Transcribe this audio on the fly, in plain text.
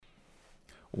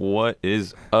What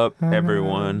is up,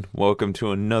 everyone? Welcome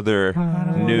to another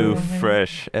new,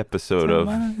 fresh episode of...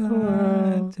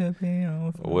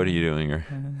 What are you doing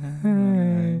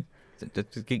here?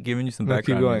 Just keep giving you some No,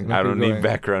 background. keep going. music. No, I keep don't need going.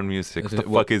 background music. What the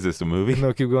What- fuck is this, a movie?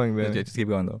 No, keep going, man. Just keep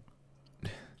going though.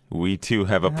 We too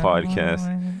have a podcast.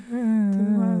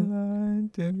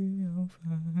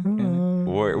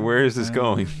 Where is this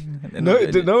going? No,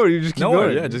 you just keep No,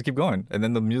 going. yeah, just keep going, and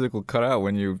then the music will cut out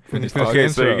when you finish talking. Okay,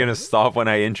 so you're intro. gonna stop when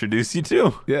I introduce you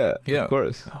to? Yeah, Yeah. of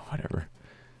course. Oh, whatever.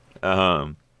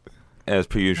 As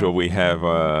per usual, we have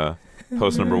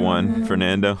host number one,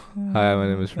 Fernando. Hi, my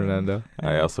name is Fernando.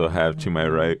 I also have to my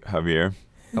right, Javier.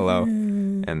 Hello,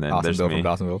 And then Austin there's Bill me. from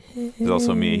Dawsonville. There's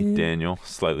also me, Daniel,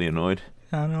 slightly annoyed.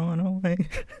 I don't know.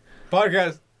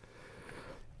 Podcast.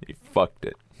 You fucked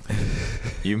it.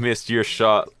 You missed your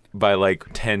shot by like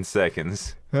 10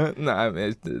 seconds. No, I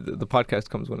mean, the podcast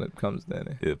comes when it comes,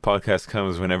 Danny. The podcast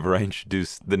comes whenever I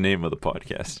introduce the name of the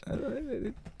podcast.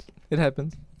 It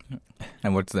happens.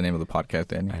 And what's the name of the podcast,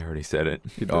 Danny? I already said it.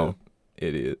 You Oh,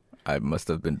 idiot. I must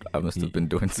have been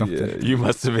doing something. Yeah, You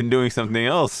must have been doing something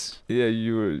else. yeah,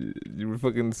 you were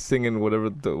fucking singing whatever.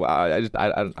 I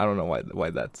don't know why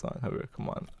that song. However, come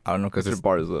on, I don't know get because your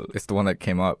bars up. it's the one that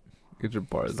came up. Get your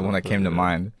bars. It's the one up, that came to man.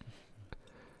 mind.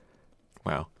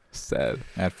 Wow. Sad.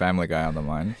 I had Family Guy on the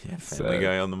mind. Yeah, Family Sad.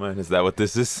 Guy on the mind. Is that what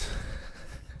this is?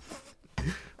 But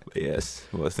yes.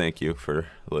 Well, thank you for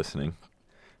listening.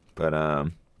 But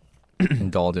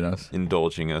Indulging us.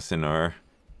 indulging us in our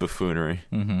buffoonery,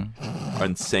 Mm-hmm.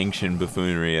 unsanctioned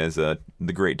buffoonery, as the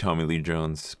great Tommy Lee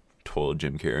Jones told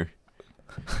Jim Carrey.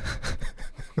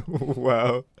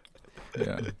 Wow.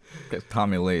 Yeah, 'Cause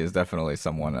Tommy Lee is definitely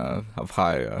someone of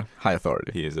high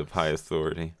authority. He is of high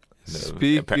authority.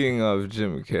 Speaking of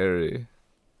Jim Carrey,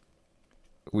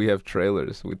 we have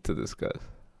trailers to discuss.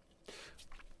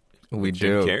 We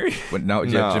Jim do. Carrey? But no, No,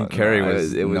 yeah, Jim Carrey no,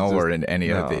 was it was nowhere just- in any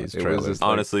no, of these it was trailers. just like-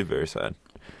 Honestly, very sad.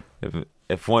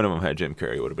 If one of them had Jim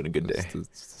Carrey, it would have been a good day.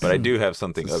 It's- But I do have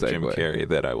something It's of a Jim segue. Carrey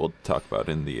that I will talk about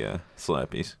in the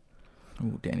Slappies.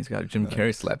 Ooh, Danny's got a Jim Nice.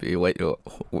 Carrey slap. You wait,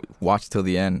 watch till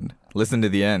the end. Listen to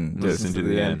the end. Listen to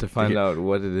the end. to find out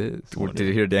what it is. Did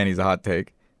you hear Danny's hot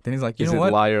take? Danny's like, you Is know it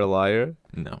what? liar, liar?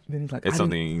 No, Danny's like, it's I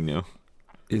something you knew.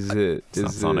 Is it? It's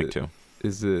not Sonic 2.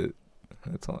 Is it?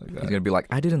 That's all I didn't- got. He's gonna be like,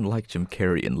 I didn't like Jim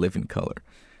Carrey in Living Color.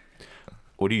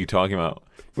 What are you talking about?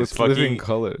 What's It's living fucking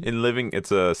color? in Living.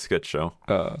 It's a sketch show.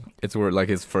 It's where like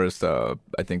his first, I think,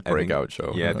 I think- breakout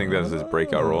show. Yeah, I think that was his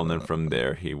breakout role, and then from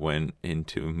there he went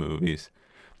into movies.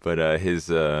 But his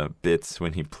bits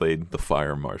when he played the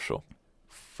fire marshal,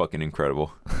 fucking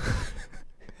incredible.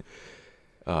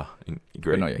 But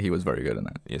Great. no, yeah, he was very good in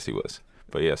that. Yes, he was.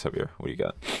 But yes, Javier, what do you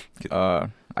got?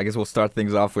 I guess we'll start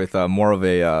things off with more of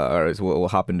a. So we'll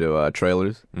hop into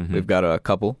trailers. Mm-hmm. We've got a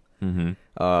couple.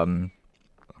 Mm-hmm.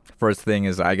 First thing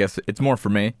is, I guess it's more for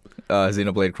me.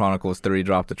 Xenoblade Chronicles 3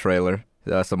 dropped a trailer.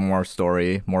 Some more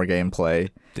story, more gameplay.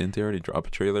 Didn't they already drop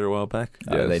a trailer a while back?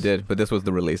 They did, but this was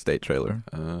the release date trailer.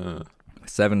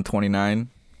 7/29.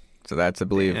 So that's, I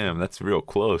believe, Damn, that's real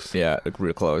close. yeah,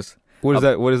 real close. What is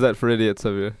that? What is that for idiots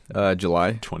of you?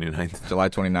 July 29th.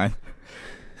 29th.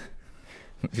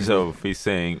 So if he's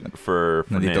saying for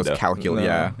Fernando.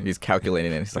 Yeah, he's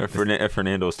calculating it. He's like,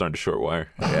 Fernando was starting to short wire.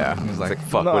 yeah, he's like,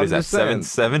 Fuck, No, what I'm is that? just saying.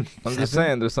 7? I'm just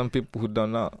saying, there's some people who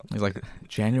don't know. he's like,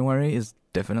 January is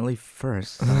definitely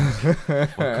first.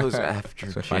 What goes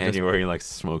after So if I just- January? Like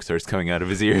smoke starts coming out of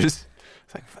his ears.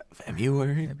 It's like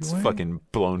February. It's February? fucking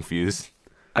blown fuse.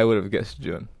 I would have guessed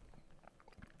June.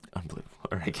 Unbelievable.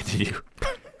 All right, continue.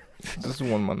 Just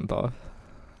 1 month off.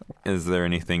 Is there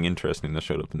anything interesting that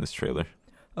showed up in this trailer,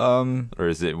 Um, or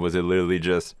was it literally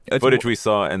just It's footage we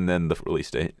saw and then the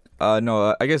release date?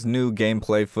 no, I guess new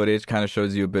gameplay footage kind of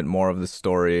shows you a bit more of the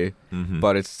story, Mm-hmm.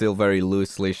 but it's still very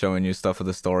loosely showing you stuff of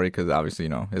the story because obviously,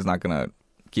 it's not gonna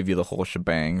give you the whole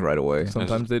shebang right away.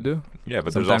 Sometimes they do. yeah,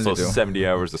 but sometimes there's also they do. 70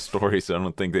 hours of story, so I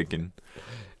don't think they can.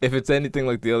 If it's anything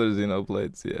like the other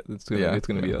Xenoblades, it's gonna be a. it's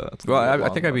gonna Well, be a I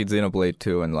think I long beat Xenoblade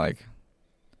 2 in like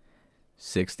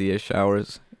 60-ish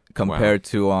hours compared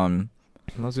to one.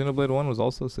 No, Xenoblade 1 was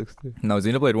also 60. no,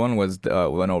 Xenoblade 1 was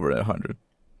went over 100.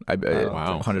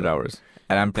 Wow. 100 hours.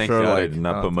 And I'm Thank sure God I like did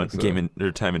not I put don't much think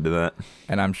so. time into that.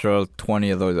 and I'm sure 20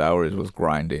 of those hours was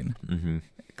grinding. Mm-hmm.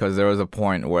 Because there was a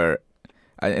point where,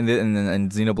 in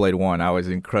Xenoblade 1, I was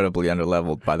incredibly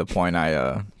underleveled by the point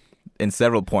in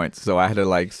several points. So I had to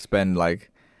like spend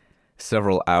like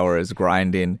several hours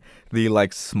grinding the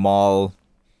like small,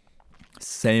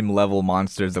 same level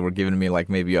monsters that were giving me like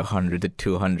maybe 100 to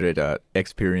 200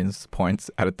 experience points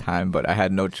at a time. But I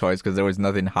had no choice because there was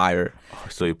nothing higher.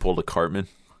 So you pulled a Cartman.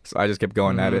 So I just kept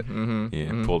going at it.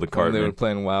 Yeah, pulled a When they were Cartman.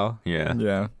 playing WoW. Yeah.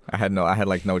 Yeah, I had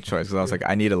like no choice. 'Cause I was like,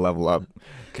 I need to level up.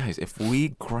 Guys, if we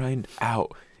grind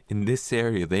out in this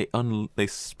area, they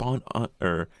spawn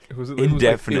or It was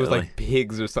Indefinitely. It was like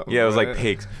pigs or something. yeah, it was like right?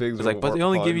 pigs. Pigs It's like, or but they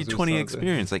only give you warthogs or 20 something.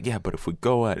 experience. Like, yeah, but if we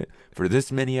go at it for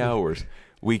this many hours,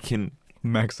 we can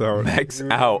Max out. max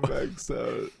out. Max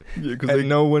out. Yeah, And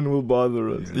no one will bother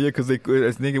us. Yeah, because I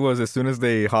think it was as soon as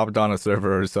they hopped on a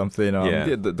server or something. Yeah.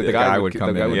 Yeah, the guy would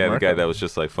come in. Yeah, the guy that was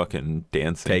just like fucking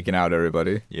dancing. taking out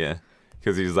everybody. Yeah,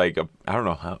 because he's like, I don't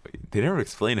know how. They never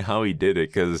explain how he did it.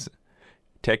 Because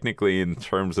technically, in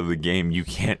terms of the game, you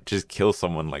can't just kill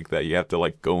someone like that. You have to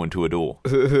like go into a duel.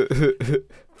 I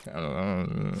don't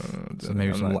know. So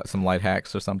maybe some light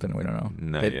hacks or something. We don't know.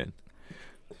 Not It- yet.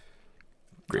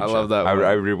 Great I show. love that I one.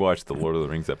 rewatched the Lord of the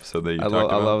Rings episode that you talked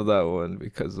about. I love that one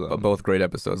because Both great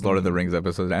episodes, Lord of the Rings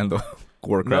episode and the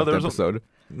Warcraft there was episode.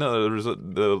 No,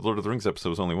 the Lord of the Rings episode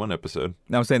was only one episode.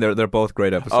 No, I'm saying they're both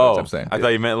great episodes. Oh, I'm saying. I thought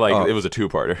you meant like Oh. it was a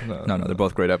two-parter. No, they're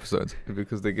both great episodes.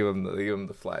 because they give him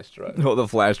the flash drive. Oh, the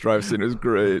flash drive scene is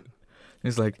great.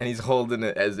 He's like, And he's holding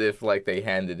it as if like they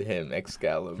handed him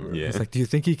Excalibur. Yeah. he's like, do you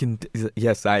think he can? He's like,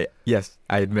 yes, I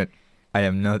admit, I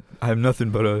am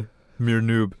nothing but a mere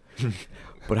noob,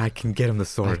 but I can get him the I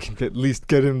sword. can at least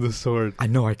get him the sword. I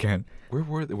know I can. Where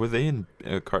were they in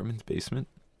Cartman's basement?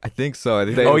 I think so. I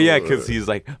think They- Oh yeah, because he's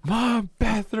like, "Mom,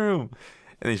 bathroom,"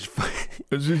 and he's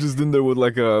and she's just in there with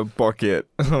like a bucket.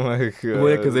 Oh my god. Well,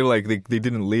 yeah, because they were like they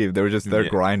didn't leave. They were just there Yeah.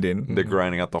 grinding. they're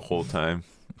grinding out the whole time.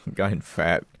 Getting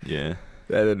fat. Yeah,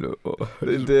 And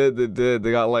They did.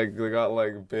 They got like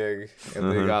big,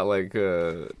 and they Uh-huh. got like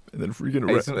then freaking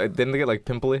I assume- didn't they get like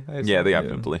pimply? I yeah, they got Yeah.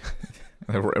 pimply.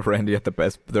 Randy at the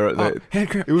best.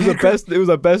 It was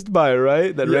a Best Buy,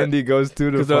 right? That Yeah. Randy goes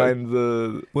to 'Cause, find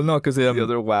the well, no, because the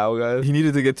other WoW guys. he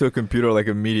needed to get to a computer like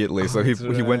immediately, so he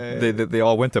That's he went. right. They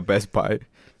all went to Best Buy.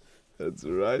 That's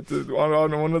right.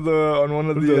 On one of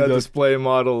the display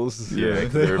models. Yeah,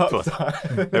 they hopped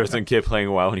on. There's some kid playing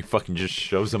a while, and he fucking just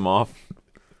shoves him off.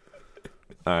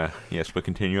 Yes, but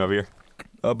continue over here.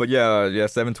 But yeah, I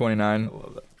 7:29.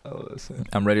 love that. I love that scene.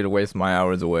 I'm ready to waste my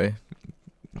hours away.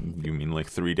 You mean like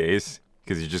 3 days?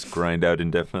 Because you just grind out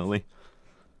indefinitely.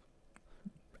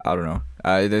 I don't know.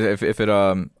 If it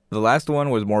the last one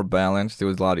was more balanced, it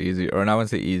was a lot easier. Or I wouldn't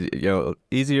say easy,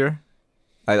 easier.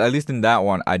 At least in that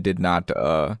one, I did not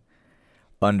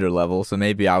under level. So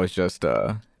maybe I was just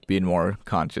being more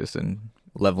conscious and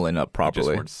leveling up You just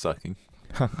properly. weren't sucking.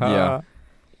 Yeah.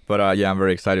 But yeah, I'm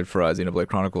very excited for Xenoblade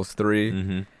Chronicles 3.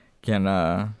 Mm-hmm. Can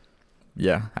I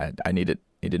need it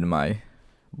in my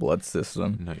blood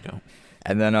system. No, you don't.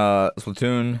 And then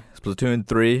Splatoon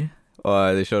 3.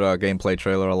 They showed a gameplay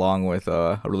trailer along with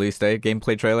a release date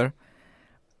gameplay trailer.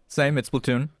 Same, it's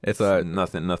Splatoon. It's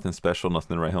nothing special,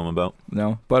 nothing to write home about.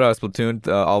 no, but Splatoon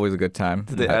always a good time.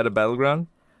 Did they add a battleground?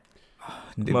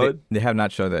 mode? They have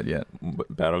not showed that yet.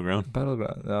 Battleground.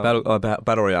 Battleground. No.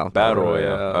 Battle Royale. Battle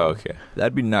Royale. Royale. Oh, okay.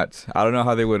 That'd be nuts. I don't know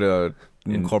how they would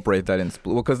incorporate that in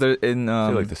Well, because they're in. I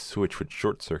feel like the Switch would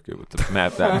short circuit with the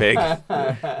map that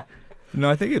big. No,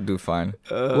 I think it'd do fine.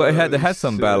 Well, it has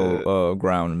some shit.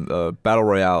 battle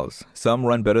royales. Some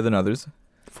run better than others.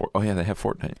 Oh yeah, they have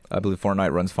Fortnite. I believe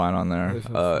Fortnite runs fine on there.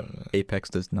 They have Apex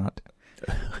does not.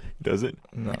 Does it?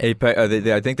 No. Apex,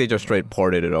 I think they just straight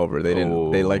ported it over. They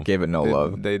didn't. They like gave it no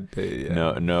love. They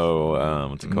yeah. No.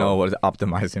 What's it called? No, what is it?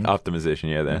 Optimizing. Optimization.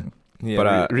 Yeah, that. Yeah,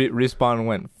 But, Respawn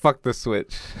went fuck the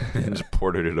Switch. And just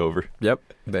ported it over. Yep,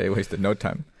 they wasted no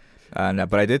time.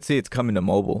 But I did see it's coming to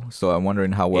mobile, so I'm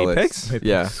wondering how well Apex? it's.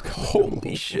 Yeah,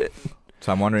 Holy shit.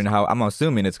 so I'm wondering how. I'm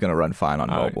assuming it's gonna run fine on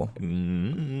mobile.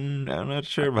 I'm not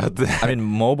sure about that. I mean,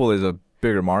 mobile is a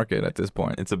bigger market at this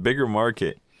point, It's a bigger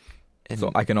market. And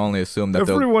so I can only assume that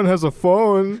Everyone has a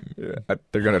phone.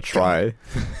 they're gonna try.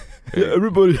 Yeah,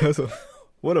 everybody has a.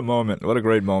 What a moment! What a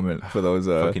great moment for those.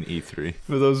 fucking E3.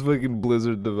 For those fucking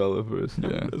Blizzard developers.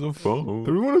 Yeah. There's a phone.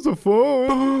 Everyone has a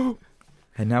phone.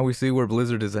 And now we see where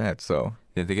Blizzard is at. So.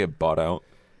 Did they get bought out?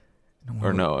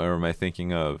 Or no? Or am I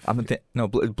thinking of? No,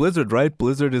 Blizzard, right?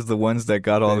 Blizzard is the ones that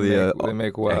got all they the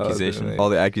make WoW. accusations. They make all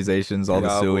the accusations, all the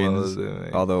Diablo, suings, they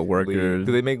make all the League. workers.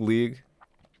 Do they make League?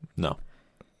 No.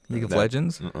 League of That-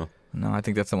 Legends? Uh-uh. No, I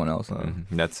think that's someone else.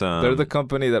 That's They're the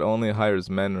company that only hires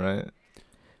men, right?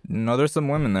 No, there's some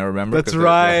women there. Remember? That's 'Cause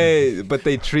they're- right. But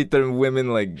they treat their women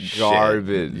like Shit.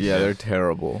 garbage. Yeah, they're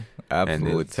terrible.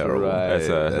 Absolutely it's terrible. right. That's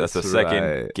a That's second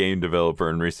right. game developer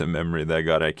in recent memory that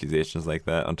got accusations like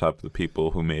that on top of the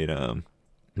people who made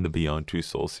the Beyond Two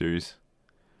Souls series.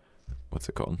 What's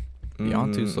it called?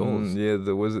 Beyond Two Souls. Yeah,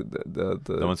 was it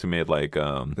The ones who made like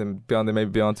they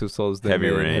made Beyond Two Souls. They Heavy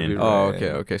made Rain. Heavy Oh, Rain.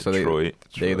 okay. So Detroit.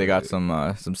 they got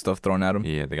some stuff thrown at them.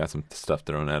 Yeah, they got some stuff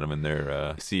thrown at them, and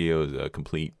their CEO is a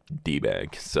complete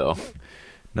d-bag. So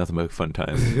nothing but fun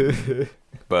times.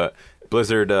 But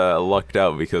Blizzard lucked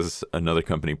out because another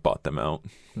company bought them out,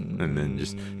 and then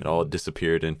just it all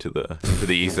disappeared into the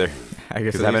ether. I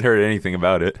guess Because I haven't heard anything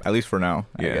about it. at least for now.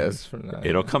 I Yeah. guess. For now.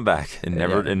 It'll come back. It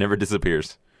never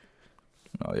disappears.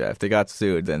 Oh yeah, if they got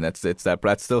sued, then that's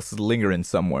still lingering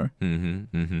somewhere.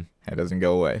 Mm-hmm. It doesn't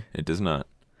go away It does not,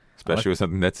 especially with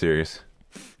something that serious.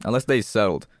 unless they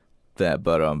settled that.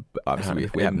 But obviously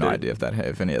we have no And idea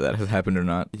if any of that has happened or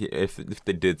not. Yeah, if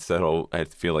they did settle, I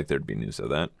feel like there'd be news of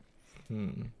that.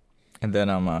 And then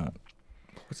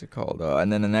what's it called?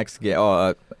 And then the next game,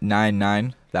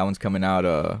 9-9. That one's coming out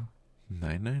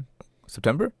 9-9.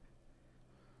 September.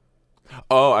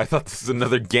 Oh, I thought this was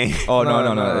another game. Oh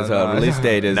no. Its release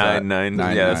date is 9-9.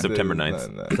 9-9. Yeah, September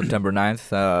 9th. September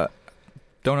 9th.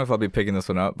 Don't know if I'll be picking this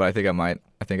one up, but I think I might.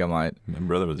 My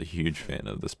brother was a huge fan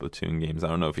of the Splatoon games. I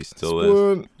don't know if he still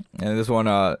is. And this one,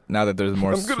 now that there's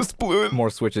more I'm gonna split. more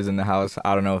Switches in the house,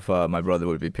 I don't know if my brother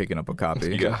would be picking up a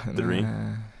copy. You got 3.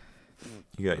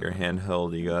 You got your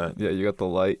handheld. You got Yeah, you got the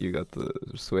light, you got the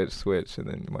switch, and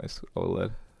then my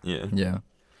OLED. yeah. Yeah.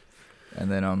 And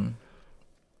then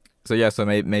so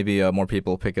maybe more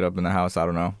people pick it up in the house. I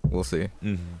don't know. We'll see.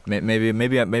 Mm-hmm.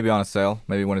 Maybe on a sale.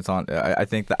 Maybe when it's on. I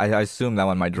think I assume that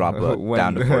one might drop When-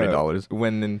 down to $40.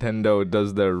 When Nintendo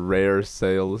does their rare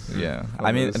sales. Yeah. on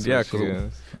I mean, the yeah, Switch 'cause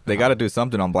games. they got to do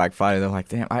something on Black Friday. They're like,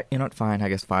 damn, you know what? Fine. I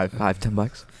guess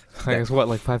 $5-10. I guess what,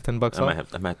 like $5-10 I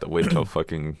off? might have to wait till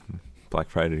fucking Black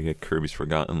Friday to get Kirby's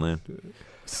Forgotten Land.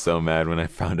 So mad when I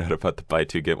found out about the buy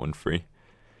 2 get 1 free.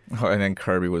 Oh, and then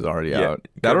Kirby was already Yeah, out.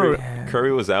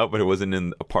 Kirby was out, but it wasn't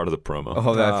in a part of the promo.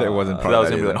 Oh, it wasn't So part I of was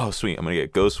that gonna be either. like, oh sweet, I'm gonna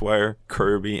get Ghostwire,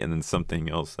 Kirby, and then something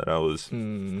else that I'll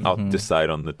Mhm. decide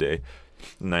on the day.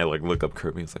 And I like look up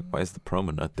Kirby. It's like, why is the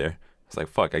promo not there? It's like,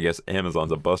 fuck. I guess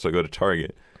Amazon's a bust. I go to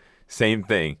Target. Same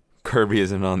thing. Kirby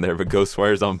isn't on there, but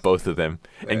Ghostwire's on both of them,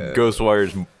 and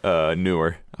Ghostwire's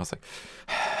newer. I was like,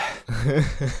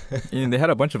 They had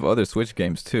a bunch of other Switch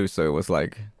games too, so it was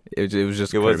like it was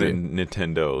just it Kirby. wasn't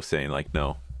Nintendo saying like,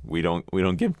 no, we don't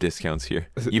give discounts here.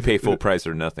 You pay full price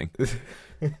or nothing.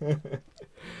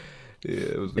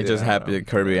 It just happened that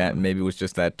Kirby maybe was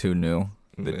just that too new.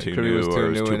 The too Kirby new was or too it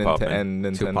was new too and poppin'. and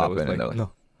Too Nintendo poppin', was and like, they're like,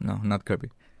 no. No, not Kirby.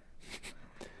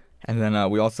 And then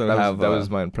we also have That was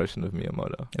my impression of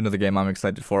Miyamoto. another game I'm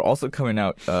excited for. Also coming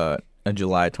out on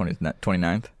July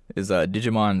 29th is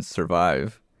Digimon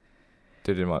Survive.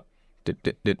 Digimon.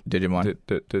 Digimon Digimon.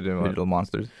 Digital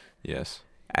Monsters. Yes,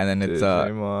 And then it's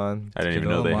Digimon. I didn't even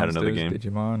know they had another game.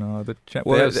 Digimon are the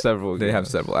They have several. They have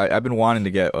games. several. I've been wanting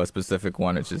to get a specific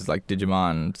one, which is like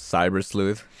Digimon Cyber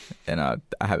Sleuth, and I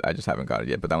just haven't got it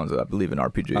yet. But that one's I believe an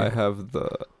RPG.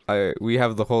 We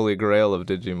have the holy grail of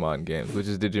Digimon games, which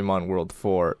is Digimon World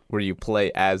 4, where you play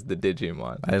as the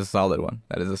Digimon. That is a solid one.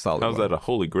 That is a solid how's one. that a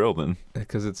holy grail then?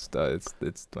 Because it's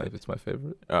my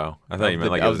favorite. Oh, I thought you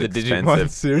meant like it of was the expensive. Digimon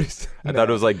series. I thought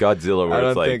it was like Godzilla, where I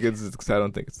it's don't like think it's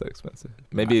that expensive.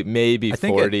 Maybe I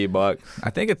think $40. I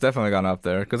think it's definitely gone up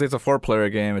there because it's a 4-player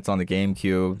game. It's on the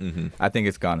GameCube. mm-hmm. I think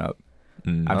it's gone up.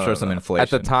 I'm I sure don't some know. inflation. At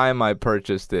the time I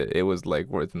purchased it, it was like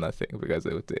worth nothing because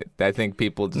I think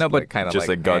people just No, but kind of just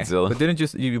like eh. Godzilla. But didn't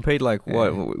you paid like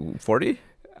what, Yeah. 40?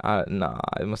 Nah,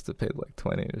 I must have paid like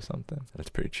 20 or something. That's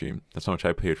pretty cheap. That's how much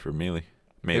I paid for Melee.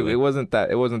 It wasn't that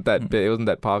big. It wasn't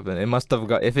that popping. It must have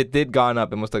got. If it did gone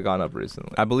up, it must have gone up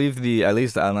recently. I believe at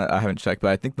least I haven't checked,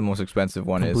 but I think the most expensive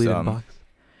one is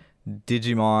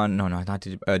Digimon. No, not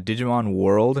Digimon. Digimon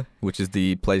World, which is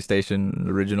the PlayStation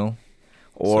original,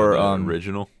 or So the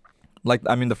original. like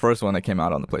I mean the first one that came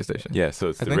out on the PlayStation. Yeah, so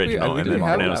it's I the think we- original, I and think then we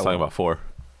have Fernando's that talking one. about 4.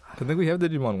 I think we have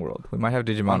Digimon World We might have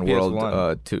Digimon On World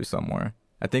PS1. 2 somewhere.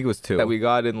 I think it was 2. that we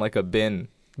got in like a bin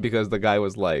because the guy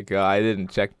was like, I didn't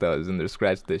check those and they're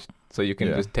scratch this, so you can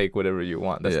Yeah. just take whatever you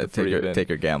want. That's yeah, the free bin. take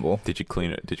your gamble. Did you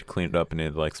clean it? Did you clean it up and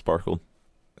it like sparkled?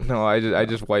 No, I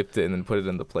just wiped it and then put it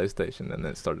in the PlayStation and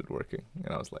then it started working.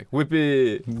 And I was like, whip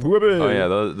it, whip it. Oh yeah,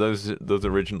 those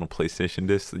original PlayStation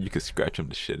discs, you could scratch them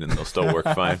to shit and they'll still work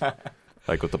fine.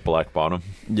 Like with the black bottom.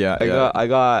 Yeah, I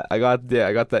got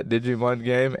that Digimon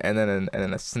game and then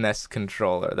a SNES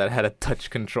controller that had a touch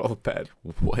control pad.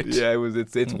 What? Yeah,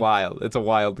 it's wild. It's a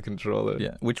wild controller.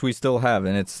 yeah, which we still have,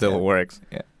 and it still Yeah. works.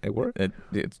 Yeah, it works. It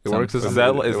works as Is a- that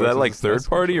it works like as a third SNES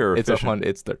party or It's official?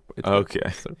 It's third. It's Okay.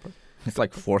 third party. It's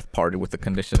like fourth party with the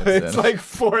condition it's It's in. like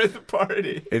fourth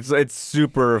party. It's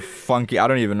super funky. I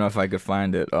don't even know if I could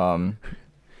find it.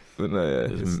 But no,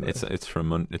 yeah, It's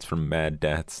from Mad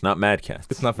Dats, not Mad Cats.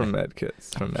 it's not from Mad Kids.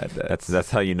 It's from Mad Dads.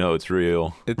 That's how you know it's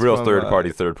real. It's Real from, third party.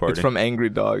 It's from Angry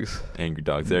Dogs. Angry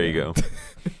Dogs. There you go.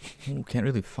 Ooh, can't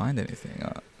really find anything.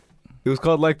 It was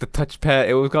called like the Touchpad.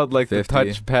 It was called like 50. the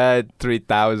Touchpad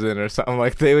 3000 or something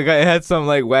like that. It had some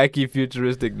like wacky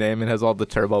futuristic name. It has all the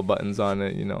turbo buttons on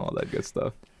it. You know, all that good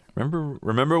stuff.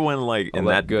 Remember when like All in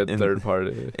that good in, third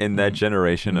party. in that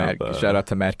generation of Shout out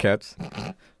to Mad Cats.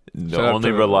 the Shout out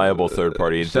only to- reliable third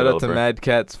party Shout out to developer. Mad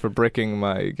Cats for bricking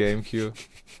my GameCube.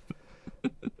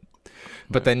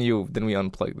 But then we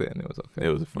unplugged it and it was okay. It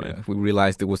was fine, Yeah, we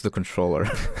realized it was the controller.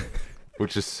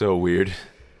 which is so weird.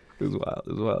 It was wild.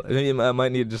 It was wild. I mean, I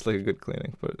might need just like a good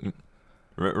cleaning, but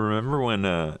Remember when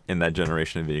in that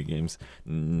generation of video games,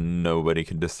 nobody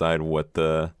could decide what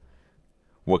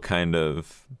kind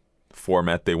of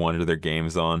format they wanted their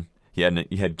games on. You had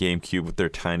GameCube with their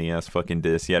tiny ass fucking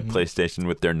discs. You had Mhm. PlayStation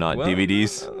with their not Well,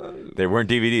 DVDs. They weren't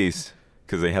DVDs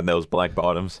because they had those black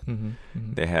bottoms.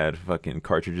 They had fucking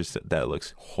cartridges that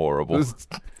looks horrible.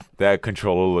 That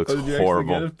controller looks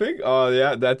horrible. Oh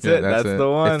yeah, that's Yeah, it. That's it. the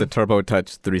one. It's the Turbo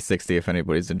Touch 360. If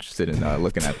anybody's interested in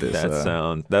looking at this,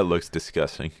 That looks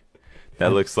disgusting.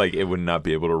 That looks like it would not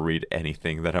be able to read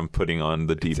anything that I'm putting on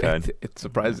the D-pad. It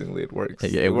surprisingly it works.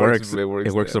 yeah, it works. It works.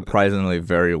 It works yeah. surprisingly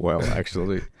very well,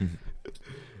 actually.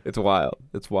 It's wild.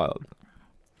 It's wild.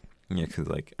 Yeah, because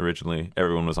like originally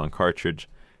everyone was on cartridge,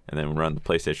 and then around the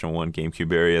PlayStation 1,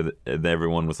 GameCube area,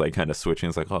 everyone was like kind of switching.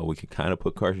 It's like, oh, we could kind of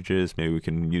put cartridges. Maybe we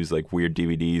can use like weird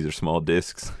DVDs or small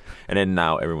discs. And then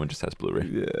now everyone just has Blu-ray,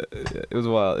 Yeah. It was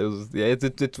wild. It was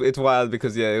it's wild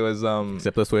because it was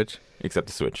Except the Switch, except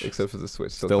the Switch except for the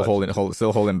Switch. still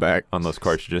holding back. on those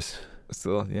cartridges.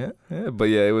 Still, yeah. But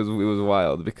yeah, it was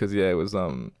wild because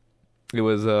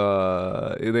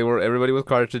everybody was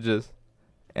cartridges,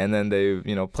 and then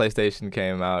PlayStation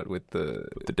came out with the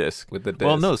The disc. disc.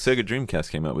 Well, no, Sega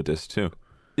Dreamcast came out with disc too.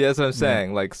 Yeah, that's what I'm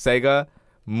saying. Like Sega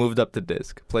moved up to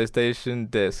disc, PlayStation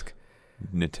disc,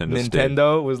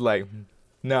 Nintendo was like,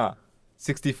 nah,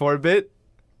 64-bit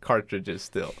cartridges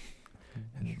still,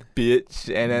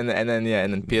 bitch. And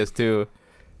then PS2,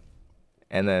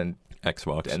 and then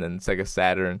Xbox Sega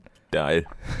Saturn. died.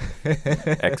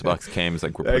 Xbox came. It's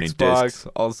like we're putting Xbox discs.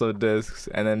 also discs,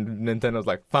 and then Nintendo's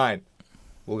like, fine,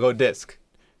 we'll go disc,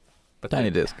 but Tiny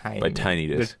they're disc. By tiny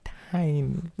disc,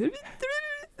 tiny.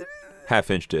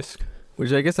 half-inch disc.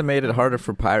 Which I guess it made it harder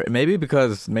for pirate. Maybe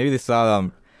because they saw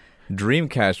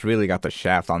Dreamcast really got the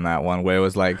shaft on that one, where it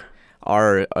was like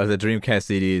the Dreamcast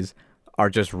CDs are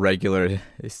just regular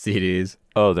CDs.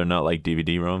 Oh, they're not like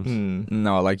DVD ROMs.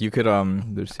 No, like you could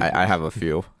There's I have a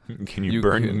few Can you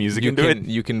burn music into it?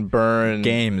 You can burn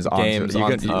games onto you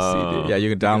can, can, Oh. yeah, you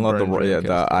can download the burn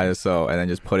Dreamcast. ISO and then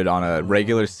just put it on a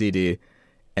regular CD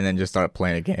and then just start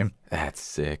playing a game. That's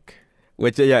sick.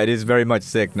 Which it is very much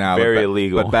sick now. Very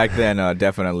illegal. But back then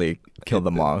definitely killed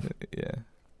them off. Yeah.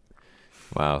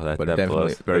 Wow, that But that definitely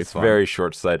blows. very That's fun. very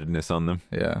short-sightedness on them.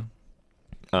 Yeah.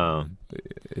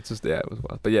 It's just it was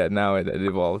wild. But yeah, now it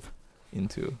evolved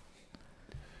into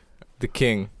the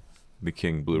King The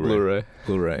King Blu-ray, Blu-ray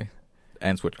Blu-ray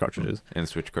and Switch cartridges. and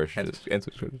Switch cartridges. and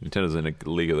Switch cartridges. Nintendo's in a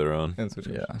league of their own. And Switch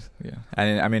Yeah. cartridges. Yeah.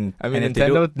 And I mean I mean, and if they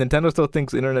do- Nintendo still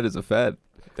thinks internet is a fad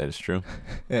That is true.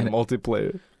 and And-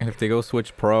 multiplayer. And if they go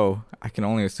Switch Pro, I can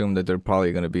only assume that they're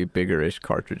probably going to be bigger-ish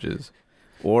cartridges.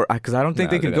 Or because I don't think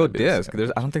Nah, they can they're go gonna be the disc.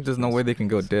 same. I don't think there's no way they can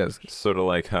go disc. Sort of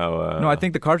like how. No, I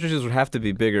think the cartridges would have to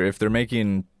be bigger if they're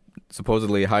making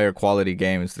supposedly higher quality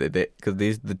games. Because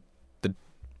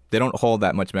they don't hold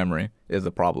that much memory is the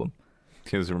problem.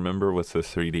 Because remember with the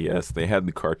 3DS, they had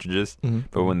the cartridges,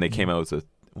 but when they came out with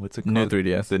what's it called? New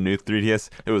 3DS. The new 3DS.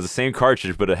 It was the same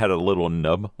cartridge, but it had a little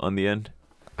nub on the end.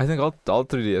 I think all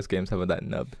 3DS games have that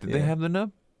nub. Did they have the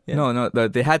nub? Yeah. No,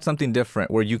 they had something different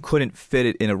where you couldn't fit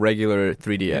it in a regular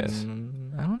 3DS.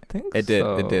 I don't think It did,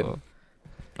 so. it did.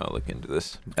 I'll look into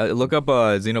this. Look up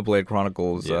Xenoblade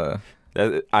Chronicles. Yeah.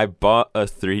 I bought a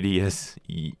 3DS,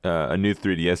 a new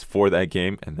 3DS for that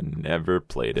game, and then never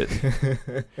played it.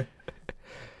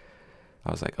 I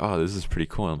was like, oh, this is pretty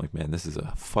cool. I'm like, man, this is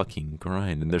a fucking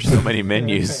grind, and there's so many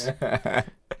menus. I'm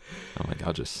like,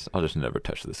 I'll just never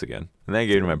touch this again. And then I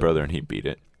gave it to my brother, and he beat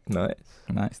it. Nice.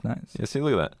 Nice. Yeah, see,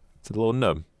 look at that. It's a little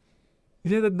nub.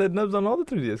 Yeah, that nub's on all the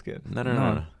 3DS games.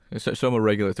 No. Show them a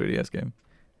regular 3DS game.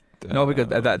 No, because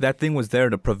that thing was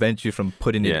there to prevent you from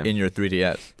putting Yeah. it in your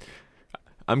 3DS.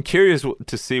 I'm curious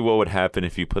to see what would happen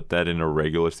if you put that in a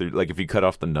regular, like if you cut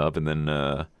off the nub and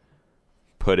then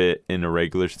put it in a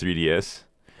regular 3DS.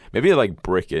 Maybe like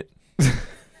brick it.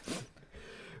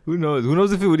 Who knows? Who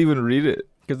knows if it would even read it?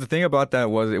 Because the thing about that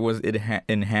was it was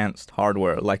enhanced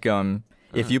hardware. Like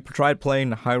If you tried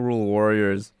playing Hyrule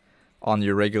Warriors on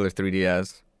your regular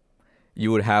 3DS,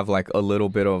 you would have like a little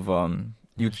bit of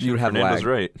you'd have Fernando's lag.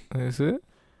 right. Is it?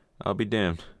 I'll be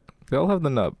damned. They all have the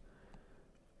nub.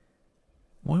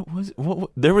 What was what?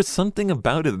 There was something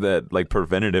about it that like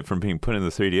prevented it from being put in the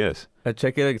 3DS.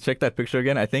 Check that picture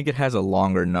again. I think it has a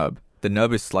longer nub. The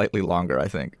nub is slightly longer, I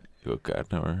think. Oh God,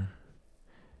 no.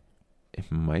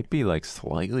 It might be like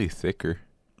slightly thicker.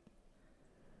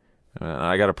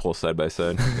 I gotta pull side by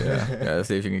side. Yeah, let's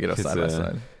see if you can get a It's, side by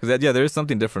side. Because there is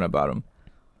something different about them.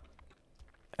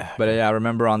 But yeah, I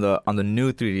remember on the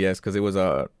new 3DS, because it was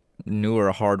a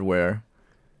newer hardware.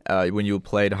 When you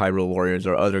played Hyrule Warriors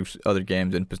or other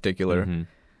games in particular, Mhm.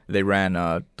 they ran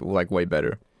like way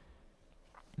better.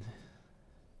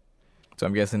 So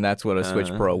I'm guessing that's what a Switch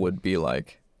Pro would be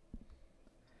like,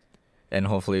 and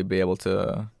hopefully be able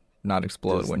to not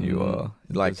explode when you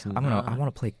like. doesn't, I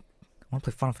want to play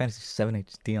Final Fantasy VII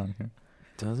HD on here.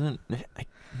 Doesn't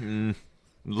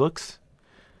looks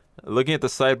looking at the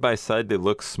side by side, they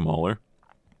look smaller,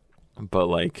 but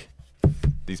like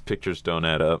these pictures don't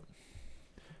add up.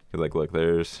 Like, look,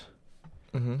 there's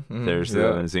the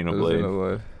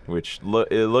Xenoblade, which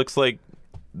it looks like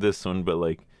this one, but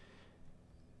like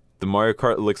the Mario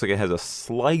Kart looks like it has a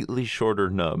slightly shorter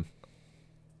nub,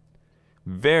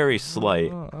 very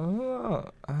slight. Look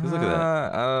at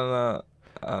that. I don't know.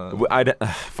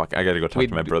 Fuck! I gotta go talk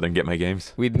to my brother and get my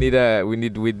games. We'd need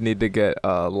to get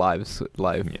live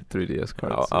 3DS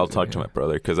cards. I'll talk to my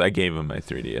brother because I gave him my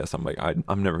 3DS. I'm like,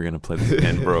 I'm never gonna play this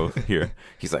again, bro. Here,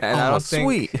 he's like, And oh, I don't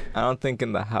sweet. I don't think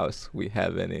in the house we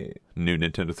have any New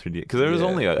Nintendo 3DS because there was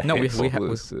only a No, we handful.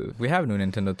 have new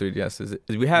Nintendo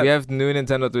 3DSs. We have new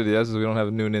Nintendo 3DSs. We don't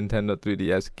have new Nintendo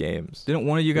 3DS games. Didn't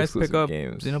one of you guys pick Exclusive up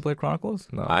games. Xenoblade Chronicles?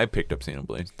 No, I picked up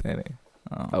Xenoblade. Danny.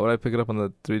 Oh, Why would I pick it up on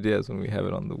the 3DS when we have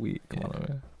it on the Wii? Come on,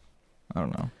 man. I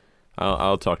don't know.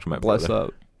 I'll talk to my Bless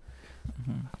brother.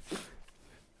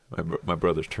 up. My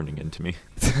brother's turning into me.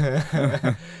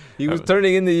 He was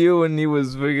turning into you when he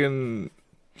was when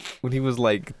he was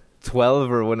like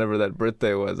 12 or whenever that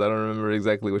birthday was. I don't remember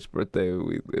exactly which birthday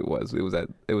it was. It was at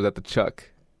the Chuck.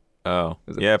 Oh,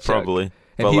 Was it yeah, Chuck? probably.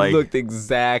 And But he like- looked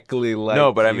exactly like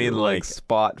No, but I you, mean, like-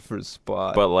 spot for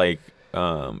spot. But like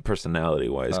personality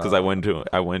wise, because I Oh. went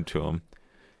to him.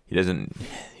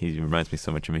 He reminds me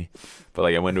so much of me. But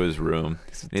like I went to his room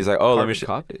and he's like, oh, let me show.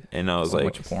 copy. And I was So like,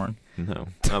 much porn. no,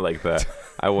 not like that.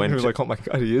 I He went was to, like, oh my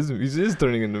god, he is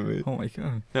turning into me. Oh my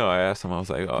god. no, I asked him. I was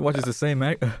like, oh, He watches the same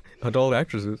adult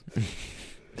actresses.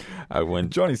 I went.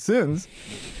 Johnny Sins.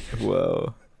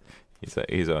 Whoa. He's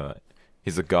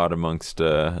a god amongst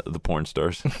the porn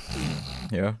stars.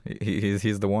 Yeah,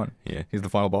 he's the one. Yeah. He's the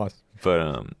final boss.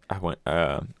 But I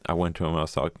went to him. I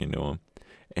was talking to him,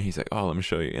 and he's like, "Oh, let me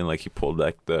show you." And like he pulled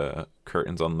back the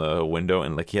curtains on the window,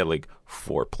 and like he had like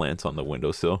 4 plants on the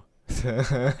windowsill.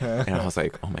 And I was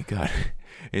like, "Oh my god."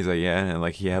 He's like, "Yeah," and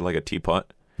like he had like a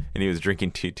teapot, and he was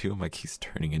drinking tea too. I'm like, he's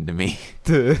turning into me.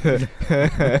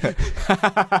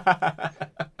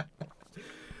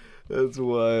 That's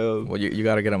wild. Well, you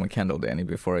got to get him a Kindle, Danny,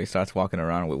 before he starts walking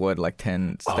around with what, like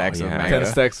 10 stacks of yeah. manga. 10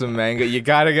 stacks of manga. You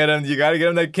gotta get him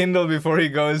that Kindle before he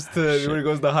goes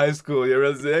to high school.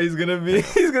 He's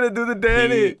gonna do the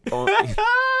Danny.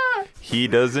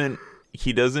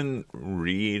 He doesn't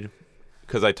read,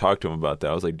 because I talked to him about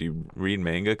that. I was like, do you read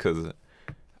manga?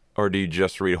 Or do you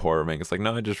just read horror manga? It's like,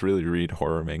 no, I just really read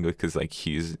horror manga because like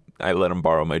I let him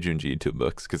borrow my Junji Ito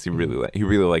books because he really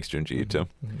likes Junji Ito.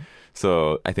 Mhm.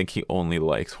 So I think he only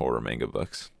likes horror manga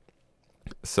books.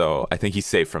 So I think he's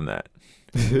safe from that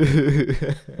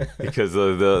because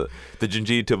the Junji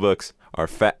Ito books are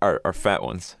fat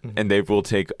ones, Mhm. and they will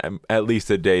take at least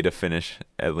a day to finish.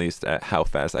 At least at how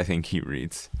fast I think he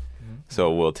reads.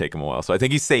 So it will take him a while. So I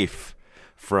think he's safe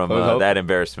from that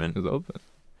embarrassment. He's open.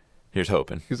 Here's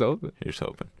hoping. He's open. Here's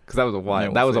hoping. Because that was a wild.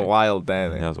 we'll that was a see. wild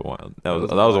Danny. That was a wild. That was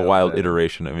That was a wild, wild man.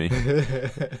 iteration of me.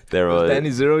 There was Danny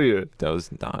 0 year. that was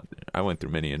not. I went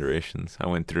through many iterations. I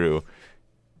went through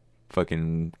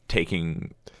fucking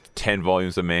taking 10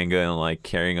 volumes of manga and like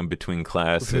carrying them between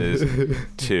classes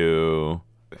to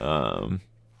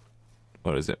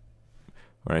what is it?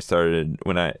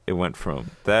 It went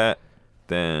from that,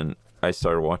 then I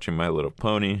started watching My Little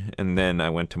Pony, and then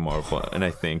I went to Marvel, and I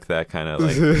think that kind of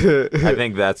like I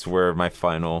think that's where my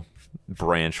final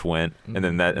branch went, and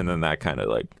then that kind of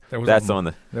like that's on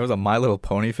the There was a My Little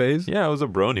Pony phase? yeah. I was a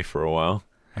brony for a while.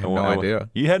 I had no idea.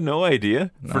 You had no idea?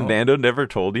 No. Fernando never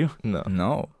told you? No,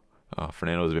 No. Oh,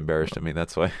 Fernando was embarrassed at me.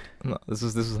 That's why. no. This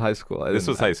was high school. This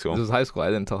was high school. This was high school. I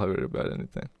didn't tell her about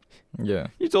anything. Yeah.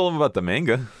 You told him about the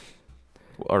manga.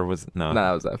 or was it, no? No,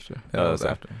 that was after. That Oh, was so-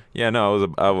 after. Yeah,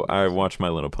 no, I watched My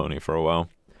Little Pony for a while.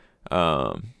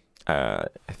 I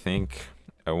think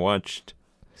I watched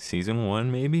season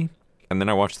 1 maybe, and then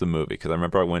I watched the movie because I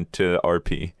remember I went to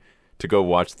RP to go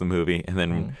watch the movie, and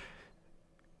then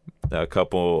a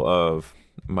couple of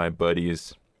my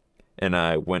buddies and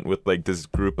I went with like this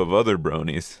group of other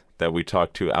bronies that we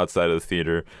talked to outside of the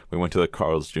theater. We went to the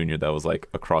Carl's Jr. that was like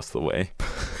across the way.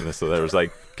 So there was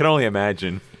like, can only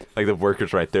imagine like the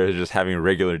workers right there just having a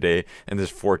regular day, and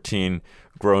there's 14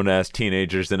 grown-ass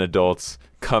teenagers and adults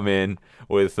come in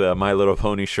with My Little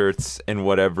Pony shirts and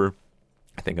whatever.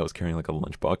 I think I was carrying like a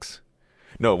lunchbox.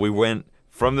 No, we went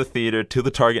from the theater to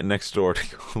the Target next door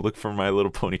to go look for My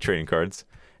Little Pony trading cards.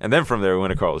 And then from there, we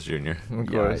went to Carl's Jr. Of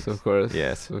course, Yikes. of course.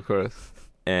 Yes. Of course.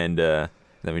 And then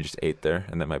we just ate there,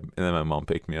 and then my mom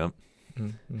picked me up.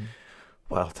 Mm-hmm.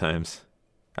 Wild times.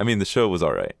 I mean, the show was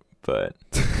all right, but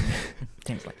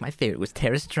Things like my favorite was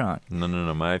Tara Strong. no.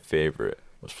 My favorite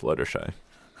was Fluttershy.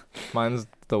 Mine's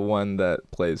the one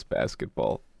that plays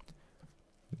basketball.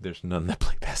 There's none that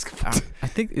play basketball. I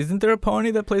think, isn't there a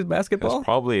pony that plays basketball? That's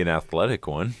probably an athletic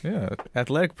one. Yeah,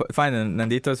 athletic. Fine,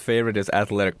 Nandito's favorite is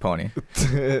athletic pony.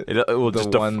 It will The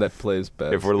just one that plays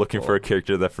basketball. if we're looking for a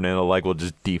character that Fernando like, we'll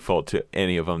just default to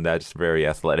any of them that's very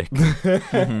athletic.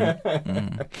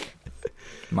 Mhm.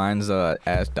 Mine's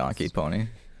ass donkey pony.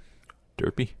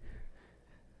 Derpy.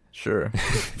 Sure.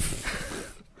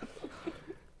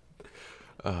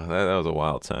 That was a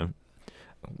wild time.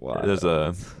 Wow. There's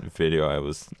a video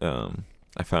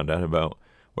I found out about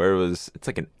where it's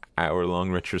like an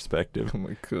hour-long retrospective. Oh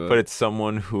my god. But it's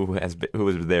someone who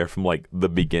was there from like the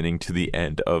beginning to the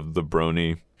end of the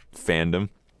Brony fandom,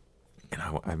 and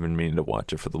I've been meaning to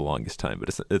watch it for the longest time.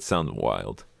 But it sounds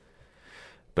wild.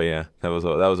 But yeah, that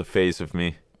was a phase of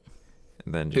me.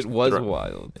 And then just it was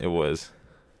wild. It was.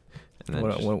 And then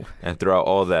What- and throughout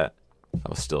all that, I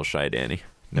was still shy Danny.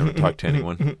 Never talked to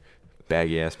anyone.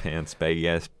 Baggy ass pants, baggy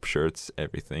ass shirts,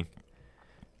 everything.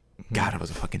 God, I was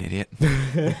a fucking idiot.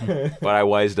 But I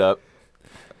wised up,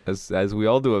 As we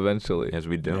all do eventually. as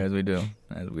we do. As we do.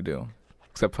 As we do.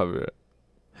 Except Javier.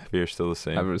 You're still the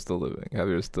same. Javier's still living.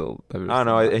 Javier's still. I don't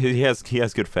know. He has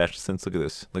good fashion sense. Look at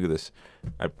this. Look at this.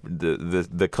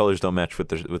 The colors don't match with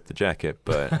the jacket,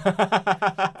 but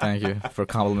Thank you for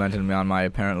complimenting me on my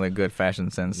apparently good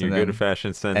fashion sense. you're and good then, at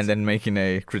fashion sense. And then making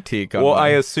a critique on well, my- I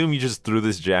assume you just threw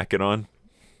this jacket on,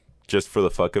 just for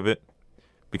the fuck of it,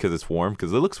 because it's warm.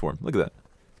 Because it looks warm. Look at that.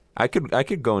 I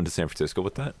could go into San Francisco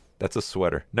with that. That's a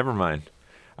sweater. Never mind.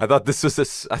 I thought this was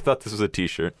a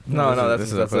t-shirt. No, no,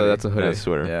 This is that's a a hoodie. That's a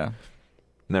sweater. Yeah.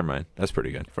 Never mind. That's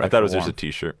pretty good. For I thought it was extra just a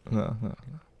warmth. t-shirt. No.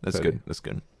 That's Hoodie. good. That's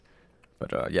good.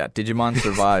 But yeah, Digimon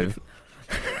Survive.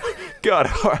 God,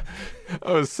 that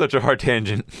was such a hard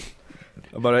tangent.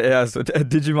 But yeah, so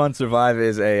Digimon Survive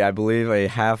is I believe a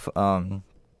half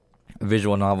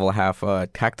visual novel, half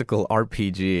tactical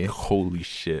RPG, Holy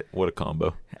shit! What a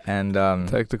combo. and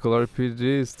Tactical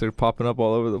RPGs, they're popping up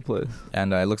all over the place.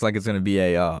 it looks like it's gonna be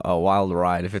a wild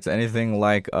ride. If it's anything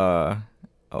like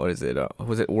what is it?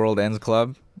 Was it World Ends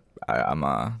Club? I'm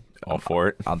All for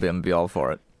it. I'll be all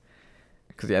for it.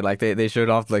 Cause yeah, like they showed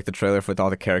off like the trailer with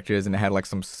all the characters, and it had like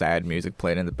some sad music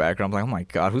playing in the background. I'm like, oh my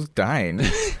god, who's dying?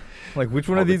 Like, which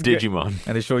one All of the these? Digimon.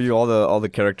 And they show you all the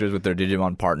characters with their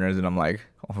Digimon partners, and I'm like,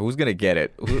 oh, who's gonna get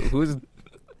it? Who's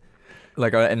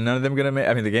like, and none of them gonna make.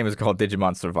 I mean, the game is called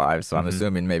Digimon Survive, so I'm Mhm.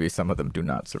 assuming maybe some of them do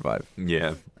not survive.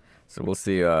 Yeah. So we'll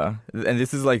see. And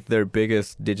this is like their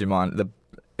biggest Digimon.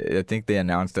 I think they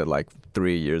announced it like 4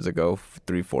 years ago,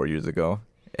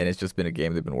 and it's just been a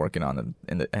game they've been working on,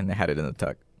 and they had it in the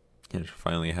tuck. It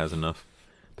finally has enough.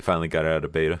 They finally got it out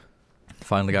of beta.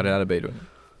 Finally got it out of beta.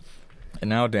 And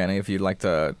now, Danny, if you'd like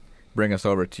to bring us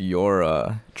over to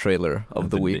your trailer of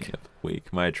the week,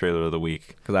 My trailer of the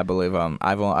week. because I believe I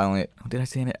only did I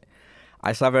see it?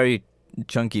 I saw very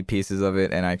chunky pieces of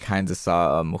it, and I kind of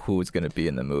saw who's gonna be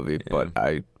in the movie, but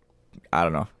I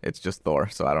don't know. It's just Thor,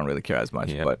 so I don't really care as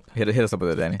much. Yeah. But hit us up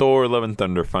with it, Danny. Thor: Love and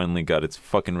Thunder finally got its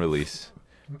fucking release.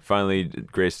 Finally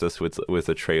graced us with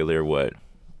a trailer.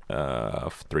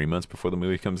 3 months before the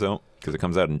movie comes out, because it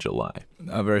comes out in July.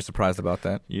 I'm very surprised about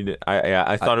that.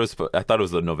 I thought it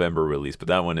was the November release, but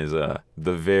that one is the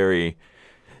very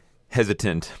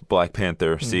hesitant Black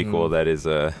Panther sequel that is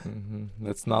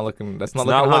That's not looking. That's it's not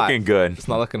not looking hot. looking good. It's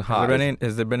not looking hot.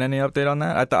 Has there been any update on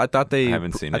that? I thought they. I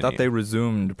haven't seen I thought any. they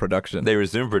resumed production. They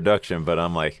resumed production, but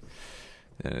I'm like,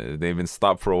 they've been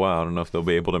stopped for a while. I don't know if they'll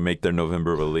be able to make their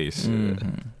November release.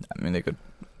 Mhm. I mean, they could.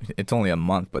 It's only a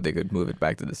month, but they could move it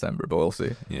back to December. But we'll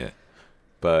see. Yeah.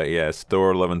 But yes,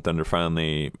 Thor: Love and Thunder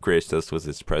finally graced us with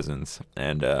its presence,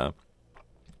 and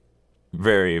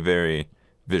very, very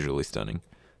visually stunning.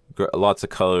 Lots of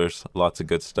colors, lots of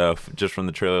good stuff. Just from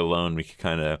the trailer alone, we could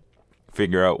kind of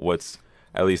figure out what's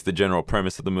at least the general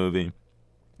premise of the movie.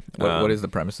 What is the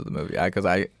premise of the movie? Because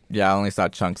I only saw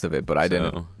chunks of it, but I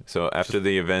didn't. So after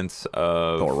the events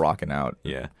of Thor rocking out.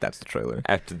 Yeah, that's the trailer.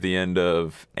 After the end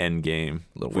of Endgame,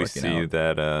 we see out.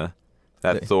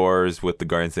 that Thor is with the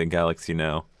Guardians of the Galaxy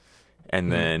now, and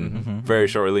then very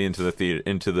shortly into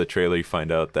the trailer, you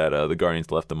find out that the Guardians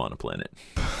left him on a planet.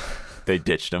 They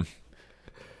ditched him.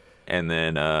 And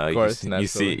then you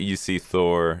see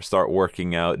Thor start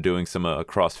working out, doing some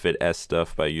CrossFit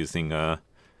stuff by using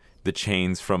the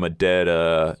chains from a dead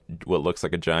what looks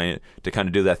like a giant to kind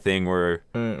of do that thing where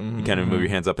you kind of move your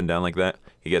hands up and down like that.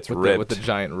 He gets ripped with the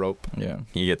giant rope. Yeah,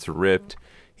 he gets ripped.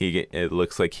 It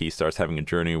looks like he starts having a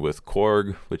journey with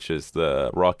Korg, which is the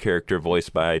Rock character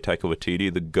voiced by Taika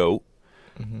Waititi, the GOAT.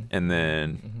 And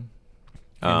then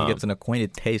and he gets an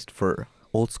acquainted taste for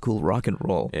old school rock and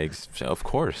roll. Of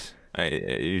course.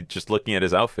 Just looking at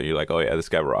his outfit, you're like, oh yeah, this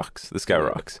guy rocks. This guy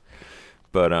rocks.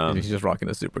 But he's just rocking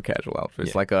a super casual outfit.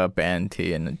 It's like a band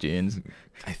tee and the jeans.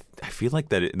 I feel like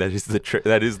that is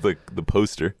the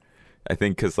poster. I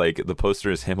think because like the poster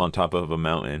is him on top of a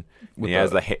mountain. He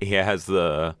has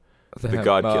the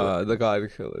God Killer. The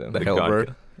God Killer. The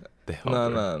Hellbird.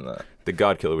 No. The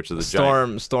God Killer, which is the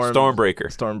Stormbreaker.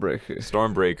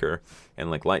 Stormbreaker, and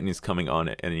like lightning's coming on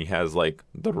it, and he has like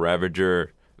the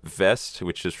Ravager vest,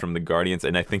 which is from the Guardians,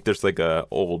 and I think there's like a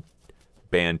old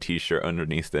band T-shirt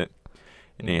underneath it,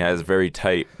 and he has very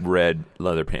tight red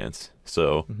leather pants,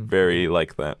 so very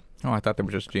like that. Oh, I thought they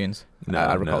were just jeans. No,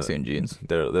 I recall seeing jeans.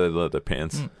 They're leather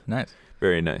pants. Nice.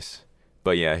 Very nice.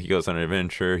 But yeah, he goes on an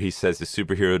adventure. He says his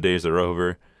superhero days are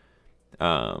over,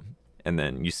 and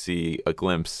then you see a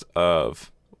glimpse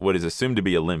of what is assumed to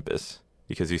be Olympus,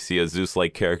 because you see a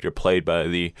Zeus-like character played by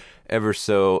the ever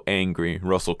so angry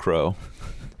Russell Crowe.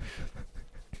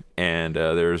 And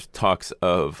there's talks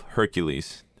of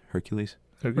Hercules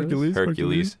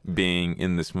being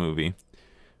in this movie.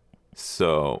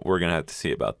 So we're going to have to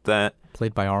see about that.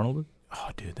 Played by Arnold? Oh,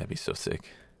 dude, that'd be so sick.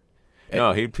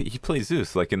 No, he plays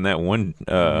Zeus, like in that one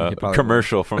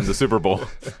commercial from the Super Bowl.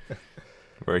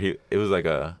 Where it was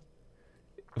a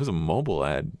mobile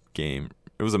ad game.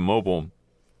 It was a mobile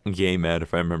game ad,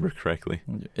 if I remember correctly.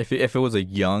 If it was a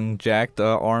young, jacked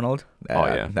Arnold,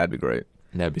 that'd be great.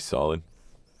 That'd be solid.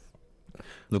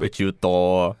 Look at you,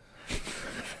 Thor.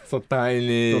 So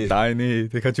tiny.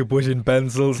 They got you pushing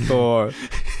pencils, Thor.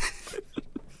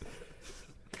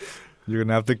 You're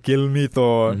gonna have to kill me,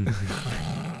 Thor.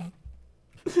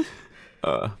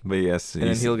 But yes, and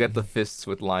then he'll get the fists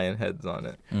with lion heads on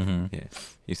it. Yeah,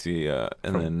 you see,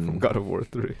 from God of War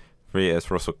 3. But yes,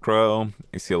 Russell Crowe.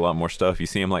 You see a lot more stuff. You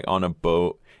see him like on a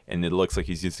boat, and it looks like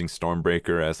he's using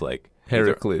Stormbreaker as like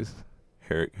Heracles.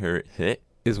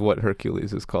 Is what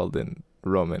Hercules is called in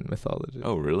Roman mythology.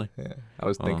 Oh, really? Yeah, I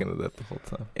was thinking of that the whole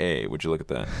time. Hey, would you look at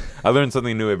that? I learned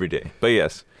something new every day. But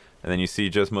yes, and then you see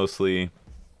just mostly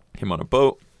him on a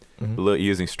boat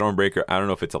using Stormbreaker. I don't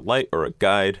know if it's a light or a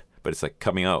guide, but it's like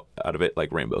coming out of it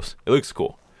like rainbows. It looks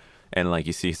cool. And like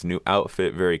you see his new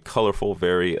outfit, very colorful,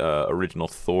 very original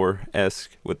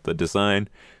Thor-esque with the design.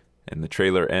 And the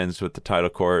trailer ends with the title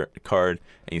card.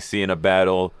 And you see in a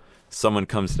battle, someone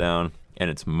comes down, and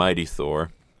it's Mighty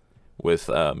Thor with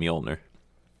Mjolnir.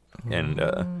 And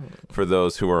for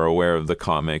those who are aware of the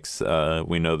comics,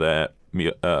 we know that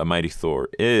Mighty Thor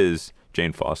is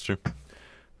Jane Foster.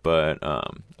 But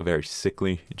a very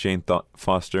sickly Jane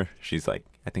Foster. She's like,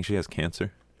 I think she has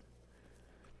cancer.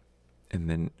 And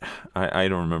then I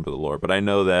don't remember the lore, but I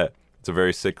know that it's a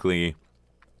very sickly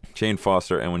Jane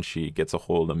Foster, and when she gets a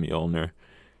hold of Mjolnir,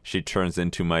 she turns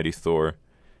into Mighty Thor.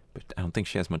 But I don't think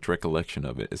she has much recollection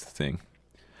of it, is the thing.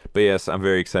 But yes, I'm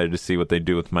very excited to see what they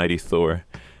do with Mighty Thor.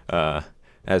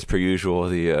 As per usual,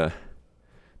 the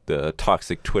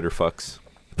toxic Twitter fucks.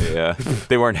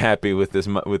 They weren't happy with this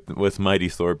with Mighty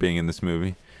Thor being in this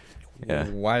movie. Yeah.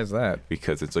 Why is that?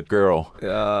 Because it's a girl.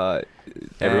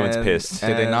 Everyone's pissed.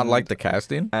 Did they not like the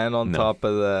casting? And on top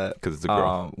of that, because it's a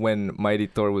girl. When Mighty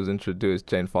Thor was introduced,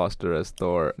 Jane Foster as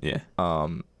Thor. Yeah.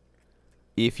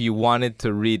 If you wanted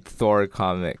to read Thor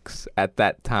comics at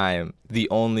that time, the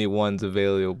only ones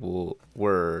available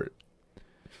were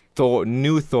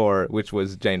New Thor, which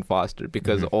was Jane Foster,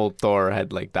 because old Thor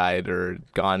had like died or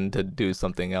gone to do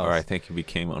something else. Or I think he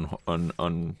became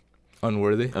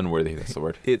unworthy. Unworthy, that's the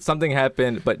word. Something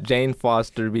happened, but Jane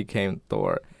Foster became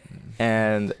Thor.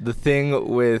 And the thing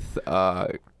with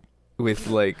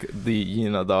like the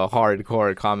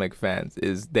hardcore comic fans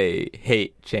is they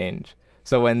hate change.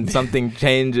 So when something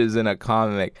changes in a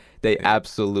comic, they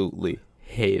absolutely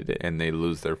hate it. And they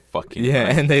lose their fucking Yeah,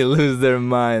 mind. and they lose their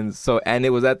minds. So, and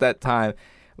it was at that time,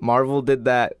 Marvel did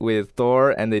that with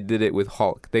Thor, and they did it with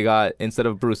Hulk. They got, instead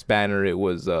of Bruce Banner, it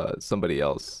was somebody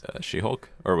else. She-Hulk,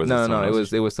 or was No, it? no, it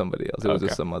was somebody else. It was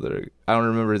just some other. I don't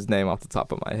remember his name off the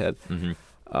top of my head.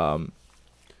 Mm-hmm.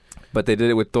 But they did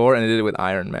it with Thor, and they did it with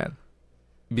Iron Man,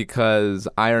 because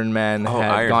Iron Man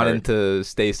had gone into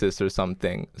stasis or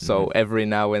something. So every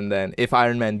now and then, if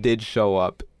Iron Man did show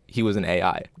up, he was an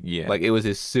AI. Yeah. Like, it was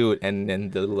his suit, and then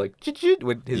the little, like, his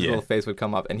little face would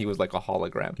come up, and he was like a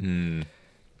hologram.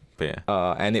 But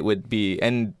yeah. And it would be,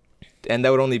 and that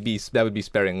would only be, that would be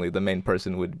sparingly. The main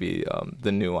person would be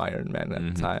the new Iron Man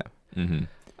at the time. Mm-hmm.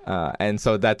 And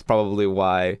so that's probably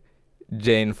why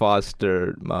Jane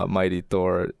Foster, Mighty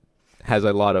Thor, has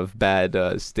a lot of bad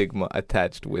stigma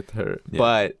attached with her. Yeah.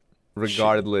 But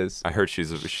regardless, I heard she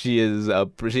is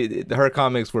her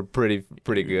comics were pretty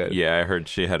good. Yeah, I heard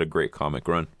she had a great comic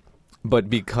run. But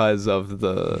because of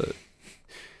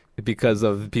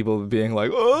people being like,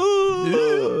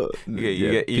 oh,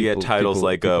 you get titles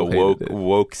like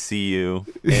woke CU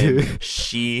and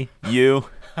she you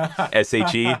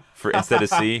SHE for instead of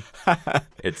C.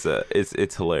 It's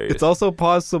hilarious. It's also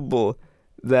possible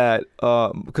that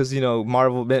because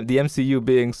Marvel, the MCU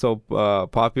being so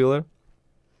popular,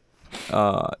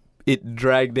 it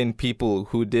dragged in people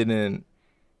who didn't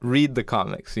read the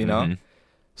comics, Mm-hmm.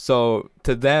 So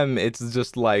to them, it's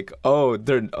just like, so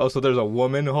there's a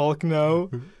woman Hulk now.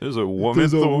 There's a woman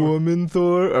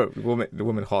Thor, or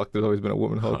woman Hulk. There's always been a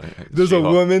woman Hulk. There's She-Hulk. a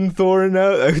woman Thor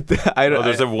now.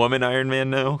 There's a woman Iron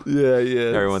Man now. Yeah.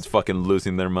 Everyone's fucking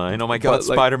losing their mind. Oh my god,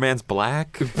 Spider-Man's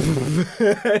black.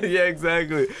 Yeah,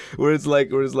 exactly. Where it's like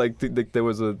there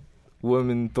was a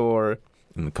woman Thor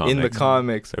in the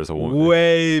comics. There's a woman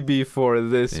way before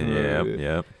this movie.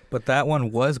 Yeah. But that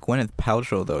one was Gwyneth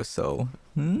Paltrow though, so.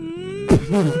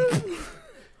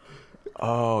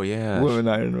 Oh yeah. Woman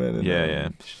Iron Man. Yeah.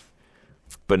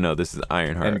 But no, this is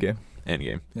Ironheart.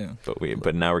 Endgame. Yeah.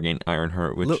 But now we're getting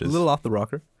Ironheart, which is a little off the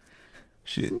rocker.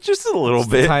 She's just a little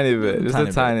bit. A tiny bit. Just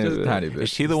a tiny bit. Is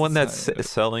she the one that's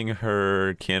selling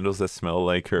her candles that smell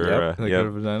like her? Her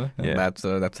vagina. Yeah. That's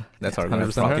our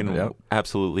 100% fucking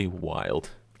absolutely wild.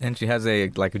 And she has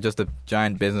just a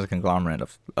giant business conglomerate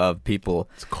of people.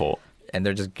 It's a cult. And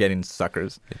they're just getting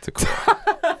suckers. It's a cult.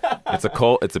 It's a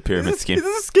cult. It's a pyramid scheme. Is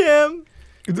this a scam?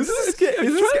 Is this a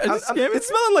scam? It's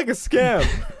smelling like a scam.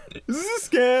 Is this a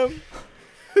scam?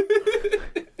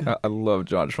 I love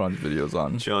John Tron's videos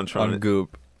on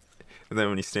Goop. And then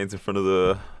when he stands in front of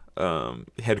the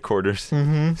headquarters,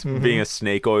 being a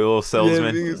snake oil salesman.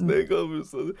 Yeah, being a snake oil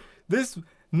salesman. This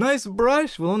nice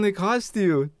brush will only cost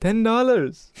you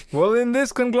 $10. Well, in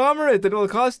this conglomerate, it will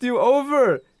cost you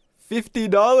over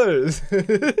 $50.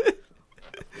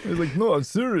 He's like, no, I'm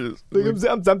serious. Like,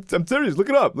 I'm serious. Look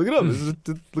it up. Look it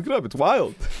up. It's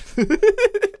wild.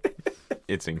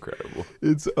 It's incredible.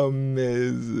 It's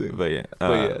amazing. But yeah.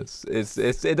 Yes,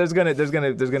 there's gonna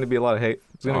be a lot of hate.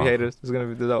 There's gonna be haters.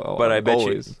 But I bet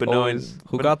always, you. But always.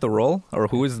 Who got the role, or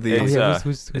who is the?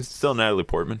 It's still Natalie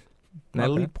Portman.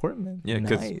 Natalie Portman. Yeah,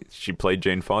 because she played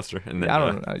Jane Foster, and then I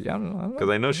don't know. Because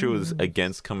I know she was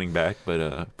against coming back,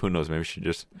 but who knows? Maybe she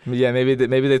just maybe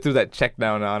they threw that check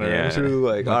down on her. Yeah. And she was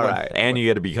like, all right. And you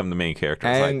got to become the main character.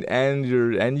 And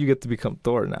you get to become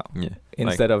Thor now. Yeah.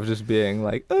 Instead of just being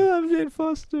like, oh, I'm Jane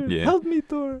Foster. Yeah. Help me,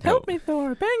 Thor. Help me,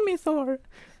 Thor. Bang me, Thor.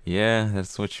 Yeah,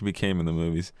 that's what she became in the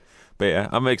movies. But yeah,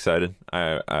 I'm excited.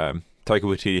 Taika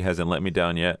Waititi hasn't let me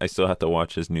down yet. I still have to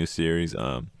watch his new series,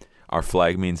 Our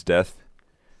Flag Means Death,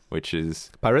 which is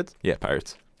Pirates. Yeah,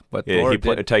 Pirates. But yeah,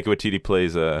 Taika Waititi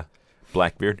plays a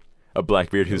Blackbeard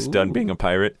who's done being a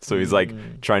pirate, so he's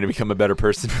like trying to become a better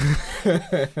person.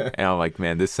 And I'm like,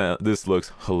 man, this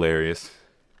looks hilarious.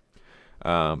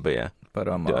 But yeah,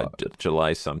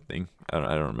 July something. I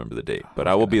don't remember the date, but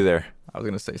I will be there. I was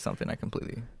gonna say something I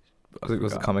completely.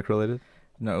 Was it comic related?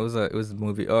 No, it was a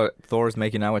movie. Thor's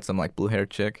making out with some like blue haired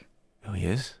chick. Oh, he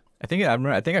is. I think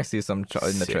I see some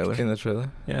in the trailer. In the trailer.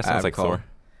 Yeah, it sounds like Thor.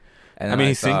 And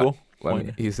he's single.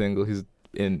 He's single. He's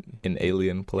in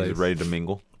alien place. He's ready to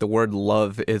mingle. The word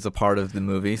love is a part of the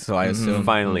movie, so I assume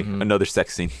finally another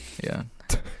sex scene. Yeah.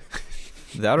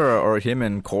 That or him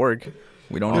and Korg.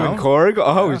 We don't know. Korg?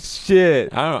 Oh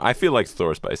shit! I don't know. I feel like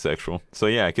Thor's bisexual, so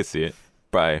yeah, I could see it.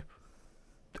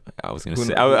 I was gonna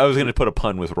say I was gonna put a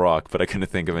pun with rock, but I couldn't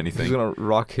think of anything. He's gonna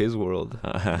rock his world.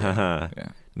 Yeah.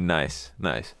 Nice.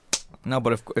 No,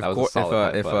 but if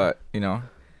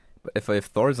if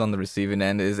Thor's on the receiving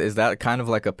end, is that kind of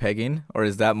like a pegging, or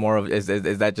is that more of is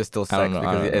that just still sex? I don't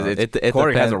know. Because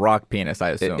Korg has a rock penis,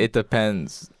 I assume. It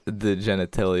depends the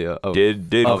genitalia of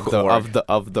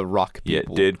of the rock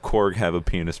people. Yeah, did Korg have a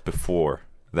penis before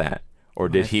that, or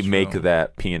did he make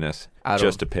that penis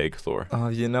just to peg Thor? Oh,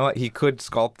 you know what? He could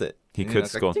sculpt it. He could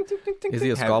sculpt. Is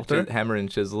he a sculptor? Hammer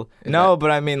and chisel. No, but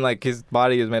I mean, like his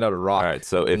body is made out of rock. All right,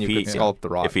 so if he could sculpt the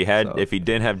rock, if he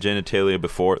didn't have genitalia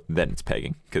before, then it's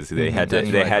pegging because they had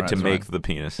to make the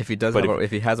penis. If he does,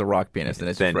 if he has a rock penis, then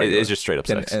it's just straight up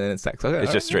sex. And then it's sex. Okay,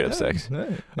 it's just straight up sex.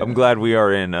 I'm glad we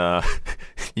are in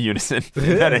unison.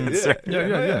 That answer.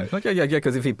 Yeah.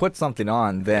 Because if he puts something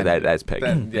on, then that's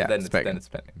pegging. Then it's pegging.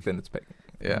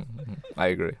 Yeah, I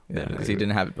agree. Because he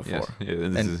didn't have it before,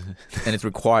 and it's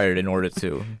required in order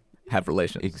to have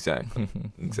relations. Exactly.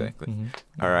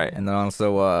 All right, and then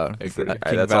also that's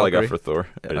Valkyrie. All I got for Thor.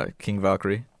 King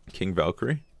Valkyrie. King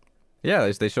Valkyrie.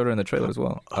 Yeah, they showed her in the trailer as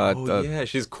well. Yeah,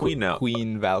 she's queen now.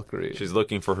 Queen Valkyrie. She's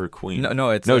looking for her queen.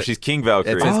 No, she's King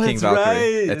Valkyrie. It's King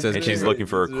Valkyrie. Right. And she's looking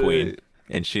for her queen,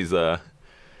 and she's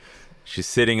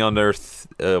sitting under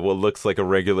what looks like a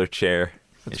regular chair.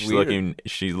 She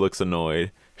looks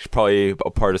annoyed. She's probably a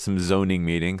part of some zoning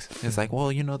meetings. It's like, well,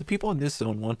 the people in this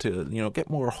zone want to, get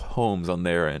more homes on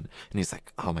their end. And he's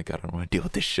like, oh my God, I don't want to deal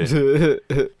with this shit.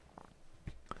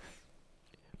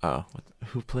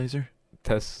 Who plays her?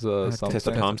 Tessa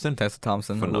Thompson. Tessa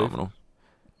Thompson. Phenomenal.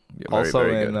 Yeah, also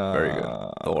very in good. Very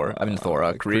good.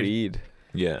 Thor. Creed.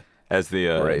 Yeah, as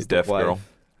the deaf girl,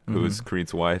 who is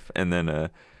Creed's wife, and then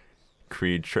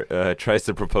Creed tries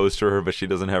to propose to her, but she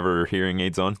doesn't have her hearing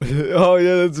aids on. Oh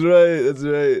yeah, that's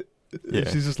right. Yeah.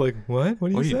 She's just like, what?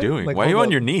 What are you doing? Like, why are you on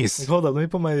your knees? Like, hold up, let me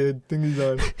put my thingies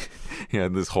on. Yeah,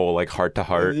 this whole like heart to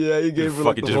heart. Yeah, you gave her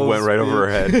fucking just went right over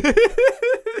her head.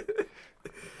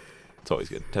 It's always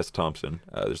good. Tessa Thompson.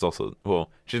 There's also,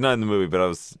 she's not in the movie, but I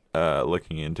was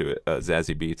looking into it.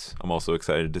 Zazie Beetz. I'm also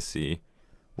excited to see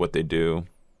what they do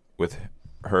with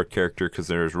her character because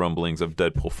there's rumblings of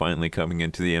Deadpool finally coming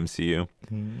into the MCU,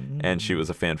 and she was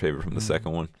a fan favorite from the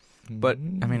second one. But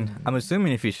I mean, I'm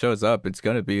assuming if he shows up, it's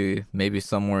gonna be maybe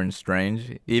somewhere in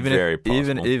Strange, even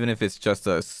if it's just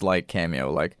a slight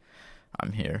cameo, like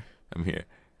I'm here.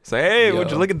 It's like, hey, would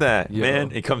you look at that, man?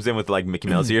 He comes in with like Mickey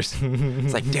Mouse ears.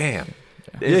 It's like, damn.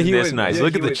 That's nice.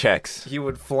 Look at the checks. He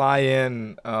would fly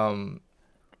in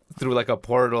through like a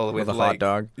portal with a hot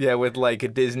dog. Yeah, with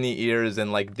like Disney ears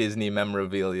and like Disney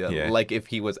memorabilia, like if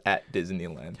he was at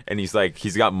Disneyland. And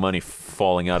he's got money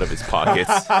falling out of his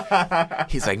pockets.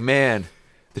 He's like, man,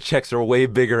 the checks are way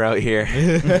bigger out here.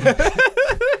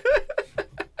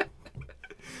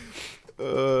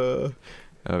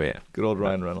 Oh yeah, good old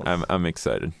Ryan Reynolds. I'm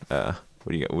excited.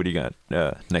 What do you got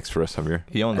next for us, Javier?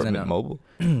 He owns Mint Mobile.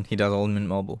 He does own Mint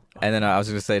Mobile. And then I was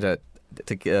gonna say that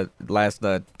to get last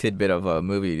tidbit of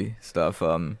movie stuff.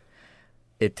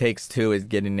 It Takes Two is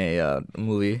getting a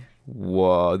movie.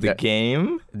 Whoa, the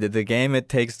game? The game It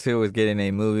Takes Two is getting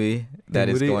a movie that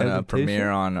is going to premiere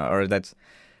on, or that's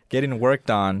getting worked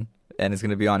on, and it's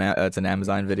going to be on. It's an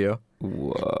Amazon video.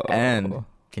 Whoa! And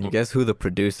can you guess who the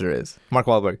producer is? Mark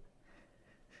Wahlberg.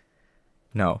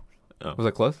 No. Oh. Was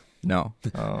that close? No.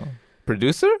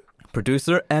 Producer?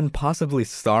 Producer and possibly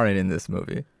starring in this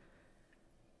movie.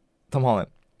 Tom Holland.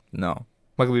 No.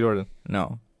 Michael B. Jordan.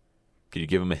 No. Could you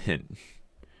give him a hint?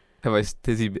 Has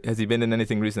he been in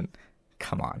anything recent?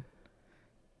 Come on.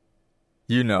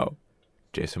 You know.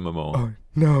 Jason Momoa. Oh,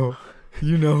 no.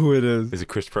 You know who it is. Is it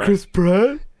Chris Pratt? Chris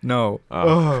Pratt? No.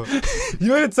 Oh.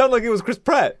 You made it sound like it was Chris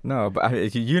Pratt. No,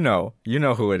 but you know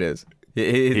who it is.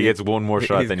 He gets one more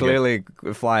shot than you. He's clearly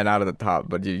flying out of the top,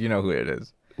 but you know who it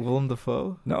is. Willem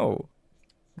Dafoe? No.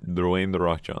 Dwayne The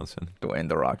Rock Johnson. Dwayne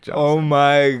The Rock Johnson. Oh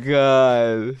my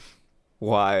God.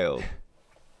 Wild.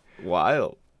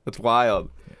 That's wild.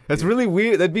 That's really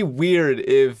weird. That'd be weird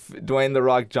if Dwayne The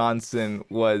Rock Johnson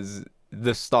was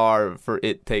the star for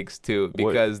It Takes Two,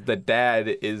 because the dad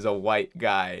is a white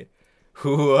guy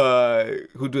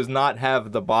who does not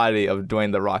have the body of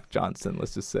Dwayne The Rock Johnson.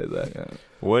 Let's just say that. Yeah.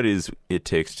 What is It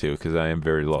Takes Two? Because I am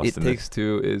very lost in this. It Takes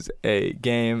Two is a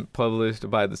game published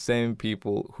by the same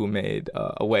people who made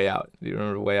A Way Out. Do you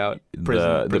remember Way Out?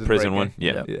 The prison one?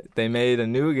 Yeah. They made a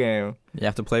new game. You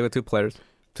have to play with two players.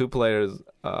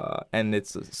 And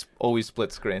it's always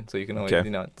split screen, so you can always,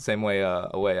 the same way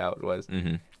A Way Out was.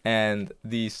 Mm-hmm. And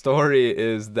the story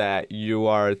is that you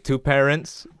are two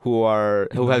parents who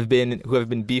have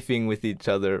been beefing with each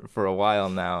other for a while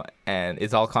now, and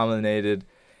it's all culminated.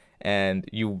 And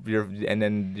you're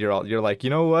like, you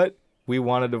know what? We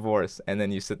want a divorce. And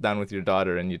then you sit down with your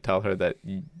daughter and you tell her that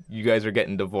you guys are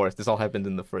getting divorced. This all happened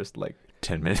in the first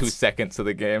 10 minutes, 2 seconds of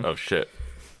the game. Oh shit!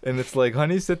 And it's like,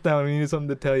 honey, sit down. We need something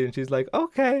to tell you. And she's like,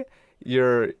 okay.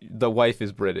 The wife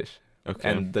is British, Okay.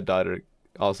 and the daughter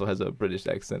also has a British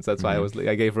accent. So that's why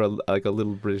I gave her a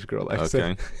little British girl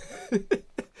accent. Okay.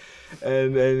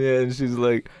 and she's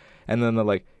like, and then they're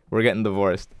like, we're getting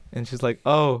divorced. And she's like,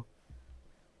 oh,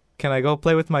 can I go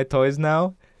play with my toys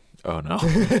now? Oh no.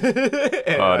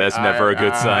 Oh, that's never a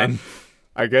good sign.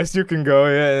 I guess you can go,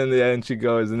 yeah. And she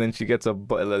goes, and then she gets a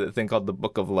thing called the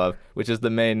Book of Love, which is the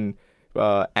main,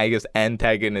 I guess,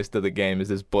 antagonist of the game. Is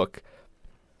this book?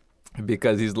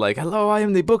 Because he's like, hello, I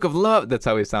am the Book of Love. That's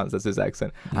how he sounds. That's his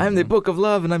accent. I am the Book of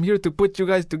Love, and I'm here to put you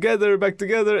guys back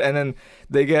together. And then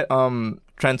they get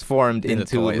transformed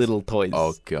into little toys.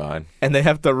 Oh god. And they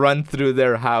have to run through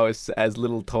their house as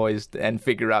little toys and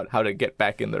figure out how to get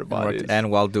back in their bodies.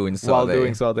 And while doing so,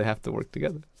 they have to work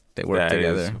together. They work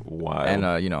together. Is wild.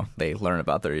 And they learn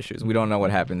about their issues. We don't know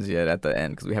what happens yet at the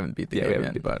end because we haven't beat the game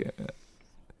yet. But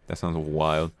that sounds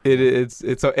wild.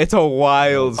 It's a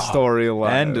wild storyline.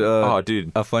 And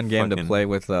dude, a fun game to play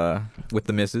with the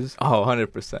misses. Oh,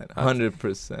 100%.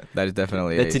 100%. That is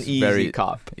definitely an easy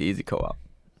cop. Easy co-op.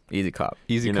 Easy cop.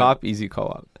 Easy cop, easy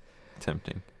co-op.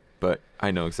 Tempting. But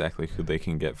I know exactly who they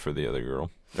can get for the other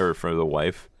girl. Or for the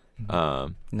wife.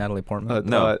 Natalie Portman?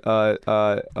 No.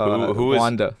 Who is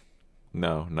Wanda?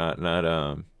 No, not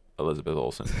Elizabeth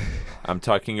Olsen. I'm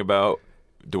talking about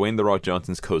Dwayne "The Rock"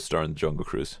 Johnson's co-star in Jungle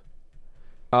Cruise.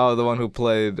 Oh, the one who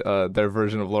played their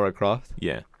version of Lara Croft?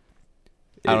 Yeah.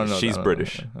 I don't know. She's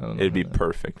British. It'd be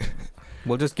perfect.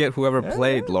 We'll just get whoever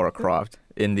played Lara Croft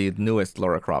in the newest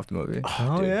Lara Croft movie.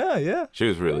 Oh, yeah. She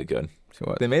was really good. She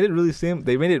was. They made it really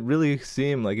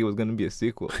seem like it was going to be a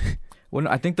sequel. Well,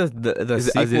 I think the sequel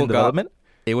is it in development?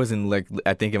 It was in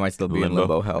I think it might still be Limbo. in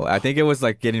limbo hell. I think it was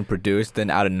like getting produced,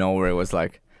 and out of nowhere it was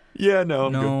like, Yeah,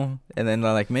 no. And then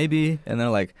they're like, maybe, and they're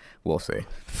like, we'll see.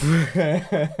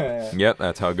 Yep,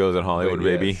 that's how it goes in Hollywood,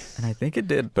 baby. And I think it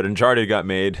did. But Uncharted got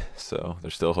made, so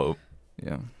there's still hope.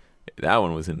 Yeah. That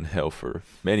one was in hell for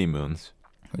many moons.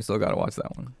 We still gotta watch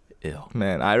that one. Ew.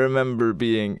 Man, I remember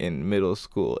being in middle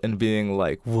school and being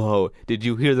like, "Whoa, did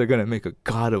you hear they're gonna make a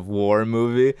God of War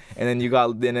movie?" And then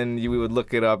we would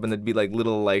look it up, and there'd be like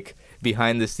little like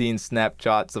behind the scenes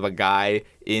snapshots of a guy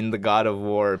in the God of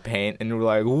War paint, and we're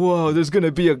like, "Whoa, there's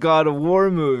gonna be a God of War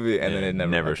movie," and then it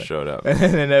never showed up. And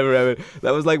then it never happened.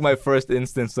 That was like my first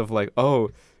instance of like,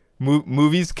 oh,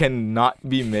 movies cannot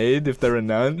be made if they're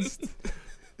announced.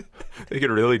 They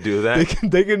could really do that.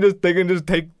 They can just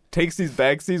take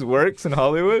Takesies Works in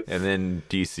Hollywood. And then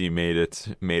DC made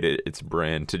it its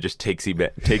brand to just takesy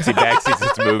backsies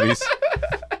its movies.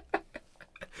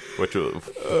 Which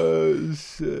was oh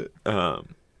shit. But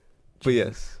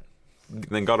yes.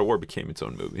 Then God of War became its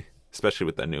own movie, especially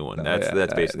with that new one.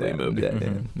 That's basically a movie.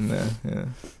 Yeah.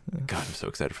 God, I'm so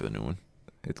excited for the new one.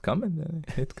 It's coming, man.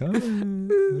 It's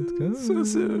coming. So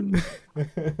soon.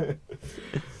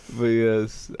 But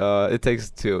yes, It Takes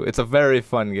Two. It's a very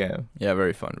fun game. Yeah,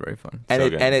 very fun, very fun.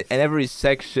 And and every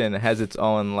section has its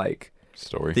own like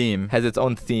story theme. Has its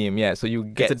own theme, yeah. So you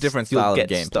get a different style of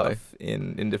gameplay stuff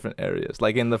in different areas.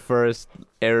 Like in the first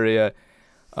area,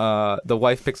 the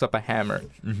wife picks up a hammer.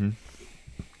 Mm-hmm.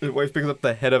 The wife picks up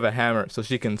the head of a hammer so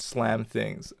she can slam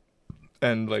things,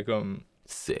 and like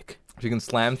sick. She can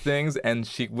slam things, and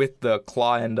she with the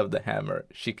claw end of the hammer,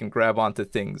 she can grab onto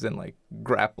things and like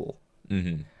grapple.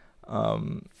 Mm-hmm.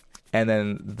 And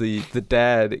then the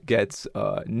dad gets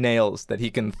nails that he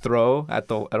can throw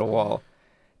at a wall,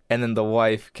 and then the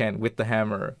wife can with the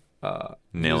hammer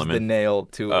use the nail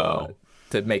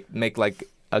to make like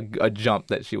a jump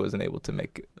that she wasn't able to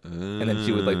make, and then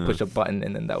she would like push a button,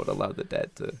 and then that would allow the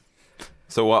dad to.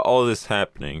 So while all this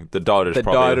happening, the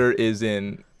daughter is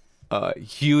in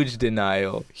huge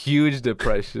denial, huge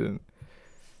depression.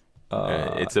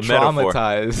 It's a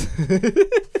traumatized. metaphor.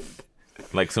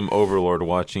 Like some overlord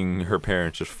watching her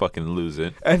parents just fucking lose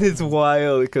it. And it's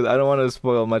wild because I don't want to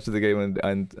spoil much of the game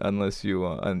unless you,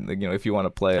 if you want to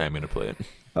play it. I'm gonna play it.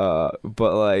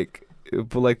 But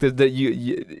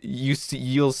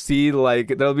you'll see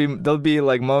like there'll be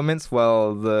like moments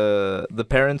while the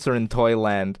parents are in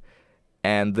Toyland,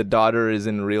 and the daughter is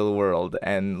in real world,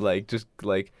 and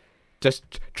just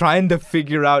trying to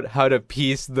figure out how to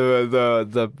piece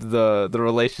the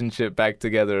relationship back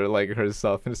together like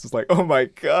herself, and it's just like, oh my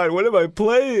god, what am I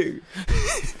playing?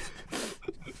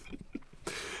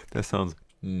 That sounds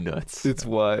nuts. It's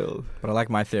wild. But I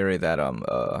like my theory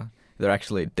that they're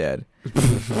actually dead.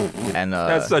 And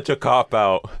that's such a cop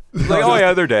out. Like, oh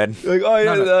yeah, they're dead. Like, oh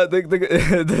yeah, No.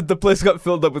 the place got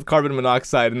filled up with carbon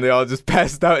monoxide, and they all just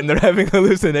passed out, and they're having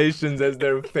hallucinations as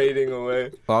they're fading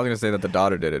away. Well, I was gonna say that the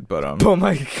daughter did it, but Oh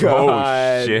my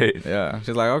god. Oh shit. yeah,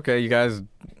 she's like, okay, you guys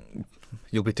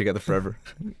You'll be together forever.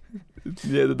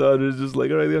 Yeah, the daughter's just like,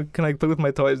 all right, can I play with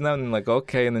my toys now? And I'm like,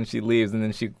 okay. And then she leaves, and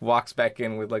then she walks back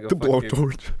in with like a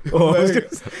blowtorch. Oh,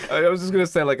 I was just gonna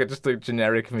say like just a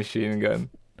generic machine gun.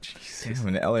 Damn,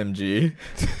 an LMG.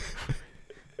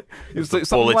 It's like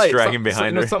bullets dragging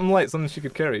behind her. Something light, something she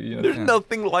could carry. You know? There's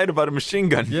nothing light about a machine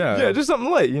gun. Yeah, just something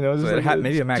light. You know, just So like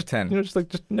maybe a Mac 10. You know, just an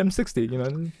M60. You know,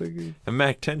 just like, A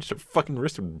Mac 10, just a fucking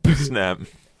wrist would snap.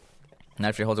 And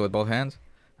if she holds it with both hands,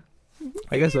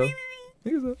 I guess so.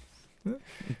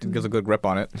 gives a good grip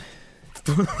on it.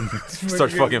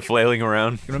 Starts fucking flailing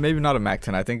around. You know, maybe not a Mac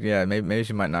 10. I think, yeah, maybe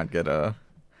she might not get a.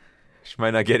 She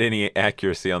might not get any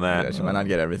accuracy on that. Yeah, she might not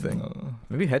get everything.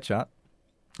 Maybe headshot.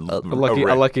 A lucky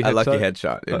headshot. A lucky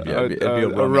headshot. It'd be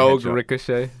a rogue headshot.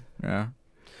 ricochet. Yeah.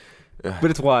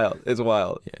 But it's wild. It's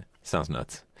wild. Yeah, sounds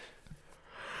nuts.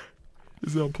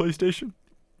 Is it on PlayStation?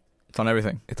 It's on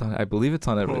everything. It's on. I believe it's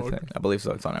on everything. I believe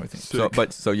so. It's on everything.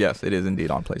 Sick. So yes, it is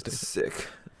indeed on PlayStation. Sick.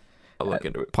 I'll look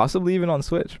into it. Possibly even on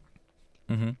Switch.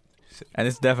 Mm-hmm. And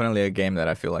it's definitely a game that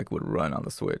I feel like would run on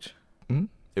the Switch. Mm-hmm.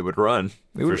 It would run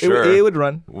for sure. It would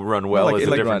run. Would run well Like, as it a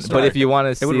like different runs. story. But if you want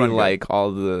to see would run like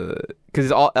all the, because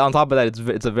all on top of that,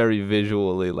 it's a very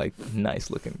visually like nice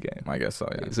looking game. I guess so.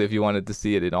 Yeah. So if you wanted to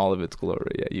see it in all of its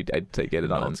glory, yeah, I'd say get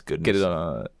it on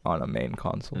a main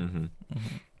console. Mm-hmm.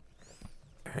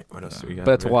 All right, what else do we got?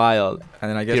 But it's wild.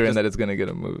 And then I guess Hearing just, that it's gonna get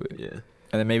a movie. Yeah.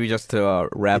 and then maybe just to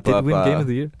wrap It did up. win Game of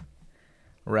the Year.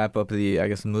 Wrap up the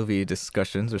movie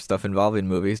discussions or stuff involving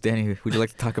movies. Danny, would you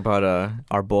like to talk about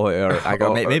our boy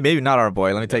maybe not our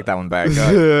boy? Let me take that one back.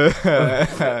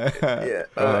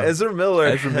 Ezra Miller.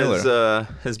 Ezra Miller.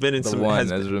 Has been in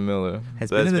Ezra Miller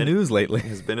has been in the news lately.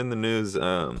 Has been in the news.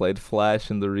 Played Flash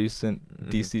in the recent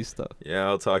DC stuff. Yeah,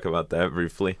 I'll talk about that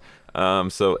briefly.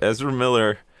 So Ezra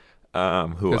Miller,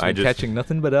 who has been catching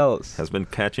nothing but else. Has been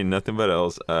catching nothing but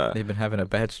else. They've been having a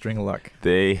bad string of luck.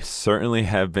 They certainly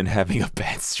have been having a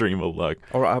bad stream of luck.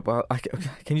 Or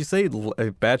can you say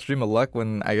a bad stream of luck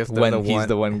when I guess when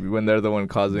they're the one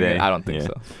causing it? I don't think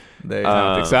so. I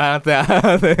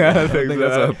don't think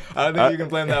so. I don't think you can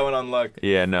blame that one on luck.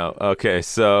 Yeah, no. Okay,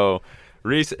 so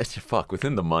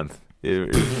within the month.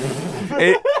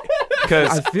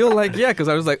 Because I feel like because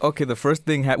I was like, okay, the first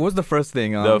thing what was the first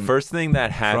thing? The first thing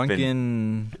that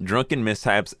happened, drunken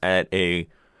mishaps at I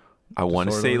want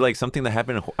to say like something that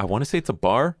happened. I want to say it's a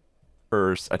bar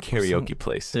or a karaoke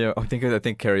place. Yeah, I think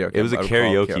karaoke. It was a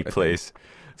karaoke place.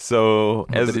 So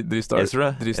did he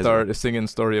start singing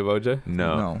Story of OJ?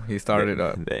 No, he started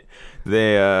up.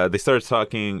 They started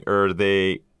talking, or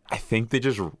I think they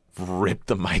just ripped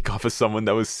the mic off of someone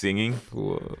that was singing.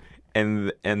 Whoa.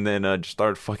 And then just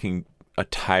started fucking a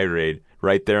tirade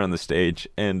right there on the stage.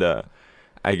 And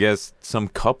I guess some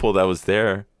couple that was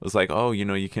there was like, oh,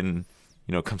 you can,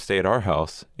 come stay at our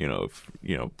house,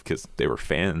 because they were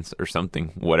fans or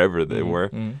something, whatever they were.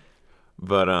 Mm-hmm.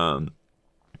 But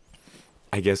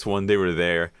I guess when they were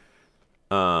there,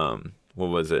 what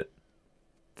was it?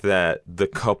 That the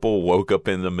couple woke up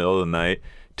in the middle of the night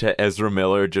to Ezra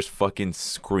Miller just fucking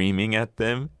screaming at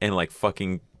them and like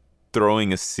fucking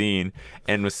throwing a scene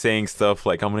and was saying stuff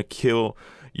like, I'm gonna kill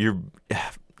your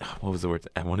what was the word?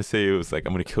 I want to say it was like,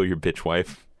 I'm gonna kill your bitch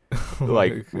wife.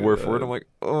 Like word for word. I'm like,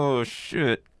 oh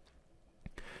shit.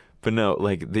 But no,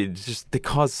 like they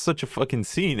caused such a fucking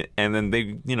scene, and then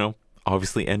they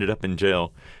obviously ended up in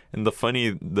jail. And the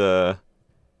funny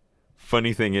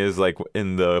thing is, like,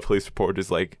 in the police report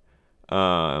is like,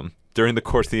 during the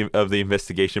course of the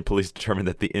investigation, police determined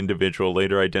that the individual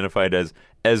later identified as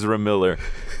Ezra Miller.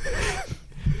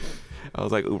 I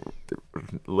was like,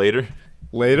 later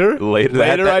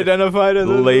identified as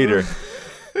later,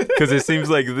 because it seems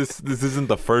like this isn't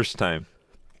the first time,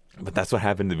 but that's what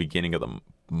happened at the beginning of the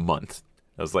month.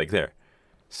 I was like there,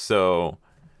 so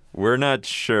we're not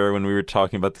sure when we were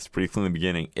talking about this briefly in the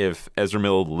beginning if Ezra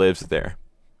Miller lives there,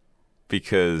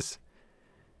 because.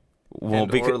 Or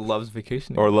loves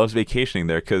vacationing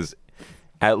there, because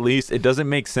at least it doesn't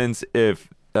make sense if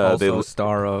also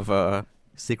star of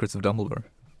Secrets of Dumbledore.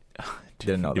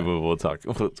 Didn't know that. We'll talk.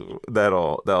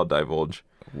 That'll divulge.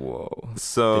 Whoa.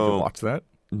 So did you watch that?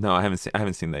 No, I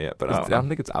haven't seen that yet. But I don't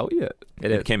think it's out yet.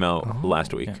 It came out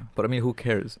last week. Yeah. But I mean, who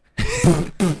cares?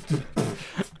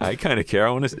 I kind of care.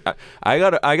 I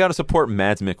gotta support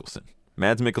Mads Mikkelsen.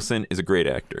 Mads Mikkelsen is a great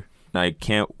actor, and I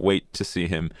can't wait to see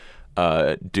him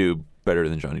do better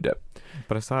than Johnny Depp.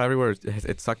 But I saw everywhere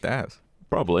it sucked ass.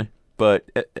 Probably. But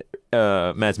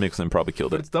Mads Mikkelsen probably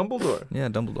killed it. But it's Dumbledore. Yeah,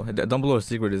 Dumbledore. Dumbledore's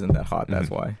secret isn't that hot. That's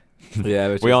why.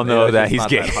 Yeah, we all know that he's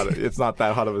gay. It's not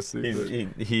that hot of a secret.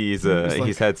 He's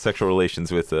had sexual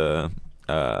relations with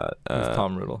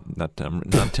Tom Riddle. Not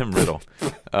Tim Riddle.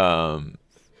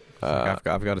 I've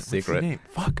got a what's the secret. name?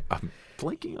 Fuck, I'm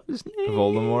blanking on his name.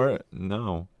 Voldemort.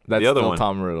 No, That's the other still one.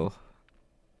 Tom Riddle.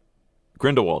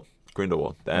 Grindelwald.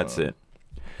 That's Oh. it.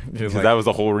 Just Because like- that was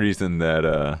the whole reason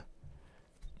that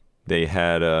they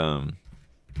had the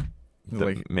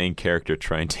like main character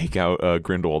try and take out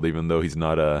Grindelwald, even though he's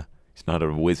not a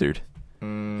wizard.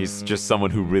 He's just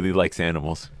someone who really likes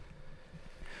animals.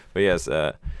 But yes,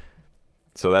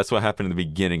 so that's what happened in the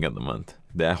beginning of the month.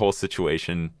 That whole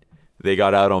situation, they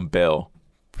got out on bail,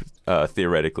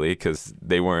 theoretically, because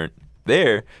they weren't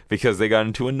there, because they got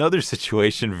into another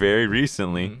situation very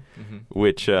recently,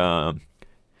 which Hit him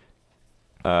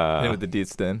with the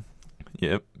deets, then.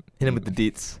 yep. Hit him with the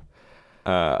deets.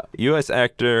 U.S.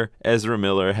 actor Ezra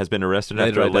Miller has been arrested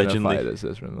after allegedly. As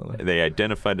Ezra Miller. They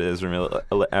identified Ezra Miller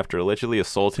after allegedly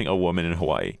assaulting a woman in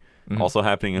Hawaii. Mhm. Also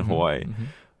happening in Mhm, Hawaii.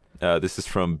 mhm. This is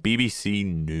from BBC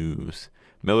News.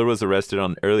 Miller was arrested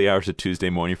on early hours of Tuesday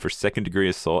morning for second-degree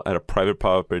assault at a private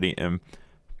property in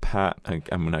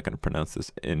I'm not going to pronounce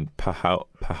this, in Pahoa,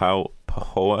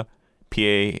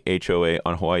 P-A-H-O-A,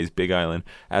 on Hawaii's Big Island,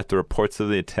 after reports of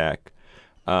the attack.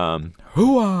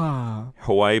 Hooah!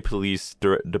 Hawaii Police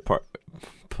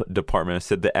Department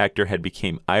said the actor had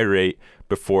become irate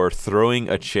before throwing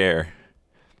a chair.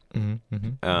 And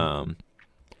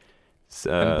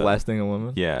And blasting a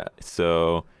woman. Yeah,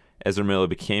 so Ezra Miller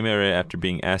became irate after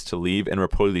being asked to leave and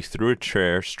reportedly threw a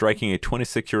chair, striking a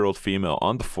 26-year-old female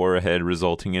on the forehead,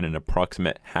 resulting in an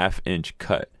approximate half-inch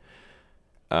cut.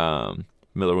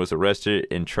 Miller was arrested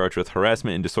and charged with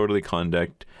harassment and disorderly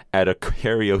conduct at a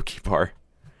karaoke bar.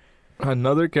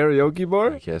 Another karaoke I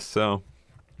bar? guess so.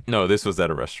 No, this was at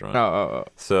a restaurant. Oh.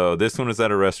 So this one was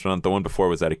at a restaurant. The one before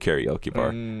was at a karaoke bar.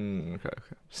 Okay.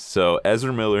 So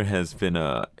Ezra Miller has been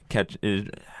I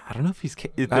don't know if he's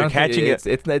they're I don't think catching it.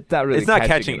 it's not really. It's not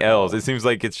catching it at all. L's. It seems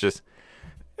like it's just.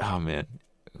 Oh man.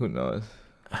 Who knows?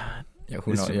 Yeah,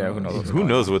 who knows? Yeah, who knows? what's Who going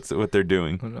knows on. what they're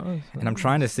doing? Who knows? And I'm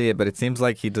trying to see it, but it seems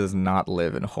like he does not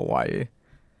live in Hawaii.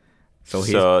 So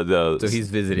he's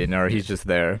visiting, or he's just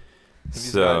there.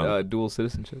 He's So got dual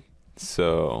citizenship.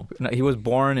 so No, he was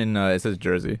born in it says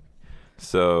Jersey.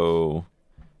 so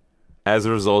as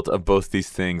a result of both these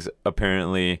things,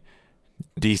 apparently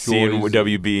DC and Joy's-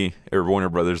 WB or Warner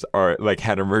Brothers are like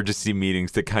had emergency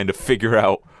meetings to kind of figure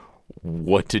out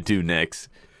what to do next,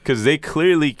 because they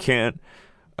clearly can't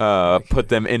put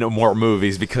them in more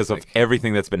movies because of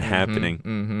everything that's been happening.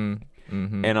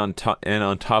 And on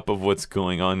top of what's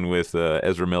going on with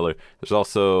Ezra Miller, there's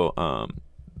also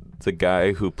the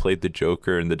guy who played the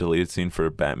Joker in the deleted scene for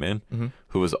Batman,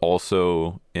 who was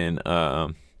also in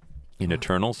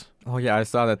Eternals. Oh yeah, I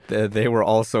saw that they were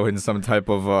also in some type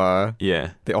of.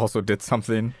 Yeah, They also did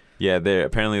something. yeah. They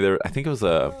apparently I think it was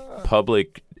a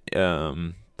public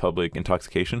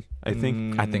intoxication. I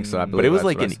think, I think so. I but believe it was that's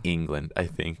like what in England. I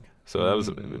think so. That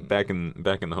was back in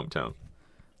the hometown.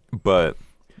 But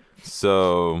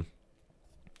so.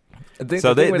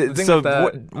 So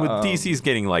DC's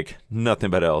getting like nothing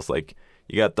but else. Like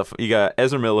you got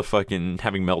Ezra Miller fucking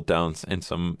having meltdowns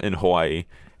in Hawaii,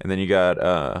 and then you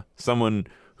got someone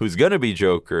who's gonna be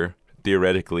Joker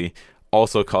theoretically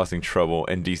also causing trouble,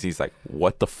 and DC's like,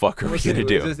 what the fuck are we gonna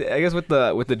do? I guess with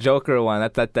the Joker one,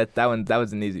 that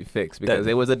was an easy fix because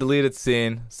it was a deleted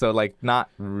scene, so like not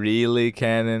really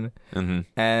canon,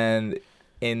 and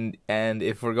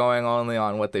if we're going only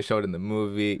on what they showed in the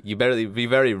movie, we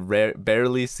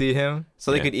barely see him,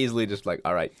 so they could easily just like,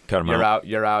 all right, Cut him you're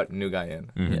out, new guy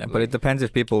in. Yeah, but it depends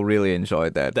if people really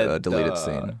enjoyed that deleted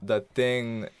scene. The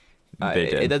thing, They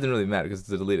did. it doesn't really matter because it's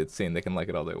a deleted scene. They can like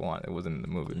it all they want. It wasn't in the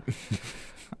movie.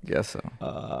 I guess so.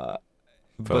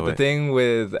 But the thing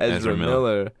with Ezra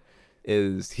Miller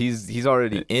is he's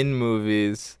already in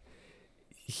movies.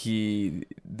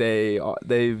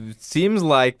 They seems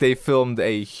like they filmed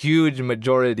a huge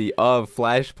majority of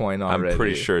Flashpoint already. I'm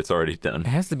pretty sure it's already done. It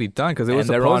has to be done because it was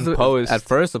And they're on supposed at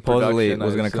first supposedly it production,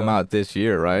 was I going to come assume. out this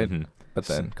year, right? But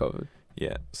then COVID.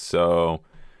 Yeah. So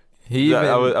He even,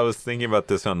 I was thinking about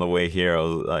this on the way here. I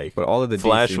was like, But all of the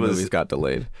Flash DC was- movies got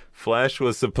delayed. Flash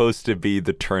was supposed to be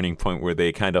the turning point where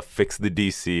they kind of fix the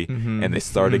DC and they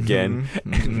start again.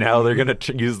 And now they're gonna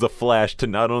use the Flash to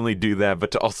not only do that, but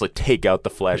to also take out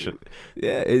the Flash.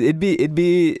 Yeah, it'd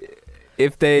be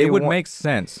if they It would make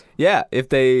sense. Yeah, if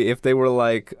they were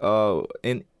like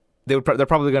they're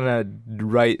probably gonna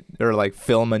write or like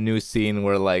film a new scene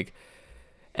where like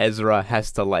Ezra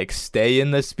has to like stay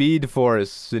in the Speed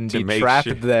Force and To be make trapped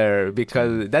sure- there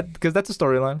because that's a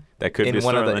storyline. That could In be a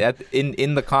one of storyline.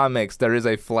 in the comics, there is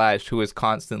a Flash who is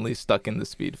constantly stuck in the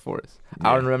Speed Force.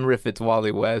 I don't remember if it's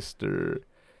Wally West or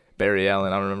Barry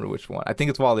Allen. I don't remember which one. I think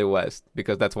it's Wally West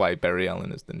because that's why Barry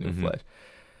Allen is the new Flash.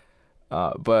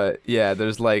 But yeah,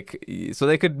 there's like, so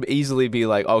they could easily be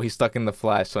like, oh, he's stuck in the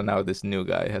Flash, so now this new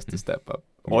guy has to step up,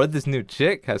 or this new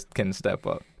chick can step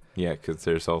up. Yeah, because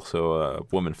there's also a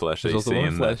woman Flash that There's you also see one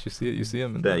in Flash. You see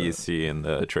him in that the, you see in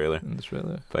the trailer. in the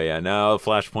trailer. But yeah, now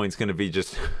Flashpoint's gonna be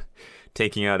just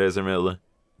taking out Ezra Miller.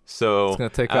 So It's gonna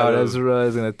take out out of- Ezra.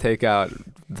 It's gonna take out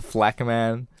the Flack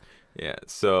Man. Yeah,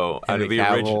 so out Henry of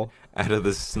the original, Cavill. out of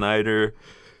the Snyder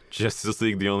Justice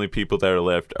League, the only people that are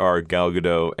left are Gal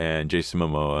Gadot and Jason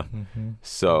Momoa. Mm-hmm.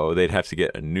 So they'd have to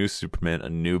get a new Superman, a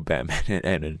new Batman,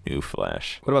 and a new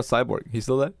Flash. What about Cyborg? He's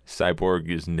still there? Cyborg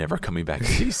is never coming back to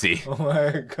DC. Oh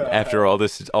my god! After all the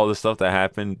stuff that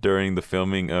happened during the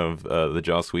filming of the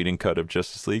Joss Whedon cut of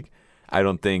Justice League, I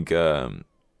don't think.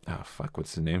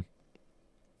 What's his name?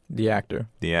 The actor.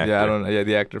 The actor. Yeah, I don't know. Yeah,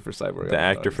 the actor for Cyborg. The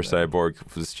actor for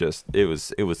Cyborg was just it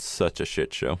was such a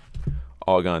shit show.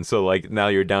 All gone. So like now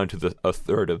you're down to a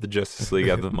third of the Justice League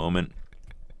at the moment.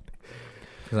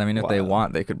 Because I mean, if they Wow.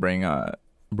 want, they could bring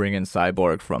in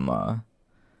Cyborg from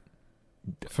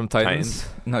Titans.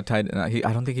 not Titan. I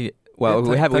don't think he. Well, Yeah,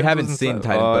 we Titans haven't was seen in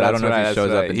Titan, but I don't know if he that's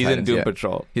shows up right. in He's Titans in Doom yet.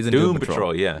 Patrol. He's in Doom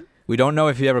Patrol, yeah. We don't know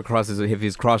if he ever crosses. If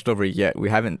he's crossed over yet. We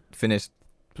haven't finished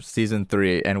season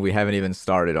 3, and we haven't even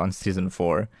started on season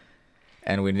 4,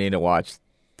 and we need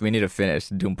to finish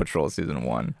Doom Patrol season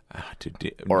 1.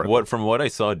 Dude, from what I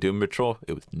saw, Doom Patrol,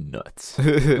 it was nuts.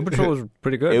 Doom Patrol was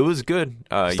pretty good. It was good.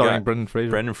 Starring Brendan Fraser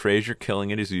Brendan Fraser killing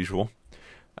it as usual.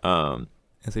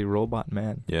 as a robot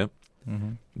man. Yeah.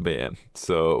 Mm-hmm. But yeah,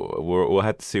 so we'll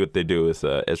have to see what they do with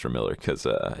Ezra Miller because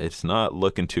it's not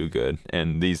looking too good,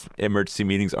 and these emergency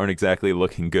meetings aren't exactly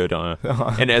looking good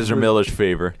in Ezra Miller's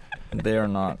favor. They are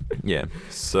not. Yeah.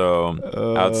 So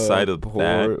outside of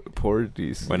that, poor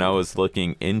DC. when I was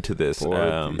looking into this, Poor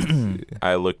DC.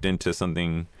 I looked into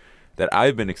something that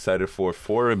I've been excited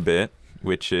for a bit,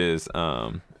 which is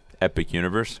Epic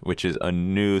Universe, which is a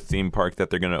new theme park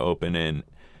that they're going to open in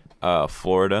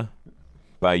Florida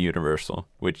by Universal,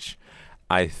 which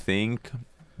I think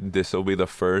this will be the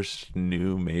first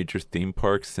new major theme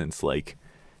park since like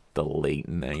the late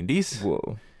 90s.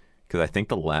 Whoa. Because I think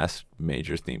the last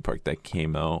major theme park that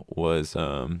came out was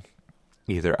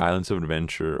either Islands of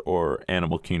Adventure or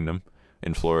Animal Kingdom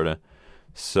in Florida.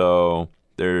 So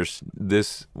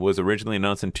this was originally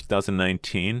announced in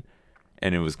 2019,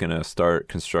 and it was gonna start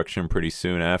construction pretty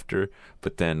soon after.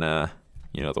 But then, the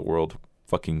world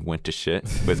fucking went to shit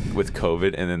with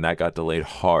COVID, and then that got delayed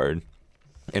hard.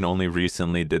 And only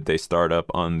recently did they start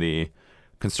up on the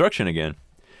construction again.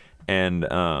 And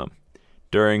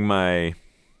during my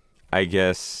I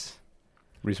guess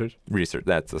Research.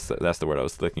 That's the word I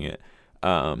was looking at.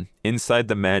 Inside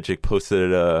the Magic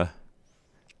posted an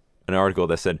article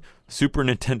that said Super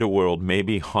Nintendo World may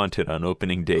be haunted on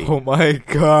opening date. Oh my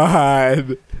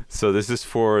god. So this is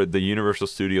for the Universal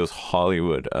Studios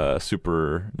Hollywood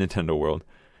Super Nintendo World,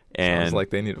 and Sounds like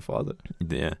they need a father.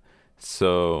 yeah.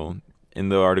 So in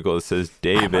the article it says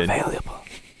David,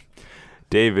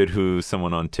 who's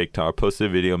someone on TikTok, posted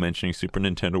a video mentioning Super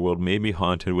Nintendo World may be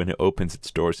haunted when it opens its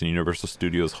doors in Universal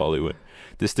Studios Hollywood.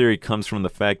 This theory comes from the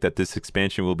fact that this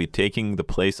expansion will be taking the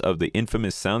place of the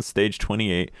infamous Soundstage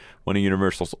 28, one of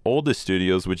Universal's oldest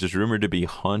studios, which is rumored to be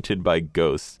haunted by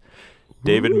ghosts.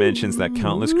 David mentions that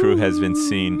countless crew has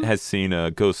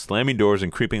seen ghosts slamming doors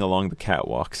and creeping along the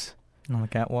catwalks. On the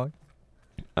catwalk.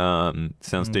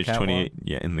 Soundstage catwalk? 28,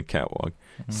 yeah, in the catwalk.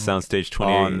 Soundstage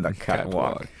 28 On the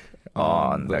catwalk.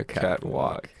 On the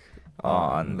catwalk.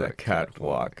 On the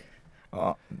catwalk.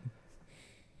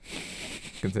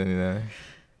 Continue there.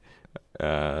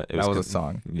 It That was a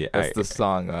song. Yeah, That's the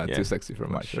song, yeah. Too Sexy for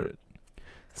My Shirt.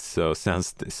 So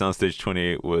Soundstage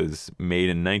 28 was made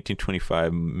in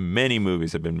 1925. Many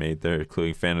movies have been made there,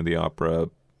 including Phantom of the Opera,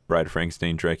 Bride of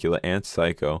Frankenstein, Dracula, and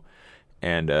Psycho,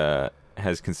 and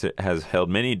has held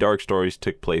many dark stories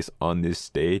took place on this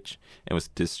stage and was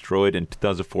destroyed in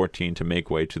 2014 to make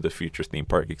way to the future theme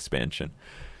park expansion.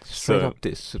 Straight up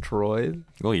destroyed.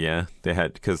 Well, yeah, they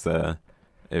had because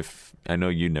if I know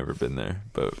you've never been there,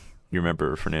 but you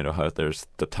remember Fernando how there's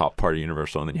the top part of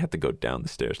Universal, and then you have to go down the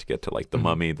stairs to get to like the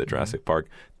Mummy, the Jurassic Park.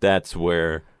 That's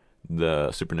where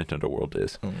the Super Nintendo World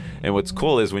is. And what's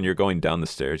cool is when you're going down the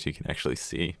stairs, you can actually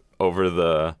see over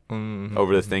the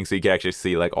thing, so you can actually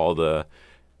see like all the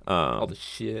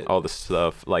shit, all the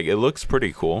stuff. Like it looks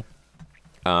pretty cool.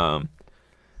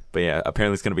 But yeah,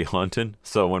 apparently it's gonna be haunted.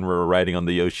 So when we're riding on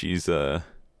the Yoshi's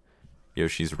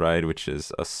ride, which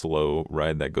is a slow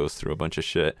ride that goes through a bunch of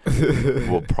shit,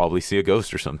 we'll probably see a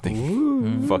ghost or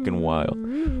something. Fucking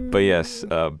wild. But yes,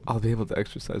 I'll be able to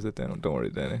exercise it then. Don't worry,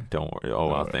 Danny. don't worry. Oh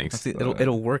wow, thanks. See,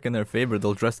 it'll work in their favor.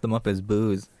 They'll dress them up as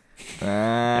Boos.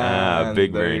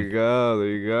 Big there brain. you go. There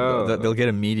you go. They'll get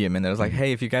a medium in there. It's like,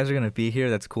 hey, if you guys are gonna be here,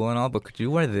 that's cool and all, but could you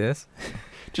wear this?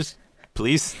 Just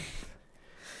please.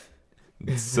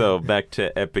 So back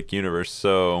to Epic Universe.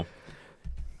 So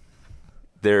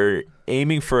they're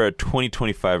aiming for a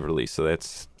 2025 release. So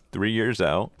that's 3 years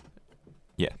out.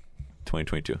 Yeah,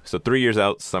 2022. So 3 years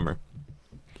out, summer.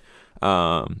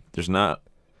 There's not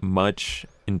much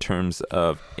in terms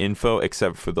of info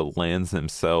except for the lands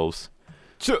themselves.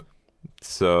 Sure.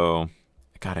 So,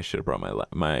 God, I should have brought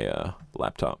my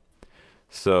laptop.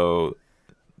 So,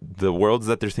 the worlds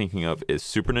that they're thinking of is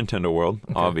Super Nintendo World,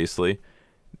 obviously.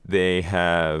 They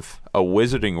have a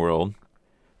Wizarding World.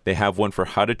 They have one for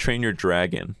How to Train Your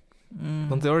Dragon.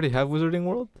 Don't they already have Wizarding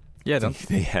World? Yeah,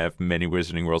 They have many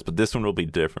Wizarding Worlds, but this one will be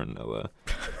different.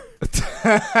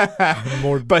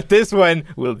 But this one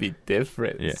will be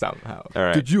different somehow. All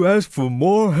right. you ask for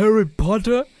more Harry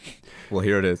Potter? Well,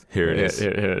 here it is. Here it is. Here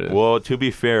it is. Well, to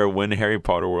be fair, when Harry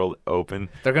Potter World opened,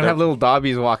 They're gonna have little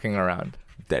Dobbies walking around.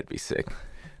 that'd be sick.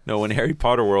 No, when Harry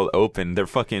Potter World opened,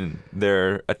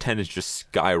 their attendance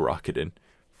just skyrocketed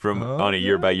on a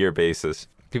year-by-year basis.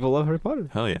 People love Harry Potter.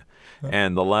 Hell yeah.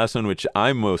 And the last one, which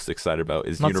I'm most excited about,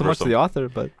 is Not Universal. so much the author,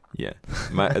 but Yeah.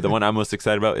 The one I'm most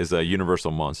excited about is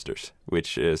Universal Monsters,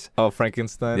 which is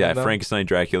Frankenstein. yeah, and them? Frankenstein,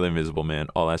 Dracula, Invisible Man,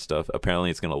 all that stuff. Apparently,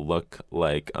 it's gonna look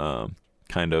like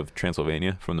kind of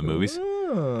Transylvania from the movies.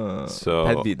 Oh.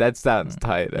 So that sounds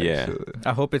tight. Yeah. Actually.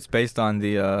 I hope it's based on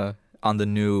the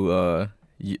new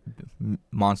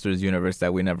Monsters universe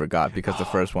that we never got because the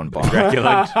first one bombed.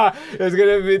 Dracula. It's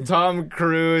gonna be Tom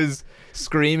Cruise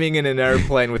screaming in an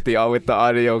airplane with the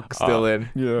audio still in.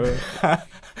 Yeah.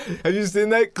 Have you seen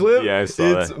that clip? Yeah, I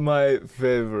saw It's that. my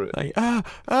favorite. Like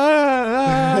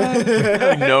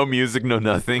no music, no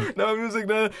nothing. No music,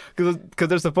 no, because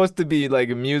there's supposed to be like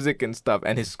music and stuff,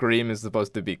 and his scream is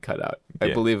supposed to be cut out. I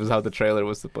Yeah. believe is how the trailer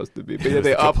was supposed to be. But It yeah, was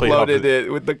they the complete uploaded opposite.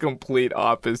 it with the complete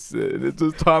opposite. It's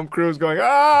just Tom Cruise going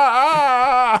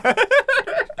ah.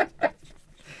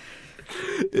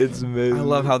 It's amazing. I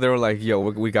love how they were like, yo,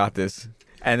 we got this.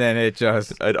 And then it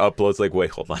just... It uploads like,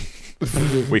 wait, hold on.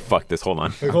 We fucked this. Hold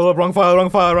on. Like, hold up, wrong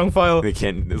file. They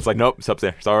can't. It's like, nope, it's up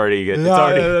there. It's already.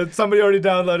 Somebody already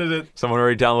downloaded it. Someone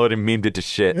already downloaded and memed it to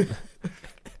shit.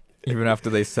 Even after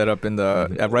they set up in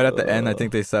the... right at the end, I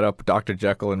think they set up Dr.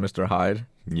 Jekyll and Mr. Hyde.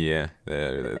 Yeah.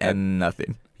 And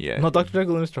nothing. Yeah. No, Dr.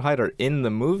 Jekyll and Mr. Hyde are in the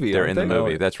movie. They're aren't in the they?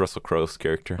 movie. That's Russell Crowe's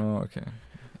character. Oh, okay.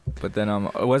 But then,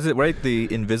 was it right?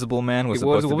 The Invisible Man was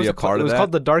supposed to be a part it of was that?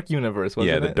 called the Dark Universe,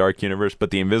 wasn't Yeah, it? the Dark Universe. But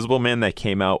the Invisible Man that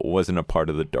came out wasn't a part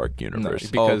of the Dark Universe.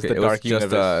 because the it Dark was just a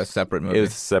Universe- separate movie. It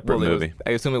was a separate Well, movie. I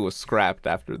assume it was scrapped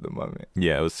after the Mummy.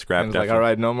 Yeah, it was And scrapped it's like, after. all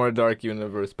right, no more Dark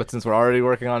Universe. But since we're already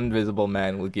working on Invisible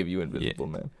Man, we'll give you Invisible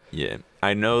Man. Yeah.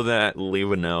 I know that Lee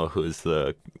Winnell, who's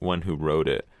the one who wrote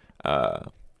it,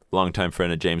 longtime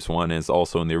friend of James Wan, is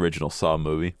also in the original Saw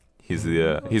movie. He's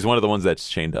he's one of the ones that's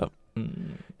chained up.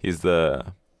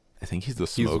 I think he's the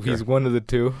smoker. He's one of the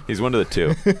two. He's one of the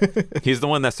two. He's the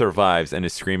one that survives and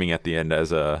is screaming at the end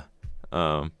as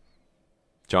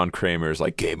John Kramer's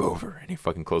like, game over, and he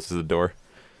fucking closes the door.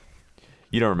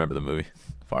 You don't remember the movie.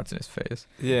 Farts in his face.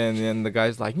 Yeah, and then the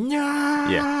guy's like, no.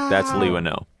 Yeah, that's Lee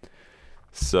Winnell.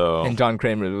 So And John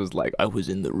Kramer was like, I was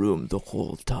in the room the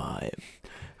whole time.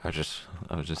 I was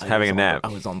just having a nap. I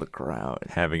was on the ground.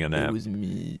 Having a nap. It was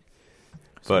me.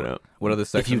 But What are the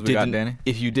sections we got, Danny?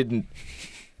 If you didn't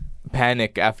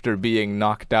panic after being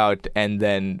knocked out and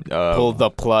then pulled the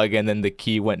plug and then the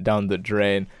key went down the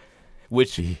drain,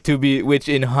 which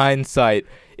in hindsight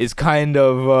is kind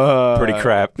of pretty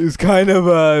crap. Is kind of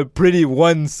a pretty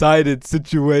one-sided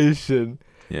situation.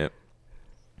 Yep.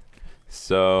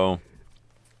 So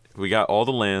we got all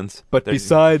the lands. But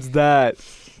besides that,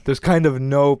 there's kind of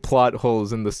no plot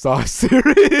holes in the Saw series.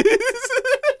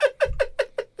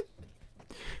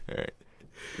 All right.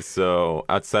 So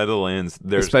outside of the lands,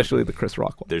 Especially the Chris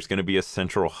Rock one. There's going to be a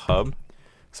central hub.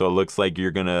 So it looks like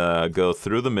you're going to go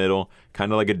through the middle,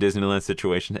 kind of like a Disneyland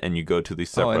situation, and you go to these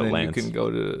separate and then lands. you can go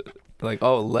to,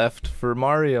 left for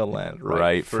Mario Land,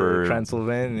 right for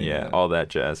Transylvania. Yeah, all that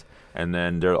jazz. And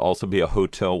then there'll also be a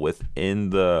hotel within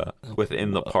the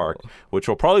park, which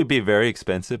will probably be very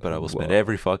expensive, but I will spend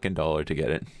every fucking dollar to get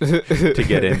it to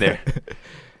get in there.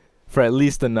 For at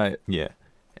least a night. Yeah.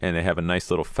 And they have a nice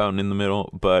little fountain in the middle.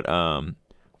 But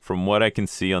from what I can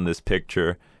see on this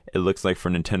picture, it looks like for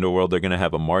Nintendo World, they're going to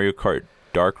have a Mario Kart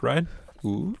Dark Ride.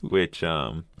 Ooh. Which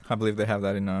I believe they have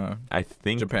that in I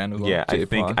think Japan as well. Yeah,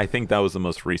 J-Pod. I think that was the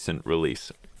most recent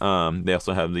release. They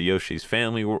also have the Yoshi's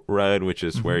Family Ride, which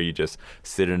is where you just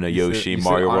sit in a Yoshi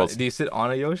Mario World. Do you sit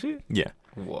on a Yoshi? Yeah.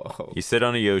 Whoa. You sit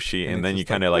on a Yoshi, and it's then you just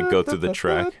kind of like go through the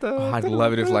track. Oh, I'd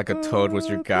love it if like a toad was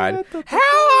your guide.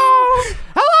 Hello!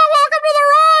 Hello, welcome to the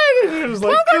ride! And you're just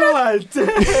like, Welcome to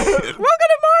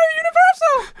Mario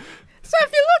Universal. So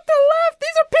if you look to the left,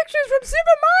 these are pictures from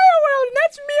Super Mario World, and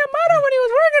that's Miyamoto when he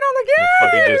was working on the game.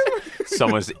 Fucking just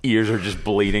someone's ears are just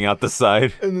bleeding out the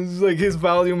side. And it's like his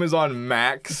volume is on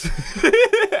max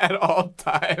at all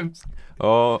times.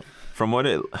 Oh, from what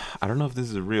I don't know if this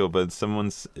is real, but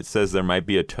it says there might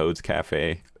be a Toad's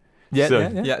Cafe. Yeah, So-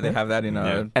 Yeah, they have that in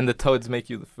Yeah. And the toads make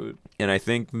you the food. And I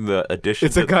think the addition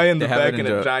It's a guy in the They have back it in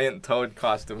in a the- giant toad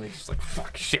costume. And he's just like,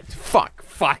 fuck, shit, fuck.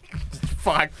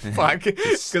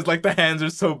 Because like the hands are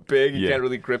so big, you Yeah. can't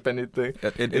really grip anything.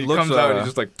 It He looks comes out and he's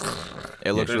just like,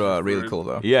 it looks there's the really food. cool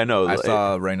though. Yeah, no. I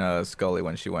saw Raina Scully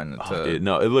when she went to. it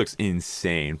looks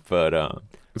insane. But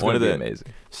it's one gonna of be the amazing.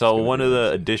 so one of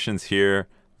the additions here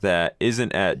that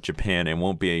isn't at Japan and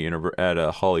won't be at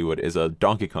Hollywood is a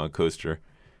Donkey Kong coaster,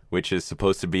 which is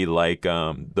supposed to be like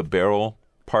the barrel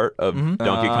part of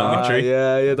Donkey Kong Country.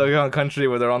 Yeah, Donkey Kong Country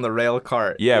where they're on the rail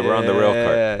cart. Yeah, we're on the rail cart. Is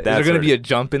there That's gonna where- be a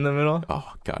jump in the middle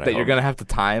Oh God, I that hope you're gonna have to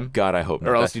time, God, I hope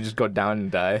not. or else you just go down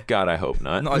and die? God, I hope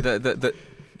not. No, the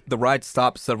ride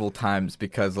stops several times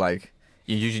because like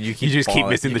you keep just keep falling-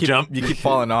 missing you the keep- jump. You keep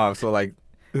falling off, so like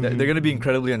they're gonna be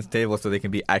incredibly unstable, so they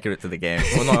can be accurate to the game.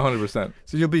 Well, no, 100%.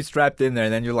 So you'll be strapped in there,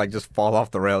 and then you like just fall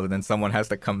off the rail, and then someone has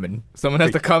to come and Someone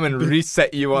has to come and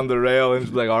reset you on the rail and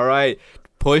just be like, all right,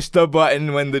 push the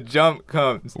button when the jump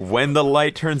comes. When the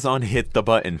light turns on, hit the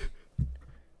button.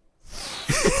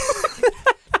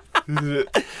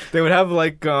 They would have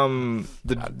like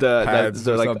pads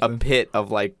or like a something. pit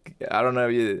of like, I don't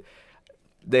know,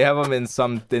 they have them in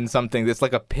something that's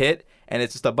like a pit and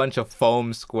it's just a bunch of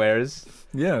foam squares.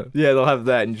 yeah. Yeah, they'll have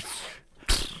that and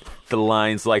The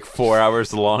line's like 4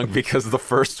 hours long because the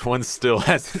first one still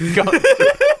hasn't gone.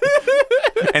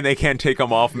 And they can't take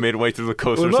them off midway through the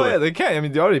coaster. well, no, so yeah, they can't. I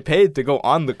mean, they already paid to go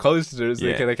on the coasters.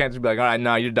 Yeah. They can't just be like, all right,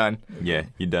 now you're done. yeah,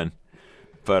 you're done.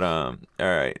 But all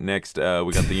right. Next, we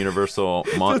got the Universal.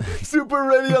 Super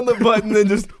ready on the button and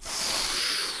just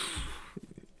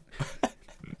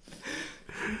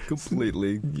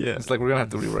Completely. Yeah. it's like we're gonna have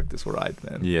to rework this ride,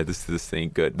 man. Yeah, this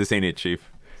ain't good. This ain't it, Chief.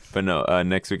 But no.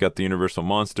 Next, we got the Universal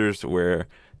Monsters, where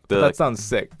That sounds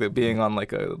sick. That being on like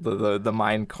the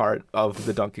mine cart of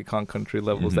the Donkey Kong Country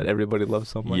levels that everybody loves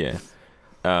so much.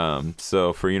 Yeah.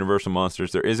 So for Universal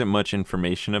Monsters, there isn't much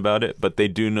information about it, but they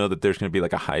do know that there's going to be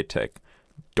like a high-tech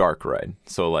dark ride.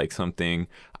 So like something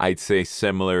I'd say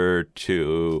similar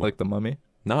to Like the Mummy.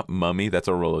 not Mummy, that's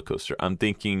a roller coaster. I'm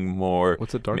thinking more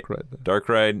What's a dark ride? Then? dark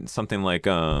ride, something like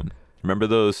remember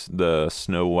the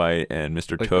Snow White and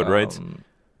Mr. Like, Toad rides?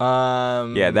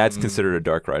 Yeah, that's considered a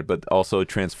dark ride, but also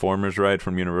Transformers ride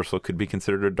from Universal could be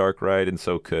considered a dark ride, and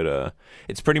so could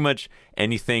it's pretty much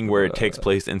anything where it takes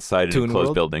place inside an Toon enclosed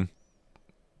World? building.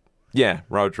 Yeah,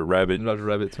 Roger Rabbit. Roger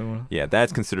Rabbit too. Yeah,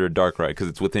 that's considered a dark ride because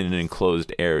it's within an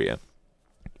enclosed area.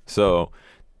 So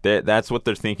that's what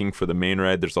they're thinking for the main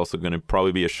ride. There's also going to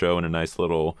probably be a show and a nice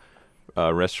little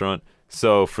restaurant.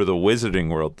 So for the Wizarding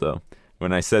World, though,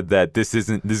 when I said that this is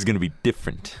going to be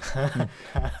different.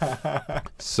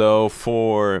 So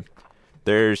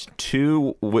there's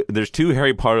two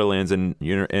Harry Potter lands in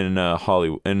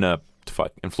Hollywood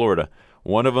in Florida.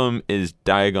 One of them is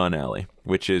Diagon Alley,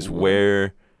 which is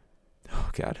where. Oh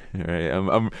God! All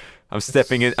right, I'm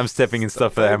stepping in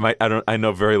stuff that I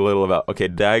know very little about. Okay,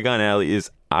 Diagon Alley is,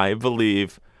 I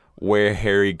believe, where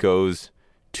Harry goes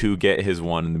to get his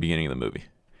wand in the beginning of the movie,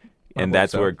 and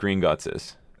that's where Gringotts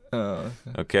is.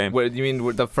 Okay. What you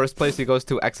mean? The first place he goes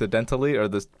to accidentally, or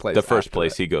this place? The first after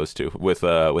place that? he goes to with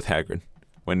Hagrid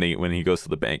when he goes to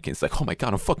the bank, he's like, oh my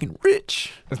God, I'm fucking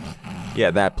rich.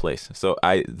 Yeah, that place. So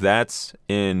that's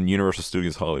in Universal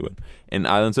Studios Hollywood. And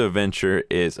Islands of Adventure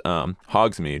is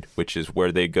Hogsmeade, which is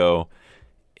where they go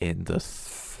in the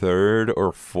third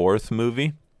or fourth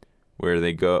movie, where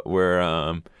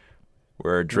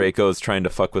Draco's trying to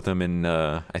fuck with him, and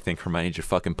I think Hermione just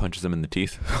fucking punches him in the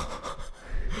teeth.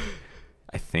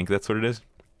 I think that's what it is.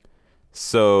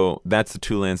 So that's the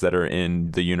two lands that are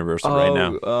in the Universal right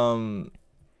now.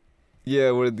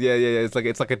 Yeah,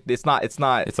 It's not.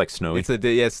 It's like snowy.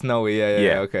 It's snowy.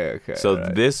 Yeah. Okay. So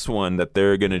right. this one that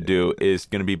they're gonna do is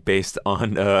gonna be based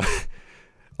on the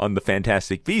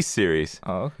Fantastic Beasts series,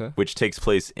 okay. which takes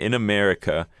place in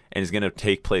America and is gonna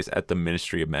take place at the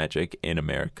Ministry of Magic in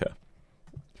America.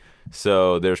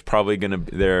 So there's probably gonna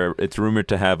be it's rumored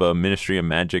to have a Ministry of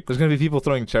Magic. There's gonna be people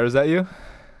throwing chairs at you.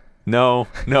 No,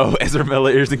 Ezra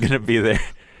Miller isn't gonna be there.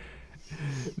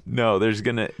 No,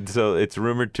 so it's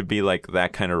rumored to be like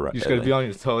that kind of ride. You just gotta be on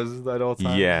your toes at all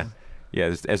times. Yeah.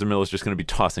 Yeah, Ezra Miller's just gonna be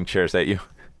tossing chairs at you.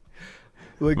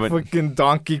 Like But- fucking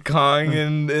Donkey Kong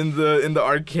in the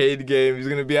arcade game. He's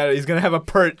gonna be at it. He's gonna have a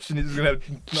perch and he's gonna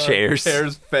have Chairs.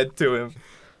 chairs fed to him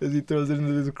as he throws it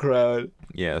into the crowd.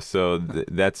 Yeah, so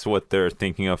that's what they're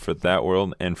thinking of for that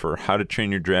world, and for How to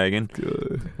Train Your Dragon,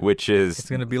 which It's is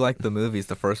gonna be like the movies.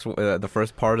 The first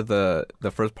part of the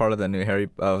new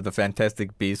the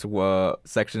Fantastic Beasts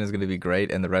section is gonna be great,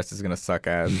 and the rest is gonna suck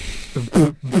ass.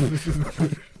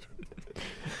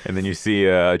 and then you see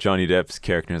Johnny Depp's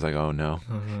character is like, oh no.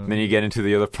 And then you get into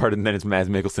the other part, and then it's Mads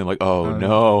Mikkelsen like, oh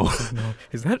no.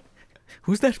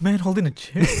 Who's that man holding a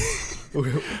chair?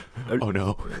 Oh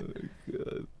no.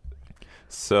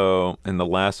 So, and the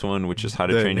last one, which is How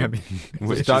to Train Your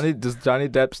Does Johnny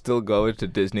Depp still go to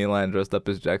Disneyland dressed up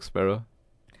as Jack Sparrow?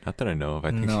 Not that I know of.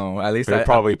 I think No, at least they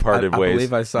probably parted I ways.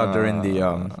 believe I saw during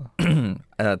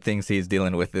the things he's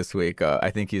dealing with this week.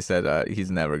 I think he said he's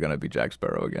never gonna be Jack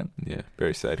Sparrow again. Yeah,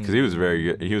 very sad because he was very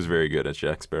good. He was very good as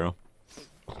Jack Sparrow.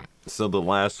 So the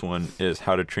last one is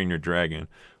How to Train Your Dragon,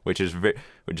 which is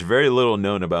very little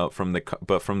known about from the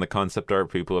concept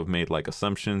art. People have made like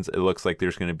assumptions. It looks like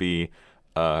there's going to be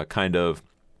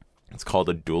it's called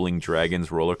a Dueling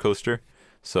Dragons roller coaster.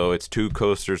 So it's two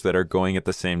coasters that are going at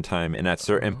the same time, and at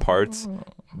certain parts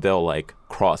they'll like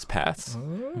cross paths.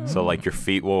 So like your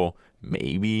feet will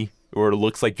maybe, or it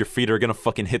looks like your feet are gonna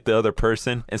fucking hit the other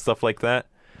person and stuff like that.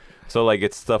 So like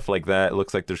it's stuff like that. It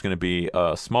looks like there's gonna be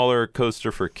a smaller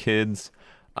coaster for kids,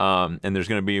 and there's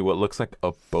gonna be what looks like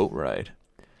a boat ride.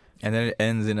 And then it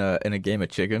ends in a game of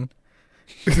chicken.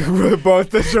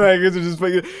 Both the dragons are just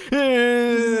fucking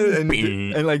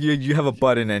And like you have a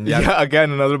button and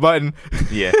again another button.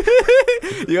 Yeah,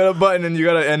 You got a button and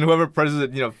whoever presses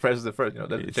it, presses it first. That's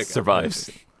the it chicken. survives.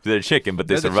 They're chicken, but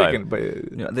they That's the survive. chicken,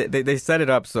 but they set it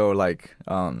up so like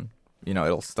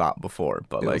it'll stop before,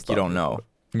 but It'll like stop you don't know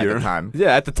at the time.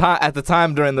 yeah, at the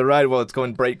time during the ride, while it's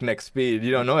going breakneck speed,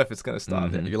 you don't know if it's gonna stop.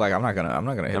 Mhm. You're like, I'm not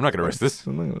gonna risk this.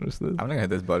 I'm not gonna risk this. I'm not gonna hit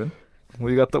this button. Well,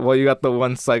 you got the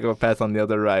one psychopath on the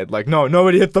other ride. Like, no,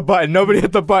 nobody hit the button. Nobody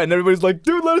hit the button. Everybody's like,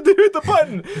 dude, let it hit the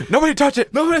button. Nobody touch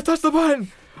it. Nobody touch the button.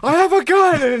 I have a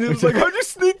gun. And it's like, how'd you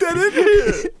sneak that in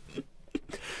here?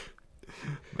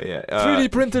 But yeah,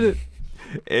 3D printed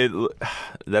it.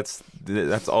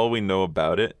 That's all we know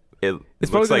about it. It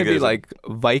It's looks probably gonna be there's like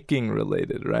Viking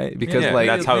related, right? Because yeah, like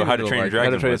that's how to Train Your How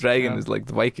Dragon to Train Your was. Dragon Yeah. is like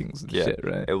the Vikings and Yeah. shit,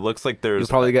 right? It looks like You'll there's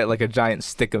probably get like a giant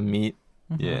stick of meat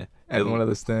yeah. at It- one of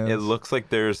the stands. It looks like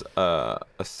there's a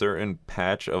certain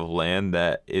patch of land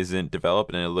that isn't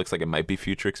developed, and it looks like it might be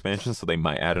future expansion, so they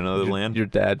might add another land. Your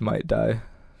dad might die.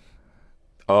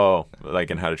 Oh,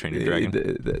 like in How to Train Your Dragon.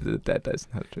 The dad dies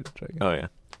in How to Train Your Dragon. Oh yeah,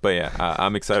 but yeah,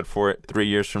 I'm excited for it. 3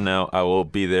 years from now, I will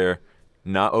be there.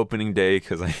 Not opening day,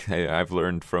 because I've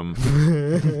learned from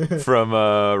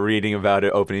reading about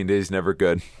it. Opening day is never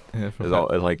good. Yeah, It's all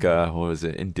like what was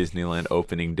it in Disneyland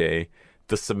opening day?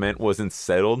 The cement wasn't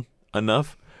settled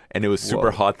enough, and it was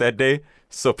super Whoa. hot that day,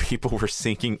 so people were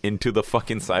sinking into the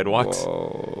fucking sidewalks.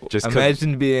 Whoa. Just 'cause-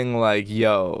 imagine being like,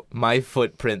 "Yo, my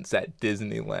footprint's at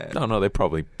Disneyland." No, they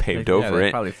probably paved Yeah, over they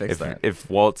it. probably fixed that. If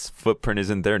Walt's footprint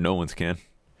isn't there, no one's can.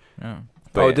 Yeah.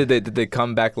 But Oh, yeah, did they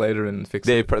come back later and fix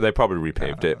they it? they probably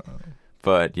repaved it.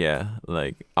 But yeah,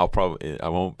 like I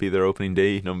won't be there opening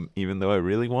day, even though I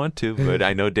really want to. But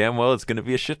I know damn well it's gonna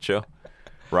be a shit show.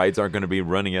 Rides aren't gonna be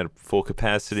running at full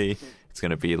capacity. It's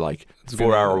gonna be like It's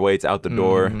 4-hour gonna- waits out the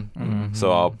door. Mhm.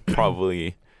 So I'll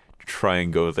probably try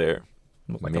and go there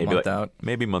Like maybe a month out.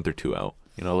 maybe a month or two out.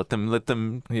 Let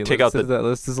them Yeah, take out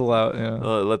let's sizzle out. Yeah.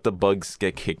 let the bugs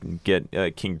get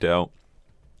kinked out.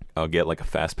 I'll get like a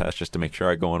fast pass just to make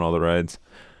sure I go on all the rides.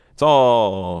 It's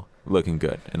all looking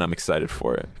good, and I'm excited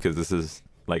for it because this is,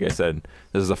 like I said,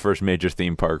 this is the first major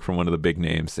theme park from one of the big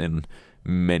names in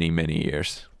many, many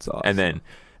years. It's awesome. And then,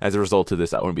 as a result of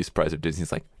this, I wouldn't be surprised if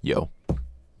Disney's like, "Yo,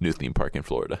 new theme park in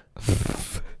Florida."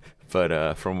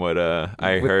 But from what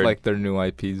I With, heard, like their new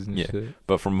IPs and Yeah. shit.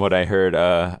 but from what I heard,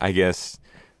 I guess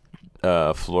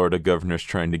Florida governor's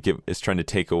trying to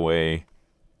take away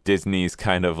Disney's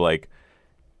kind of like,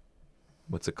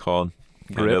 what's it called?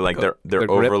 Kind Grip? of like Their their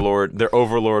grip?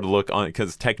 overlord look on it,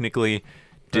 because technically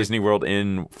Disney World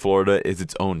in Florida is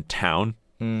its own town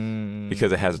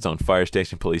because it has its own fire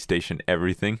station, police station,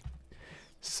 everything.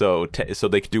 So so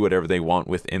they can do whatever they want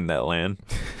within that land,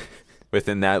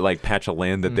 within that like patch of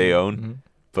land that they own. Mhm.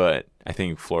 But I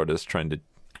think Florida's trying to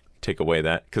take away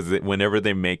that, because whenever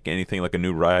they make anything like a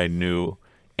new ride, new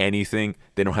anything,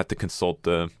 they don't have to consult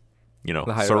the The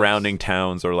higher surrounding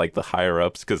towns or like the higher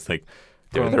ups, because like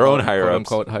they're their own higher ups.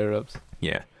 Quote higher ups.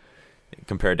 Yeah,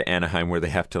 compared to Anaheim, where they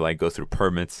have to like go through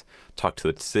permits, talk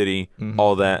to the city, Mhm.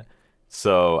 all that.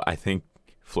 So I think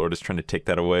Florida's trying to take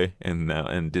that away,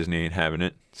 and Disney ain't having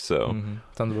it. So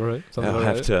Sounds about right. I'll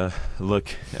have to look.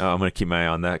 I'm gonna keep my eye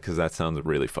on that because that sounds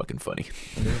really fucking funny.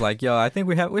 It's like, yo, I think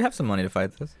we have some money to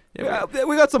fight this. Yeah,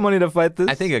 we got some money to fight this.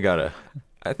 I think I got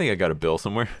a bill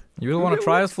somewhere. You really want to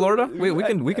try us, Florida?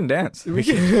 We can dance. We're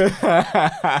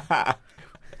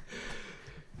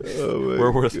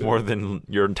worth more than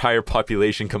your entire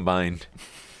population combined.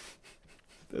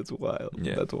 That's wild.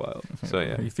 Yeah. That's wild. So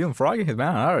yeah. Are you feeling froggy?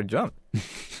 Man, I already jumped.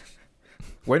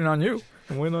 Waiting on you.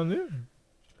 I'm waiting on you.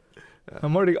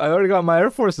 I already got my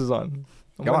Air Forces on.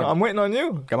 I'm waiting on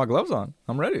you. Got my gloves on.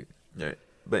 I'm ready. Yeah.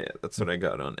 But yeah, that's what I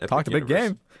got on Epic Talk the big Universe.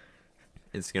 game.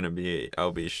 It's gonna be.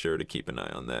 I'll be sure to keep an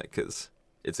eye on that because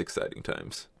it's exciting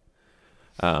times.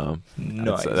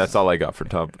 Nice. That's all I got for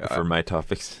my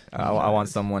topics. I want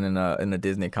someone in a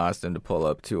Disney costume to pull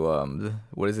up to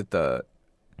what is it,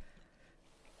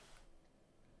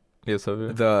 Yes,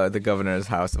 over. the governor's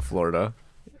house of Florida,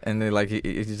 and then like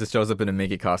he just shows up in a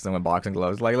Mickey costume with boxing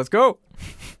gloves. Like, let's go.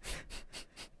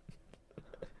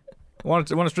 Want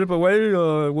to strip away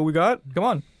what we got? Come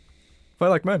on, fight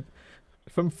like men.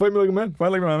 Fight me like a man.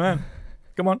 Fight like a man.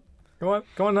 Come on now.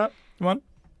 Come on.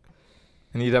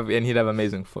 And he'd have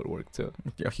amazing footwork too.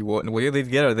 Yeah, he wouldn't. Well,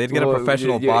 they'd get a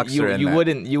professional boxer. You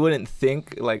wouldn't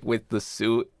think like with the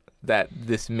suit that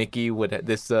this Mickey would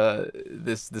this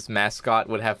mascot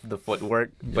would have the footwork,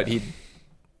 but he'd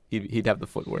have the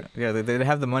footwork. Yeah, they'd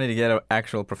have the money to get an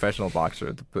actual professional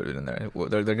boxer to put it in there.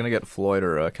 They're gonna get Floyd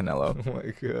or Canelo. Oh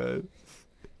my god.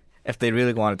 If they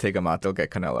really want to take him out, they'll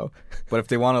get Canelo. But if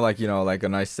they want to, like a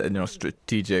nice,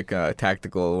 strategic,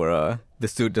 tactical, where the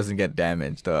suit doesn't get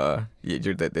damaged,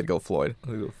 they'd go Floyd.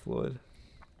 They go Floyd.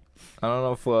 I don't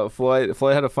know.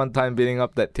 Floyd had a fun time beating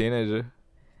up that teenager.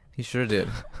 He sure did.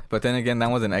 But then again, that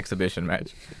was an exhibition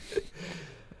match,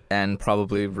 and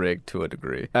probably rigged to a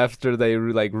degree. After they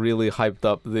really hyped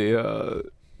up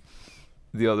the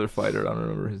other fighter, I don't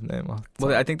remember his name.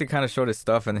 Well, I think they kind of showed his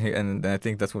stuff, and I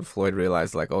think that's when Floyd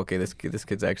realized, like, okay, this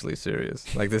kid's actually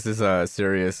serious. Like, this is a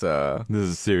serious. This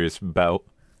is a serious bout.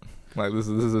 Like, this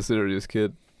is a serious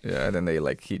kid. Yeah, and then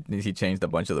he changed a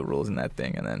bunch of the rules in that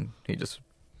thing, and then he just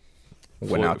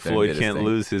went out there. Floyd can't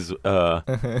lose his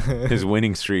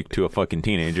winning streak to a fucking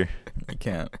teenager. He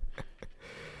can't.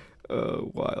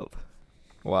 Wild.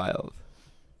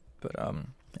 But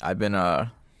I've been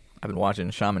watching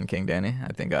Shaman King, Danny.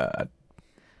 I think have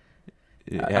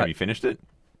you finished it?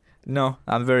 No,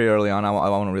 I'm very early on. I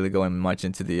won't really go in much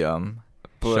into the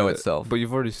show itself. But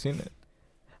you've already seen it.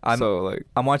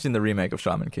 I'm watching the remake of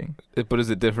Shaman King. But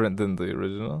is it different than the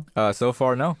original? So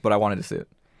far, no. But I wanted to see it.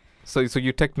 So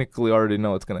you technically already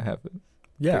know what's gonna happen.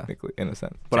 Yeah. Technically, in a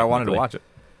sense. But I wanted to watch it.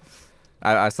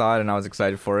 I saw it and I was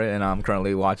excited for it, and I'm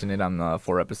currently watching it. I'm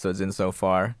 4 episodes in so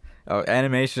far.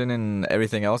 Animation and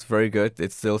everything else, very good.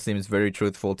 It still seems very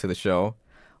truthful to the show.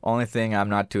 Only thing I'm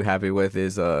not too happy with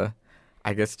is, I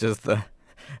guess, just the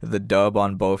dub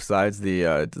on both sides,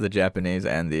 the Japanese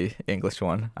and the English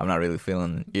one. I'm not really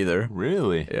feeling either.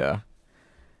 Really? Yeah.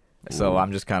 So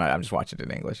I'm just watching it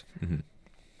in English. Mm-hmm.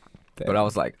 But I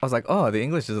was like, oh, the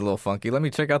English is a little funky. Let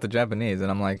me check out the Japanese, and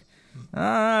I'm like,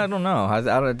 I don't know.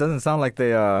 It doesn't sound like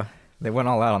they went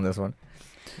all out on this one.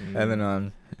 And then I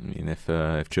mean, if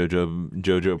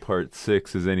JoJo Part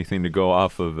 6 is anything to go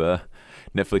off of,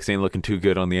 Netflix ain't looking too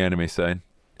good on the anime side.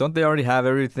 Don't they already have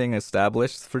everything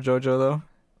established for JoJo though?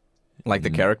 Like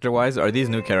the character-wise, are these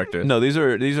new characters? No, these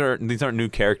aren't new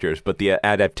characters, but the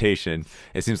adaptation.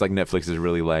 It seems like Netflix is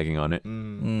really lagging on it,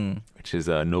 which is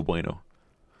no bueno.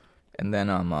 And then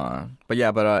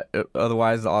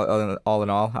otherwise, all in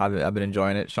all, I've been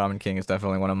enjoying it. Shaman King is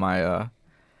definitely one of my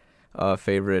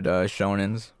favorite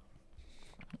shonens.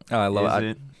 I love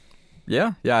it.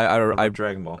 Yeah. I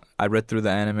Dragon Ball. I read through the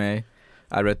anime.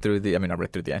 I read through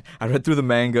the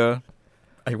manga.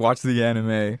 I watched the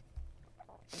anime.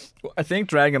 I think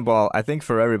Dragon Ball. I think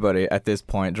for everybody at this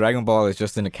point, Dragon Ball is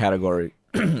just in a category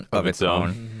of its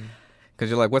own.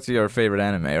 Because you're like, what's your favorite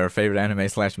anime or favorite anime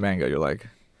 / manga? You're like,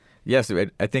 yes.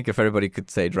 I think if everybody could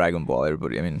say Dragon Ball,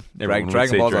 Dragon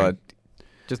Ball's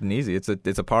just an easy. It's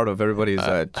a part of everybody's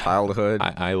childhood.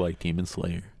 I like Demon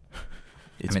Slayer.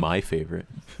 It's my favorite.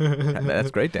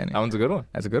 That's great, Danny. That one's a good one.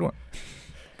 That's a good one.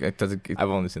 I've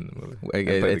only seen the movie.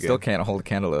 It still can't hold a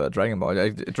candle to Dragon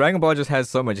Ball. Dragon Ball just has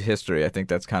so much history. I think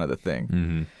that's kind of the thing.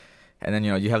 Mm-hmm. And then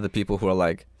you have the people who are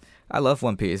like, I love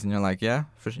One Piece, and you're like, yeah,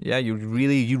 you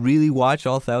really watch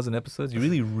all 1,000 episodes? You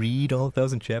really read all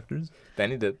 1,000 chapters?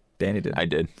 Danny did. I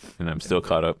did, and I'm still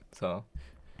caught up. So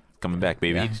coming back,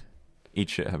 baby. Yeah. Eat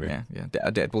shit, Javier. Yeah.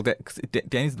 Well,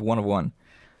 Danny's the one of one.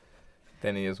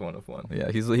 Then he is one of one.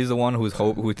 Yeah, he's the one who's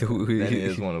who Then he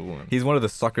is one of one. He's one of the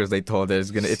suckers they told that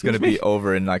it's gonna be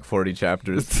over in like 40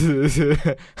 chapters.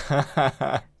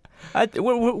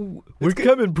 We're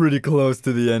coming pretty close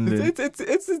to the ending.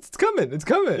 It's coming. It's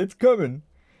coming. It's coming.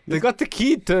 They got the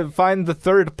key to find the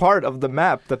third part of the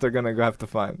map that they're gonna have to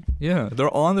find. Yeah,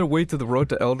 they're on their way to the road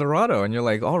to El Dorado, and you're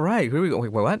like, all right, here we go.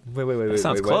 Wait, what? Wait.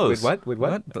 sounds wait, close. Wait,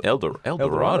 what? El Dorado. El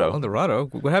Dorado.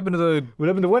 What happened to the? What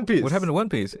happened to One Piece? What happened to One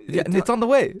Piece? Yeah, It's on the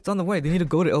way. It's on the way. They need to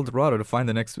go to El Dorado to find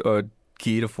the next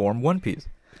key to form One Piece.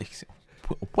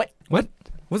 What?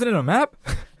 Wasn't it a map?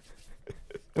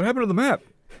 What happened to the map?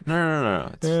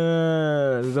 No.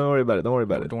 Don't worry about it. Don't worry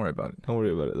about it. Don't worry about it. Don't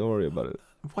worry about it. Don't worry about it.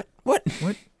 What?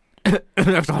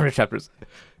 After 100 chapters.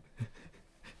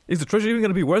 Is the treasure even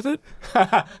gonna be worth it?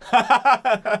 At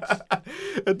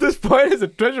this point, is the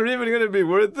treasure even going to be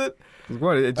worth it?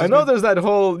 What? I know there's that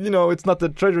whole, it's not the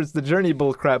treasure, it's the journey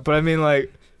bull crap, but I mean,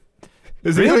 like,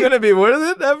 is it even going to be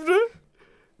worth it after?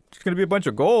 It's gonna be a bunch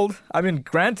of gold. I mean,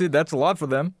 granted, that's a lot for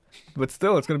them, but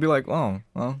still, it's gonna be like, oh,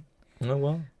 well. Oh,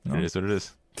 well. No. It is what it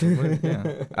is.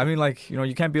 Yeah. I mean, like,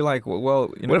 you can't be like, well,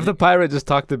 What if the pirate just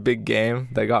talked a big game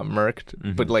that got murked,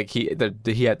 Mhm. but like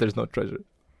there's no treasure?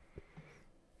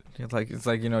 it's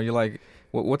like you're like,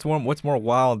 what's more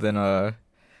wild than a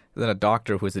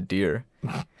doctor who's a deer?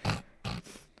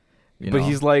 But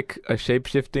he's like a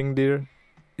shape-shifting deer.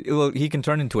 well, he can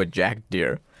turn into a jack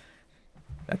deer.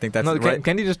 I think that's No, right.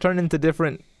 can he just turn into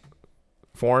different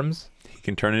forms? He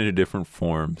can turn into different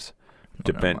forms.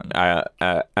 Oh, never mind.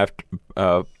 After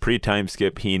pre-time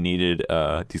skip, he needed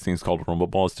these things called rumble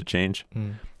balls to change,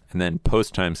 and then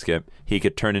post-time skip, he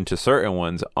could turn into certain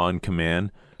ones on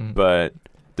command, but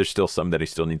there's still some that he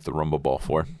still needs the rumble ball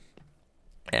for.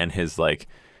 And his like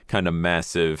kind of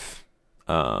massive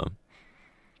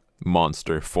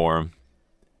monster form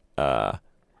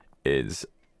is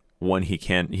one he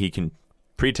can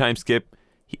pre-time skip.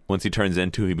 Once he turns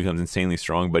into, he becomes insanely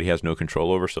strong, but he has no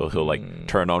control over, so he'll like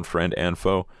turn on friend and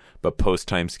foe. But post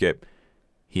time skip,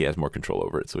 he has more control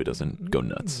over it, so he doesn't go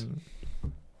nuts.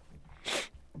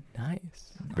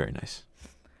 Nice. Very nice.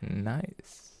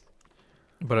 Nice.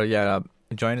 But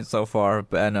enjoying it so far.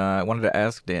 And I wanted to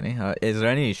ask Danny, is there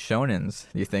any shonens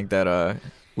you think that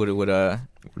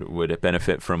Would it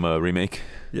benefit from a remake?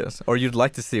 yes, or you'd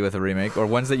like to see with a remake, or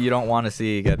ones that you don't want to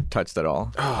see get touched at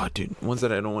all? Oh, dude, ones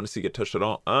that I don't want to see get touched at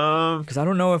all. Because I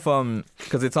don't know if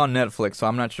because it's on Netflix, so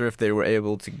I'm not sure if they were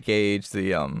able to gauge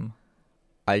the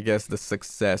I guess the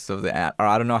success of the or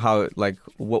I don't know how like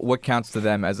what counts to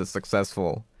them as a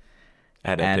successful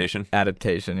adaptation.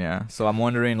 Adaptation, yeah. So I'm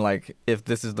wondering like if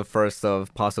this is the first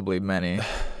of possibly many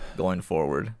going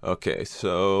forward, Okay,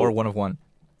 so or one of one.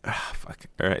 fuck.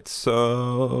 All right,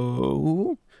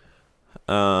 so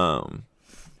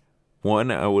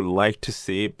one I would like to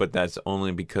see, but that's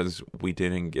only because we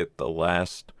didn't get the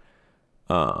last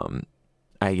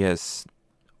I guess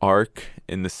arc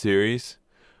in the series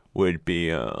would be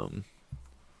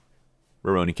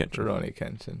Rurouni Kenshin. Rurouni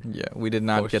Kenshin. Yeah, we did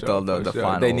not For get sure, the for sure.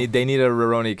 final. They need a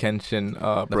Rurouni Kenshin the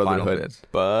final brotherhood. bits.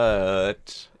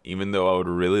 But even though I would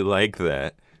really like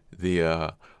that,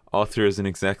 the author isn't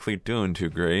exactly doing too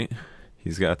great.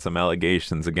 He's got some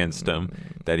allegations against him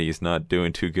that he's not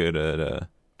doing too good at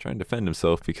trying to defend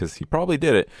himself because he probably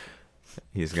did it.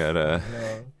 He's got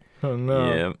Oh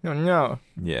no. Yeah. Oh no.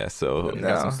 yeah, so He's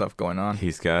got some stuff going on.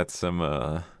 he's got some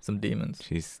Demons.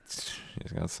 he's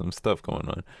got some stuff going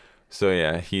on. So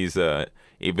yeah, he's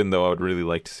even though I would really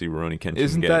like to see Rurouni Kenshin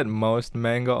Isn't that most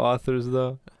manga authors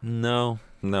though? No.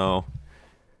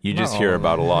 You just Not hear all of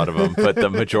about a them. lot of them, but the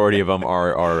majority of them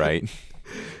are all right.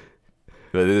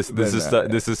 But this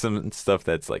is some stuff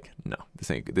that's like, no, this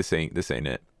ain't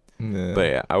it. Yeah. But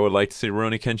yeah, I would like to see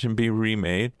Rurouni Kenshin be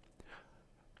remade.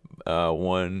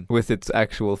 One With its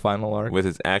actual final arc. with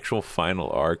its actual final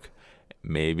arc,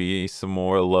 maybe some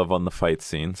more love on the fight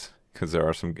scenes because there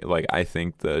are some like I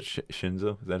think the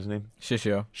Shinzo, is that his name?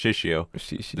 Shishio. Shishio.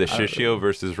 The I don't Shishio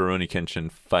versus Rurouni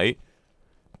Kenshin fight,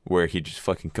 where he just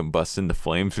fucking combusts into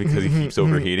flames because he keeps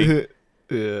overheating.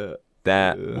 Yeah.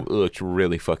 That Yeah. looks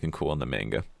really fucking cool in the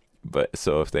manga. But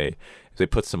so if they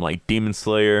put some like Demon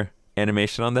Slayer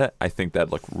animation on that, I think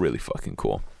that'd look really fucking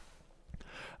cool.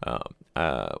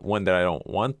 One that I don't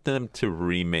want them to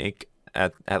remake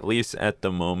at least at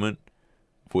the moment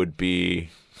would be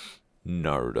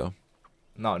Naruto.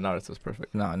 No, Naruto's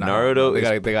perfect. No, Naruto They is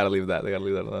gotta leave that. They gotta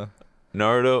leave that alone.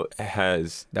 Naruto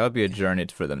has. That would be a journey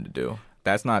for them to do.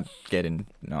 That's not getting.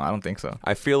 No, I don't think so.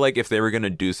 I feel like if they were gonna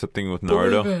do something with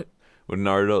Naruto,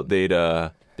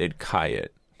 they'd Kai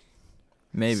it.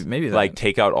 Maybe that. Like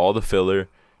take out all the filler,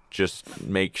 just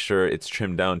make sure it's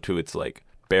trimmed down to its like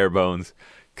bare bones.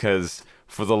 because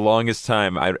for the longest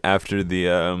time, after the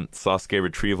Sasuke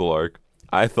retrieval arc,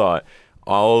 I thought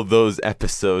all those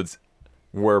episodes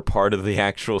were part of the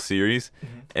actual series,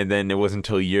 and then it wasn't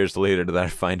until years later that I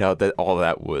find out that all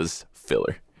that was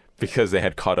filler because they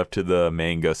had caught up to the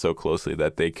manga so closely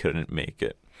that they couldn't make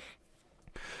it.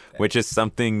 Which is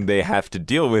something they have to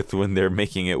deal with when they're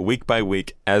making it week by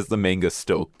week as the manga's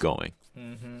still going.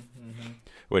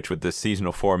 Which with the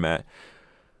seasonal format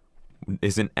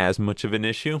isn't as much of an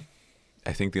issue.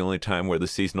 I think the only time where the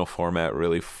seasonal format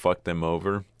really fucked them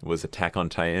over was Attack on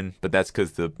Titan, but that's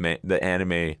because the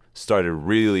anime started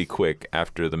really quick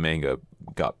after the manga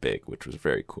got big, which was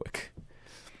very quick.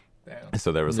 Damn.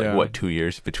 So there was 2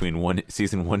 years between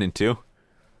season 1 and 2,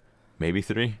 maybe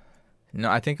 3. No,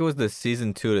 I think it was the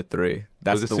season 2 to 3.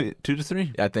 That's was it 2 to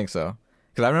 3? I think so.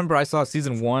 Because I remember I saw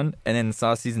season 1 and then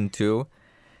saw season 2,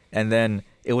 and then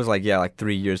it was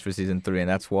 3 years for season 3, and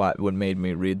that's what made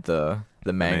me read the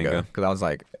manga. Because I was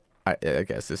like, I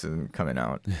guess this isn't coming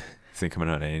out. This ain't coming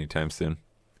out anytime soon.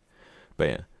 But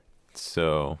yeah,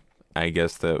 so I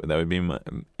guess that would be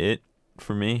it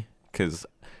for me. Because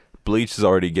Bleach is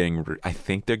already getting, I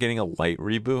think they're getting a light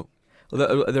reboot.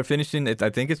 Well, they're finishing it. I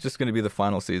think it's just going to be the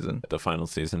final season. The final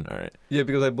season, all right. Yeah,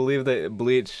 because I believe that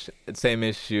Bleach, same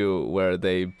issue where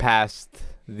they passed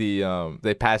the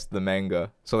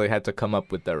manga, so they had to come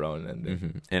up with their own ending.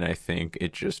 Mm-hmm. And I think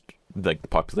it just the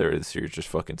popularity of the series just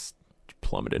fucking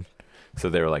plummeted. So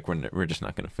they were like, we're just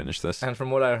not going to finish this. And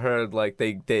from what I heard,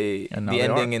 the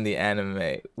ending in the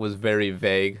anime was very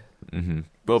vague. Mm-hmm.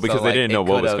 Well, because they didn't know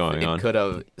what was going on. It could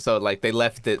have. So they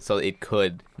left it so it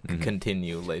could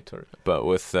continue later. But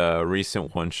with a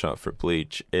recent one shot for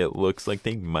Bleach, it looks like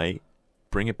they might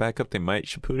bring it back up. They might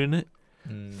Shippuden it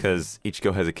because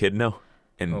Ichigo has a kid now,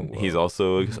 and he's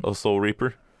also a Soul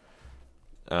Reaper.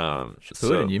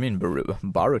 Shippuden? You mean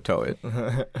Baruto it?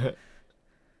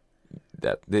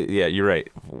 Yeah, you're right.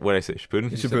 What did I say?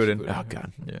 Shippuden? Shippuden. Oh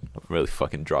god, yeah, I'm really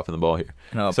fucking dropping the ball here.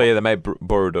 No, so yeah, they might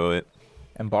Boruto it.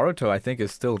 And Boruto, I think,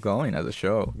 is still going as a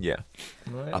show. Yeah.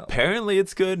 Well, apparently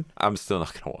it's good. I'm still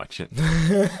not going to watch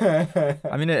it.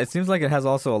 I mean, it seems like it has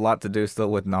also a lot to do still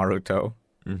with Naruto.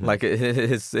 Mm-hmm. Like,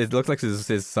 it looks like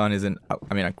his son isn't...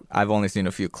 I mean, I've only seen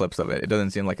a few clips of it. It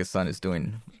doesn't seem like his son is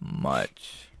doing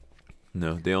much.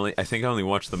 No, I think I only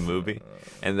watched the movie,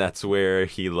 and that's where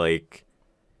he,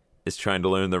 is trying to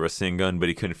learn the Rasengan, but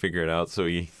he couldn't figure it out, so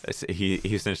he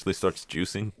essentially starts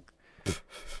juicing.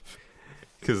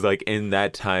 Because, in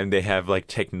that time, they have,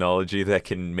 technology that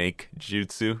can make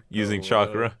jutsu using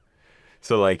chakra.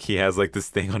 So, he has, this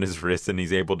thing on his wrist, and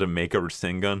he's able to make a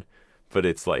Rasengan. But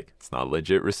it's, it's not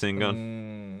legit Rasengan.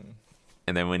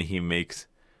 And then when he makes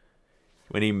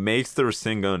the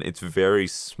Rasengan, it's very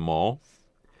small.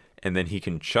 And then he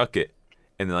can chuck it.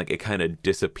 And then, it kind of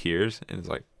disappears. And it's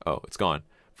it's gone.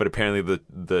 But apparently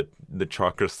the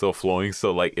chakra's still flowing,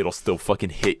 so it'll still fucking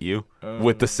hit you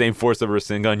with the same force of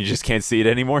Rasengan. You just can't see it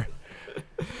anymore.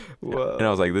 Whoa. And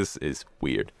I was like, this is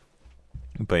weird.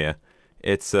 But yeah,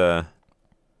 it's I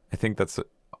think that's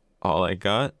all I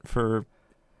got for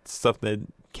stuff that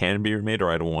can be remade or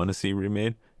I don't want to see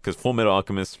remade. Because Full Metal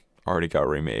Alchemist already got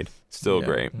remade. Still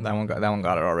great. That one got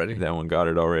it already. That one got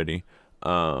it already.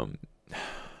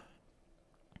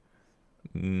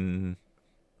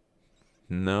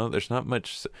 No, there's not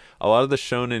much. A lot of the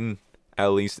shonen,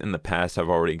 at least in the past, have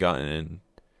already gotten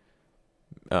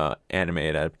anime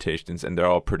adaptations, and they're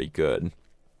all pretty good.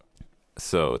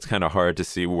 So it's kind of hard to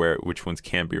see which ones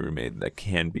can be remade that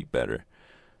can be better.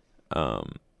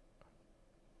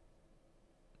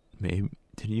 Maybe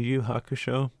did Yu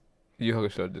Hakusho? Yu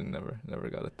Hakusho never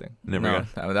got a thing.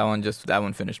 That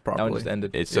one finished properly. That one just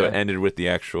ended. It ended with the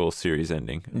actual series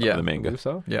ending of the manga.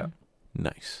 So yeah,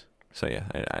 nice. So yeah,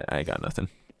 I got nothing.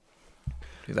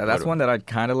 That's one that I'd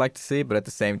kind of like to see, but at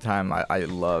the same time, I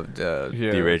loved the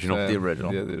original. The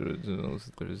original. Yeah, the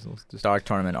originals. Dark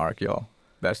Tournament arc, y'all.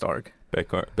 Best arc.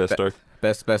 Best arc.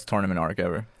 Best tournament arc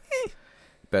ever.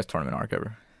 Best tournament arc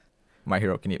ever. My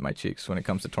hero can eat my cheeks when it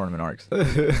comes to tournament arcs.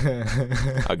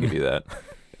 I'll give you that.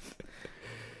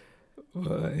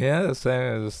 Yeah, the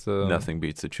same as nothing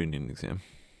beats the Chunin exam.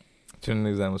 Chunin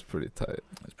exam was pretty tight.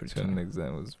 Chunin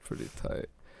exam was pretty tight.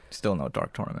 Still no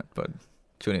Dark Tournament, but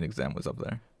Chunin exam was up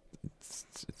there.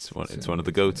 It's one of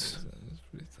the goats. It's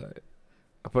pretty tight.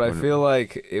 But I feel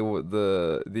like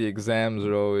the exams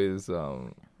are always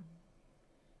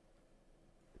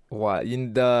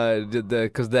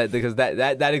because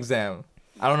that exam,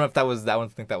 I don't know if that was that one. I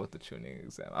think that was the tuning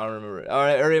exam. I don't remember.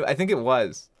 Or I think it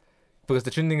was because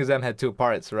the tuning exam had two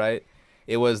parts, right?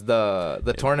 It was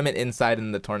the tournament inside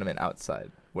and the tournament outside,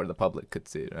 where the public could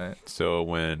see, right? So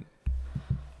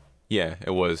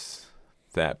it was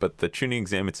that, but the tuning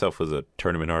exam itself was a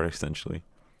tournament art essentially.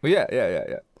 Well,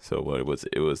 yeah. So what it was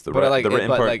the But the written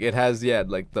but part. like it has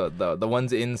like the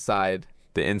ones inside.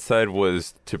 The inside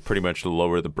was to pretty much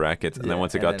lower the brackets, and then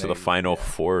once it got to the final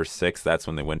 4 or 6, that's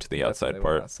when they went to the outside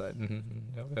part. Outside.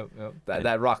 Yep.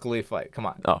 That Rock Lee fight. Come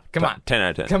on. Oh, come on. 10 out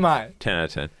of 10. Come on. 10 out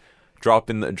of 10.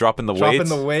 Dropping the weights. Dropping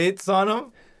the weights on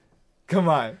him. Come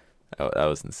on. Oh, that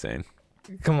was insane.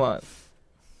 Come on.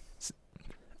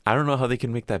 I don't know how they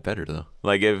can make that better though.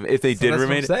 Like if they did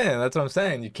remain. That's what I'm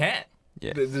saying. You can't.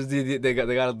 Yeah. They'd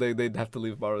have to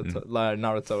leave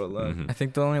Naruto alone. Mhm. I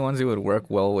think the only ones he would work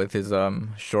well with is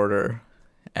shorter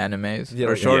animes Yeah, or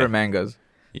like- shorter Yeah. mangas.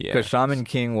 Yeah. Because Shaman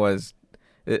King was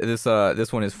this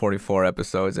one is 44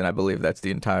 episodes, and I believe that's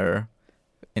the entire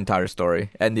story.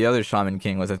 And the other Shaman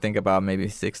King was, I think, about maybe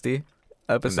 60 And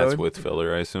episodes. that's with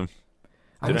filler, I assume.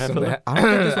 Did it have filler? I don't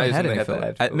think this one I had assume any they filler.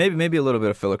 had filler. Maybe a little bit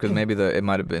of filler because maybe it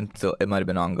might have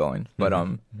been ongoing. But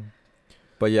Mhm.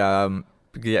 but yeah,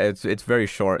 it's very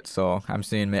short. So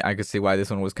I could see why this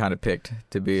one was kind of picked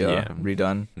to be Yeah.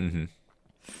 redone. Mm-hmm.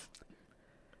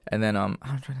 And then I'm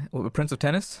trying Prince of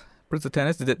Tennis.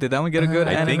 Did that one get a good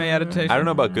I anime think- adaptation? I don't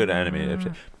know about good anime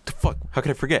adaptation. The fuck? How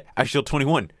could I forget? Shield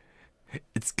 21.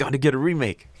 It's got to get a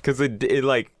remake because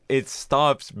it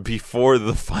stops before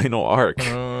the final arc.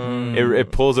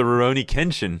 It pulls a Rurouni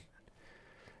Kenshin.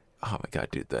 Oh my god,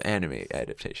 dude! The anime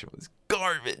adaptation was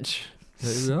garbage.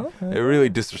 It really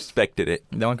disrespected it.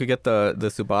 That one could get the new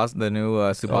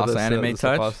Tsubasa anime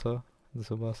touch. The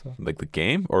Tsubasa. Like the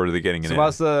game, or are they getting an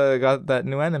Tsubasa got that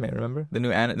new anime. Remember? The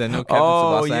new Captain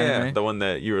Oh Tsubasa yeah, anime. the one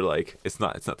that you were like, it's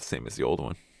not the same as the old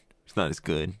one. It's not as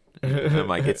good. I'm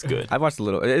like, it's good. I watched a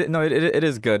little. It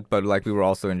is good, but like we were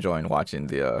also enjoying watching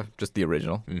just the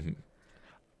original. Mm-hmm.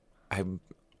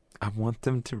 I want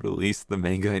them to release the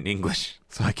manga in English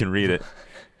so I can read it.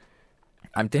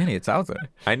 I'm Danny. It's out there.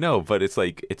 I know, but it's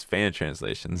fan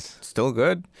translations. Still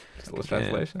good. Still a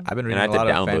translation. I've been And reading I a have to lot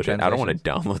of fan download it. I don't want to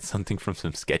translations. download something from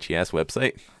some sketchy ass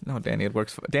website. No, Danny, it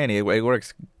works. It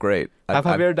works great. Have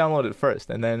Javier download it first,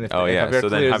 and then if so then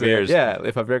clears Javier's-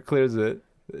 if Javier clears it,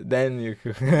 then you.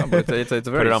 No, but it's a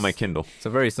very Put it on my Kindle. It's a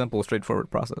very simple, straightforward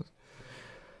process.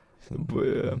 But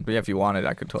yeah, if you want it,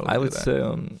 I could totally. I do would that.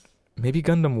 say maybe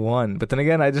Gundam 1, but then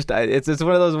again, it's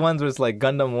one of those ones where it's like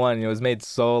Gundam 1. It was made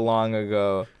so long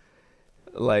ago.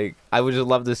 Like I would just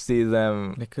love to see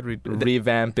them they could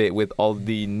revamp it with all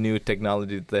the new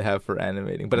technology that they have for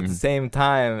animating. But at the Mhm. same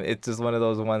time, it's just one of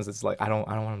those ones that's like I don't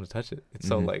want them to touch it. It's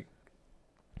so Mhm. like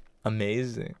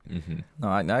amazing. Mm-hmm.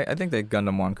 No, I think that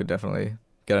Gundam 1 could definitely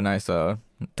get a nice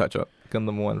touch up.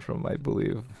 Gundam 1 from I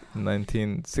believe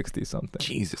 1960 something.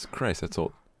 Jesus Christ, that's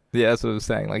old. Yeah, that's what I was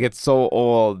saying. Like it's so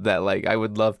old that like I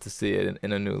would love to see it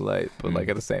in a new light, but like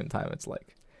Mm. at the same time, it's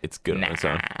like It's good on its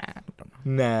own.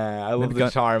 nah. I love Maybe the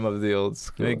Gun- charm of the old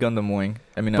school. Maybe Gundam Wing.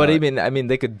 I mean, But I mean,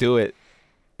 they could do it,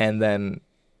 and then,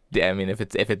 yeah. I mean, if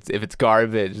it's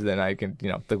garbage, then I can,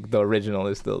 the original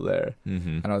is still there.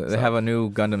 Mm-hmm. I know they have a new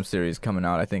Gundam series coming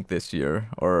out. I think this year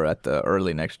or at the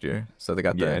early next year. So they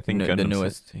got Yeah, I the think the Gundam's-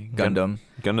 newest Gundam.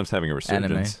 Gundam's having a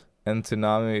resurgence. And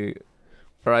Toonami,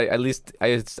 or at least I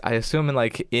assume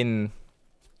in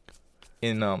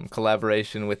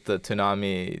collaboration with the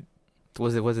Toonami,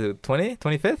 was it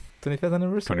 25th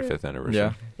anniversary? 25th anniversary.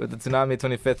 Yeah. With the Toonami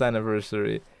 25th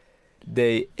anniversary,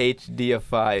 they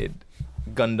HDified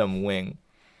Gundam Wing.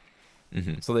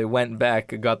 Mm-hmm. So they went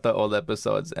back, got the old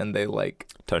episodes, and they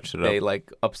Touched it they up.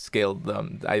 upscaled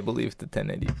them, I believe, to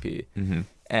 1080p. Mm-hmm.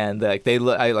 And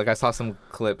I saw some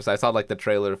clips. I saw the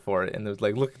trailer for it, and it was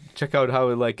like, look, check out how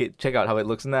it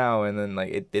looks now, and then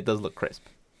it does look crisp.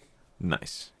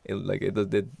 Nice. It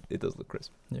does look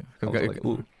crisp. Yeah. I was like,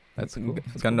 ooh, that's cool.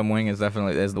 That's Gundam Wing is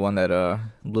definitely the one that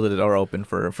blew the door open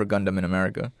for Gundam in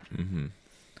America. Mm-hmm.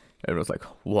 Everyone's like,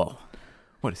 whoa,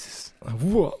 What is this?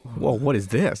 Whoa, whoa, what is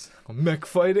this? mech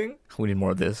fighting, We need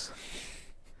more of this.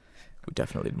 We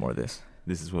definitely need more of this.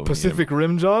 This is what Pacific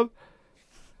Rim job.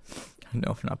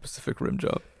 No, not Pacific Rim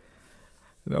job.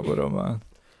 No,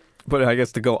 but I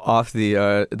guess to go off the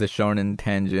shonen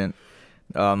tangent,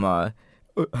 I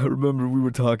remember we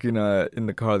were talking in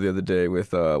the car the other day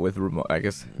with Ramon, I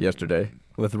guess yesterday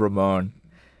with Ramon,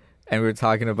 and we were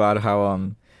talking about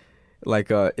how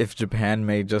if Japan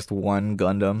made just one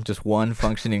Gundam, just one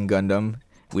functioning Gundam,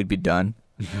 we'd be done.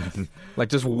 Like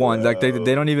just one. Like they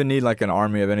don't even need like an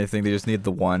army of anything. They just need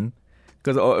the one.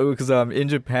 Because in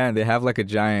Japan they have a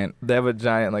giant. They have a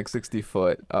giant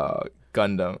 60-foot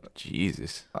Gundam.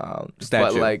 Jesus.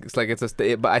 Statue.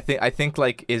 But but I think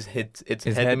his head tilts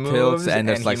moves and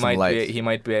there's, he some might lights. he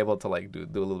might be able to do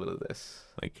a little bit of this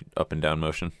Like up and down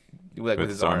motion. with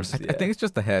his arms. I think it's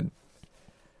just the head.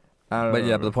 I don't But know.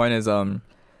 yeah, but the point is,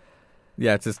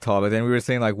 yeah, it's just tall. But then we were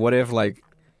saying like, what if like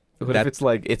What that- if it's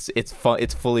like it's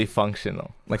fully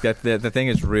functional, that the thing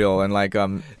is real and like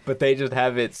but they just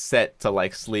have it set to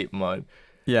like sleep mode?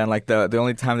 yeah, and like the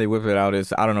only time they whip it out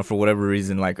is, I don't know, for whatever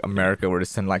reason, like America were to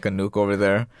send like a nuke over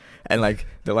there, and like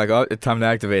they're like, oh, it's time to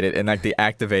activate it, and like they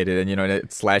activate it, and you know, and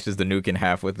it slashes the nuke in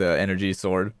half with the energy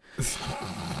sword,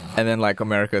 and then like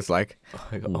America's like,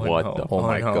 What the- oh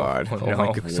my God. Oh, Oh no.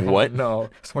 my God. What? No.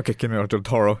 somebody get me del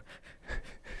Toro.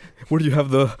 Where do you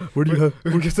have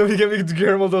Somebody get me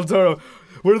Guillermo del Toro.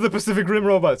 Where are the Pacific Rim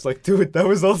robots? Like, dude, that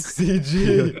was all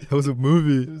CG. that was a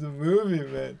movie. It was a movie,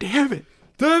 man. Damn it!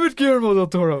 Damn it, Guillermo del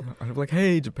Toro. I'm like,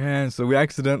 hey, Japan, so we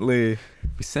accidentally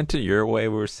We sent it your way.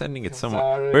 We were sending it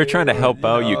somewhere. We were trying to help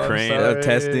out Ukraine. sorry.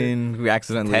 testing, we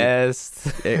accidentally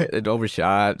Test. it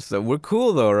overshot. So we're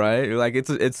cool though, right? Like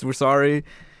it's we're sorry,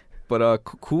 but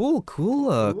cool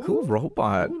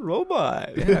robot.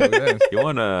 Robot. Yeah, yeah. You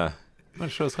wanna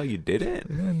show us how you did it?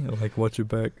 Like watch your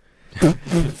back.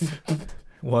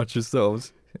 Watch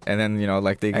yourselves. And then you know,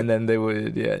 like they And then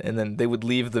they would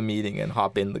leave the meeting and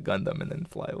hop in the Gundam and then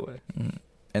fly away.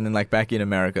 and then like back in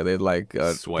America, they'd like They'd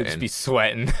just Sweating. be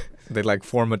sweating. they'd like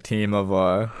form a team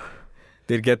of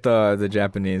they'd get the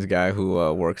Japanese guy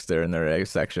who works there in their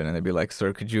section, and they'd be like,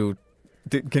 "Sir, could you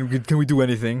can we do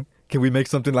anything? Can we make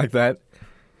something like that?"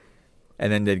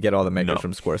 And then they'd get all the makers No.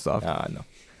 from Squaresoft. No.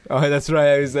 Oh, that's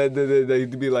right. I said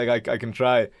they'd be like, I can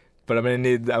try, but I'm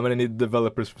gonna need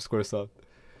developers from Squaresoft.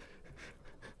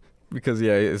 Because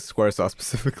yeah, it's Squaresoft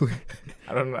specifically.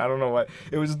 I don't know why.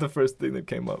 It was just the first thing that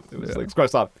came up. It was Yeah. like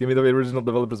Squaresoft. Give me the original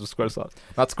developers of Squaresoft,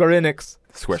 not Square Enix.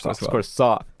 Squaresoft.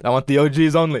 Squaresoft. I want the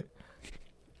OGs only.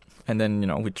 And then, you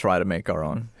know, we try to make our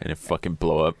own. And it fucking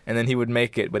blow up And then he would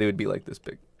make it, but it would be like this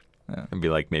big. Yeah. and be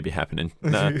like maybe half an inch.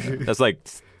 Nah, that's like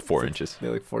 4 inches.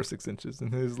 They're like 6 inches,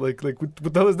 and he was like, what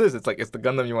the hell is this? It's like, it's the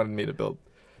Gundam you wanted me to build.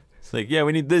 It's like, yeah,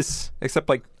 we need this, except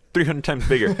like 300 times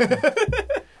bigger.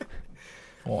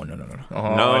 Oh no.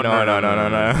 Oh, No.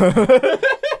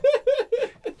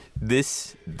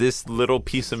 This little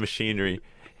piece of machinery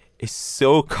is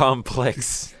so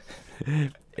complex.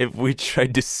 If we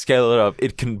tried to scale it up,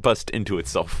 it can bust into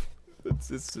itself.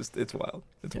 It's wild.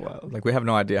 It's wild. Like we have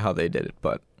no idea how they did it,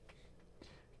 but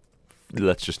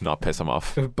Let's just not piss them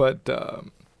off. But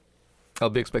I'll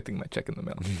be expecting my check in the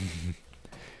mail.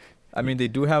 I mean, they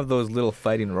do have those little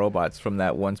fighting robots from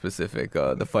that one specific,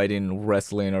 the fighting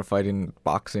wrestling or fighting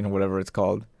boxing or whatever it's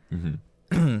called.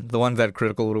 Mm-hmm. The ones that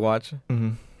Critical would watch.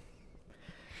 Mm-hmm.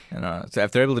 And so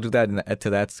if they're able to do that to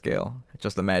that scale,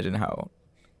 just imagine how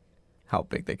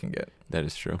big they can get. That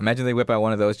is true. Imagine they whip out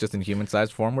one of those just in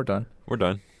human-sized form. We're done. We're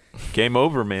done. Game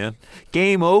over, man.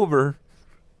 Game over.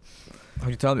 Oh,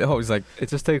 you telling me? Oh, he's like, It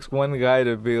just takes one guy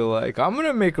to be like, I'm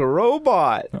gonna make a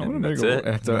robot. And that's it.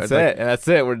 That's That's it. And that's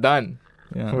it. We're done.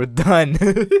 Yeah. We're done.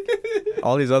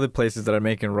 All these other places that are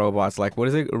making robots, like what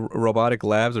is it, Robotic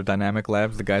Labs or Dynamic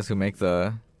Labs, the guys who make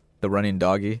the running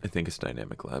doggy, I think it's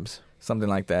Dynamic Labs. something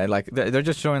like that. Like they're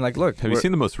just showing, like, look. Have you we're-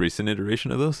 seen the most recent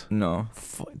iteration of those? No.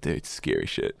 Dude, it's scary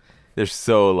shit. They're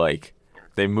so like,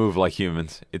 they move like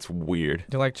humans. It's weird.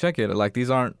 They're like, check it. Like these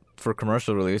aren't for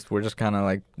commercial release. We're just kind of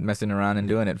like messing around and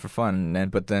doing it for fun.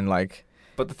 And but then like,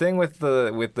 But the thing with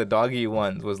the doggy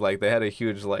ones was like they had a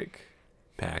huge like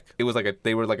Pack. it was like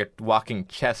they were like a walking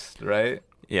chest, right?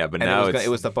 Yeah, but And now it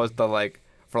was supposed to like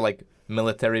for like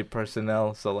military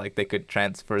personnel, so like they could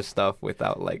transfer stuff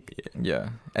without like yeah.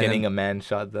 And getting then, a man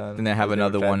shot done. then they have as were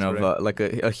another one of transferring. like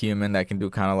a human that can do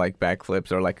kind of like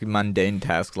backflips or like mundane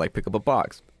tasks like pick up a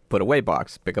box, put away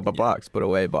box, pick up a box, put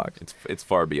away box. it's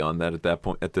far beyond that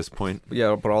at this point.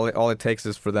 Yeah, but all it takes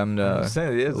is for them I'm to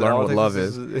saying it is, learn all what it love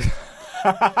takes is.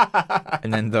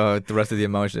 and then the rest of the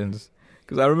emotions.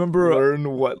 Because I remember,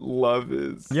 learn what love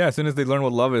is. yeah, as soon as they learn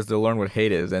what love is, they'll learn what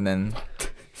hate is, and then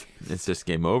It's just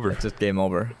game over. it's just game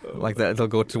over. Like that, they'll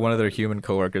go to one of their human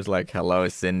coworkers, like, "Hello,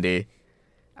 Cindy.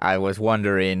 I was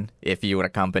wondering if you would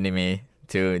accompany me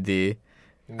to the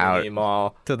Mini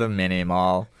mall. mini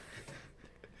mall."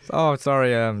 Oh,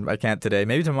 sorry, I can't today.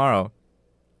 Maybe tomorrow.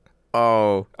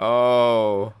 Oh,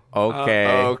 Oh.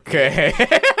 okay. Okay.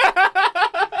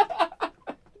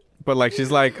 But like, she's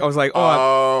like, I was like,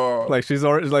 oh, like she's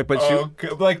already like, but she. Okay.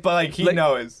 But like he like-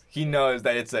 knows. He knows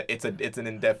that it's an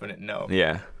indefinite no.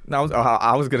 Yeah.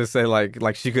 I was gonna say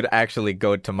like she could actually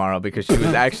go tomorrow because she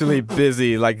was actually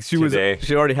busy. Like she Today.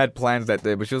 she already had plans that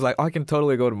day, but she was like, oh, I can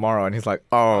totally go tomorrow. And he's like,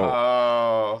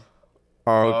 oh,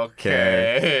 Oh.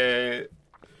 okay. Okay.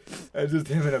 And just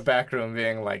him in a back room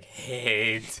being like,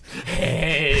 hate.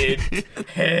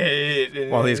 And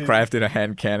While he's crafting a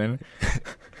hand cannon.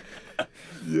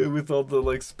 Yeah, with all the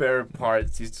like spare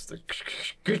parts, he's just like,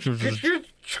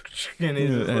 and he's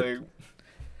just like,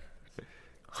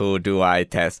 Who do I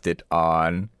test it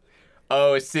on?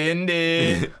 oh,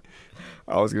 Cindy.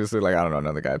 I was gonna say like I don't know.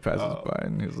 Another guy passes by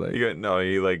and he's like,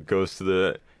 He like goes to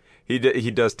the. He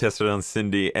does test it on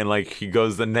Cindy, and like he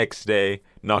goes the next day,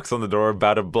 knocks on the door,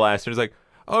 about to blast, and he's like,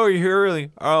 "Oh, you're here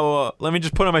early. Oh, let me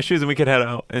just put on my shoes and we can head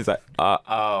out." And he's like,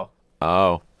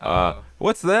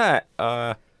 what's that?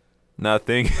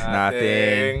 Nothing.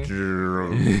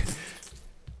 nothing.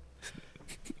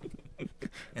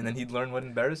 And then he'd learn what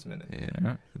embarrassment is.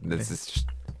 Yeah, this is just,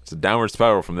 it's a downward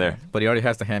spiral from there. But he already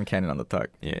has the hand cannon on the tuck.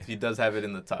 Yeah. He does have it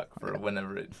in the tuck for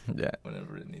whenever it Yeah.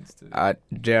 needs to.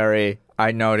 Jerry,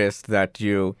 I noticed that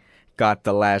you got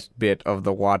the last bit of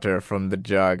the water from the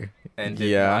jug. And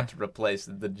did not replace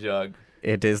the jug.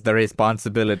 It is the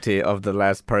responsibility of the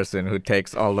last person who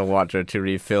takes all the water to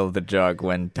refill the jug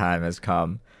when time has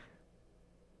come.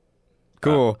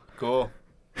 Cool. Cool.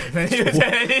 And he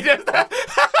just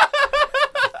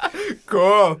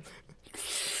cool.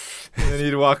 And then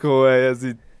he'd walk away as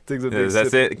he takes a big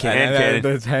That's sip. it. Hand cannon.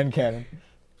 That's hand cannon.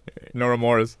 No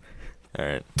remorse. All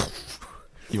right.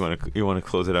 You want to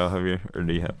close it out, Javier, or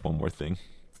do you have one more thing?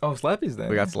 Oh, Slappy's then.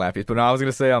 We got slappies, but no, I was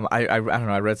gonna say I don't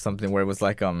know. I read something where it was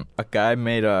like a guy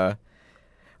made I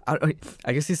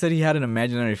guess he said he had an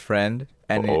imaginary friend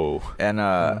and or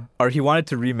he wanted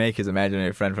to remake his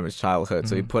imaginary friend from his childhood,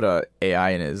 so he put a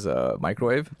AI in his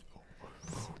microwave.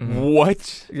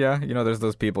 What? Yeah, there's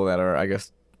those people that are I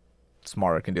guess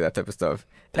smarter, can do that type of stuff.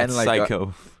 That's and like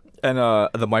psycho.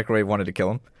 The microwave wanted to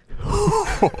kill him.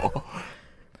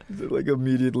 Like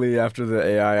immediately after the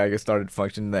AI I guess started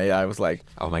functioning, the AI was like,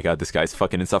 "Oh my god, this guy's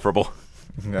fucking insufferable."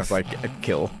 that's like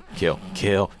kill,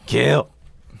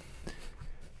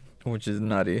 which is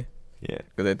nutty. Yeah,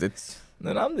 because it's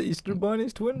Then I'm the Easter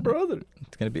Bunny's twin brother.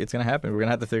 it's gonna happen. We're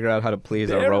gonna have to figure out how to please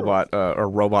our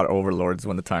Daryl. robot overlords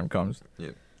when the time comes.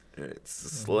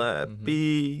 it's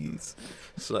slappies,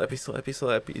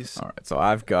 slappies. All right, so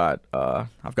I've got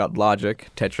Logic,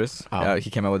 Tetris. Oh. He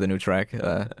came out with a new track,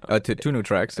 two new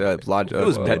tracks. Logic. It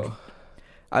was mid.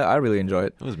 I really enjoy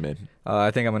it. It was mid.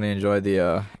 I think I'm gonna enjoy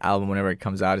the album whenever it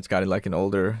comes out. It's got like an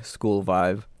older school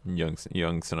vibe. Young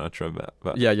Sinatra.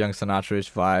 Yeah, young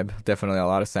Sinatra-ish vibe. Definitely a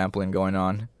lot of sampling going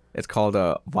on. It's called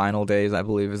Vinyl Days, I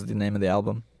believe, is the name of the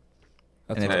album.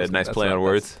 That's And what I was nice gonna- play that's on what-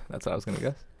 words. That's what I was gonna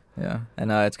guess. Yeah,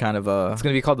 and it's kind of It's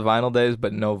gonna be called the Vinyl Days,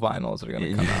 but no vinyls are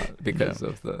gonna come out because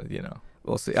of the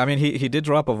we'll see. I mean, he did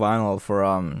drop a vinyl for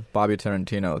Bobby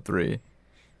Tarantino 3.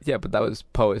 Yeah, but that was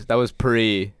post. That was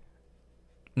pre.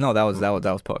 No, that was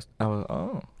post.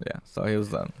 Oh. Yeah, so he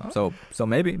was so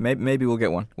maybe we'll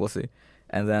get one. We'll see.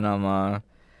 And then I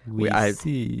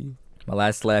see. my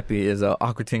last slappy is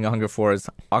Aqua Teen Hunger Force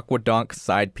Aquadunk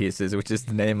Side Pieces, which is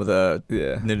the name of the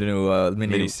new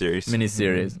mini series,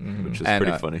 miniseries. which is And,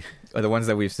 pretty funny. The ones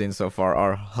that we've seen so far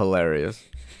are hilarious.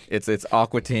 It's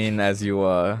Aqua Teen as you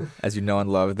know and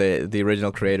love. The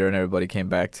original creator and everybody came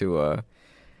back to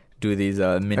do these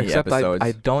mini Except episodes.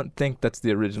 I don't think that's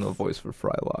the original voice for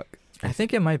Frylock. I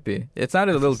think it might be. It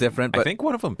sounded a little different, but I think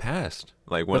one of them passed.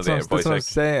 Like one That's of the voice what I'm actors.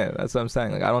 saying. That's what I'm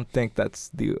saying. Like I don't think that's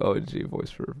the OG voice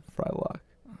for Frylock.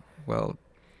 well,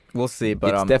 we'll see.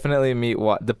 But it's definitely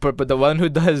Meatwad. But the one who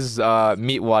does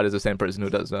Meatwad is the same person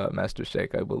who does Master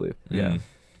Shake, I believe. yeah.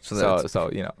 So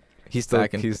he's still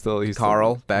he's still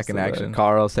Carl back in still there. action.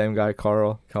 Carl, same guy,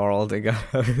 Carl. They got.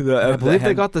 I believe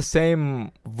they got the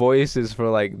same voices for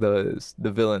like the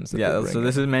villains. That Yeah. they So bring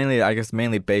this is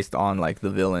mainly based on like the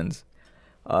villains.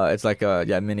 It's like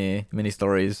mini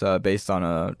stories based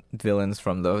on villains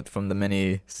from the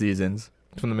many seasons.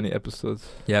 from the many episodes.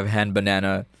 You have Hand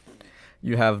Banana.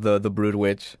 You have the Brood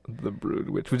Witch. The Brood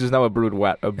Witch, which is now a Brood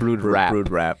Rap. Brood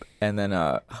Rap. And then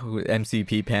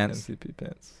MCP Pants. MCP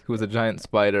Pants, who was a giant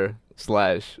spider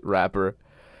 / rapper.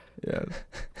 Yeah.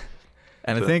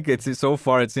 And I think so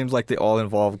far it seems like they all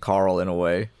involve Carl in a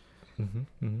way.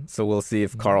 Mm-hmm. So we'll see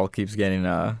if Carl keeps getting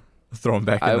thrown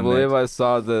back in I the believe mix. I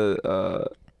saw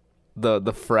the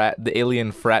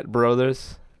alien frat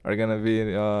brothers are gonna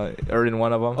be or in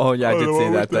one of them. Oh yeah, I did see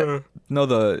that.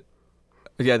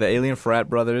 The Alien Frat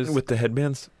Brothers. with the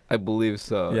headbands. I believe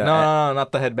so. Yeah, No,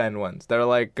 not the headband ones. They're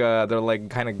like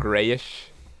kind of grayish,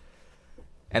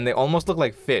 and they almost look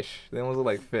like fish. But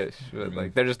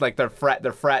like they're frat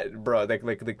bro. They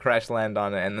crash land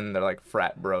on it, and then they're like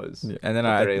frat bros. Yeah, and then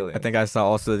But they're I aliens. think I saw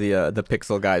also the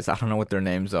Pixel guys. I don't know what their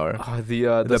names are.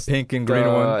 The pink and green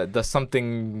one. the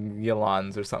something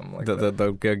Yolans or something like that. The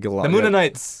The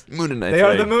Moonanites. Moonanites. They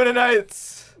are the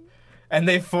Moonanites. And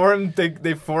they form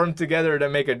together to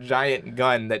make a giant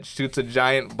gun that shoots a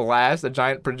giant blast, a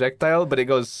giant projectile, but it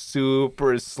goes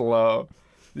super slow.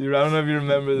 I don't know if you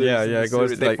remember this. Yeah, it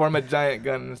goes They form a giant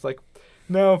gun, and it's like,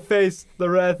 now face the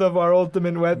wrath of our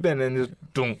ultimate weapon, and just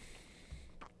dunk,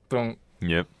 dunk,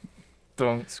 Yep.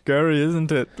 dunk, Scary,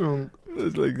 isn't it? dunk.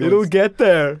 It's like It'll get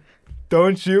there.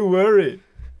 Don't you worry.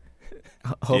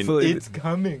 hopefully It's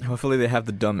coming. hopefully they have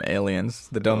the dumb aliens,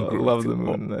 the dumb. I love the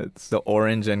Moon Knights. The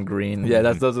orange and green. Yeah,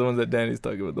 those are the ones that Danny's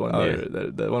talking about. The one, Oh,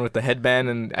 the one with the headband,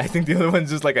 and I think the other one's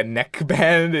just like a neck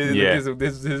band. Yeah.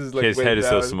 This is like His way head is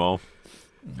so down. small.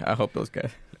 I hope those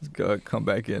guys come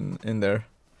back in there.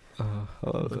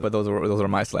 But those are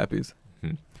my slappies.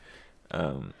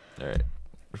 All right.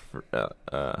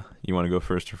 You want to go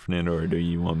first, or Fernando, or do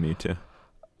you want me to?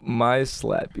 My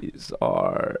slappies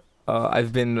are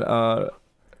I've been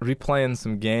replaying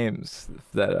some games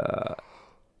that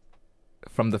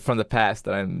from the past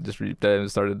that that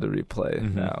I've started to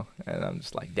replay now, and I'm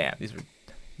just like, damn, these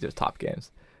are top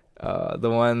games. The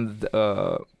one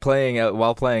while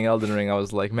playing Elden Ring, I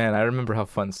was like, man, I remember how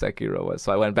fun Sekiro was.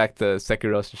 So I went back to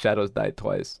Sekiro Shadows Die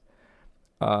Twice.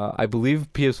 I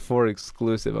believe PS4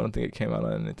 exclusive. I don't think it came out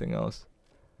on anything else.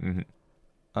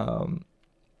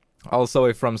 Also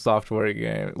a From Software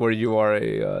game where you are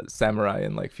a samurai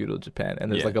in like feudal Japan,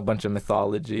 and there's like a bunch of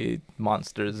mythology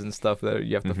monsters and stuff that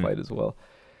you have to fight as well.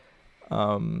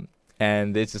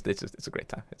 And it's a great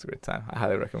time. It's a great time. I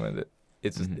highly recommend it.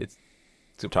 It's just it's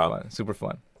super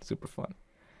fun.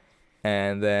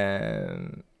 And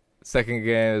then second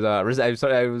game is I was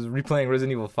replaying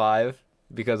Resident Evil 5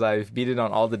 because I've beat it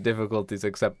on all the difficulties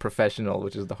except professional,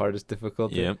 which is the hardest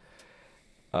difficulty. Yep.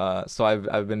 So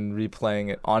I've been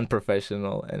replaying it on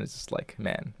professional, and it's just like,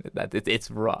 man,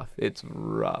 it's rough. It's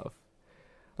rough.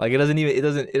 Like it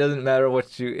doesn't matter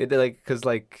what you because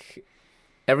like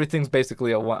everything's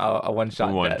basically a one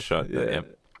shot. One shot. Yeah.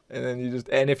 And then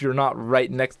and if you're not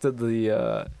right next to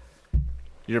the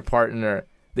your partner,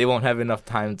 they won't have enough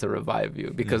time to revive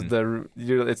you because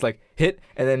it's like hit,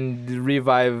 and then the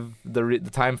revive the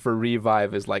time for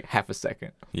revive is like half a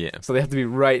second. Yeah. So they have to be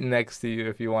right next to you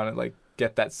if you want to like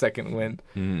get that second wind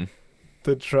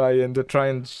to try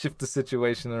and shift the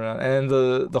situation around. And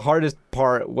the hardest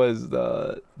part was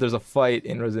there's a fight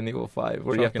in Resident Evil 5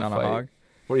 where you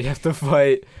have to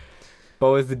fight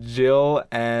both Jill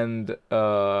and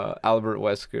Albert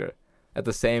Wesker at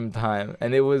the same time,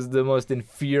 and it was the most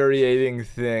infuriating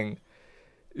thing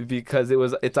because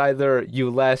it's either you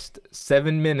last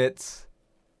 7 minutes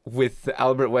with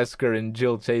Albert Wesker and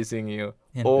Jill chasing you,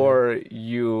 or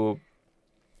you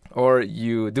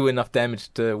do enough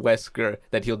damage to Wesker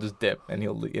that he'll just dip and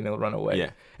he'll run away. Yeah.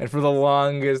 And for the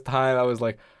longest time, I was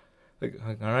like, all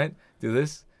right, do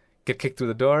this, get kicked through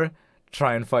the door,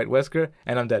 try and fight Wesker,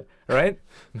 and I'm dead. All right,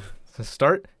 so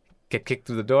start, get kicked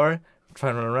through the door, try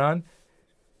and run around,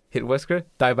 hit Wesker,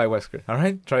 die by Wesker. All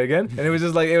right, try again, and it was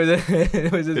just like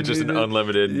it's just an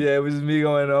unlimited. Yeah, it was just me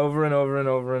going over and over and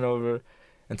over and over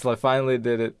until I finally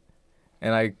did it,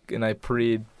 and I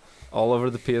pre'd all over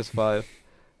the PS5.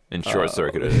 And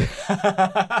short-circuited it.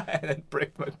 And then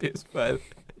bricked my PS5.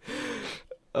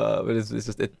 But it's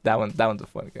just that one's a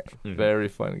fun game. Very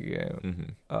fun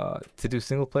game. To do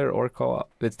single player or co-op.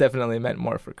 It's definitely meant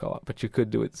more for co-op, but you could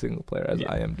do it single player as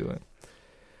I am doing.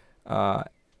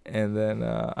 And then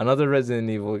another Resident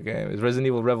Evil game is Resident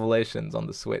Evil Revelations on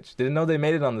the Switch. Didn't know they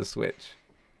made it on the Switch,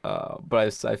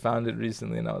 but I found it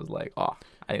recently and I was like, oh,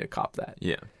 I need to cop that.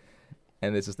 Yeah.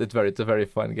 And it's a very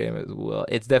fun game as well.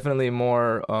 It's definitely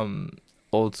more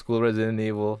old school Resident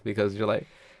Evil because you're like,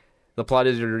 the plot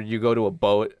is you go to a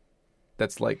boat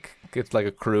that's like, it's like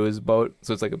a cruise boat,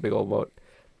 so it's like a big old boat,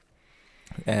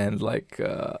 and like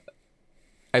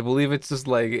I believe it's just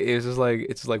like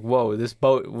whoa, this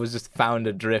boat was just found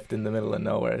adrift in the middle of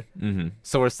nowhere.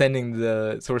 So we're sending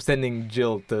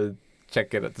Jill to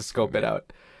check it out, to scope it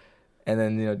out, and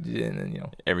then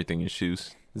everything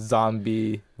issues.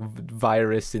 Zombie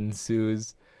virus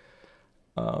ensues,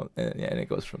 and it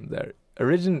goes from there.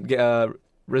 Resident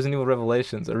Evil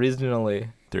Revelations, originally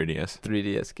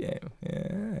 3DS game,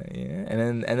 yeah,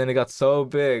 and then it got so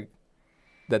big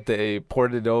that they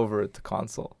ported it over to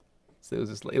console. So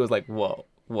it was like whoa,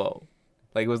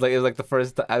 like it was like the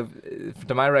first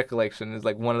to my recollection, it's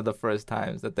like one of the first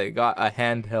times that they got a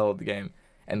handheld game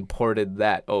and ported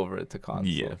that over to console.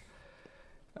 Yeah,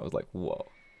 I was like whoa.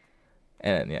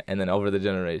 And then over the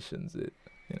generations,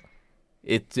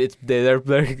 it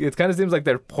kind of seems like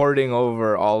they're porting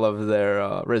over all of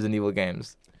their Resident Evil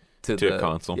games to the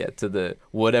console. Yeah, to the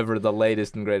whatever the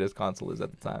latest and greatest console is at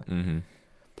the time.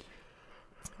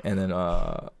 And then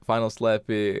final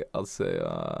slappy, I'll say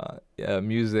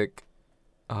music.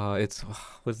 It's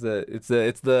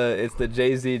the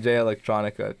Jay-Z J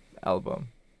Electronica album.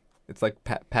 It's like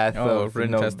Path of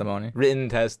Written Testimony. Written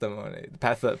Testimony.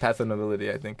 Path of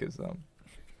Nobility, I think, is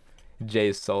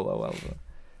Jay's solo album.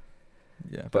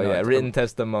 Yeah, But no, yeah, it's Written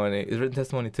Testimony. Is Written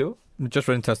Testimony 2? just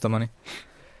Written Testimony.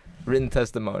 Written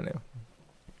Testimony.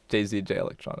 Jay-Z J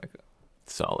Electronica.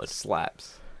 Solid.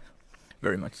 Slaps.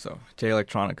 Very much so. Jay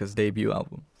Electronica's debut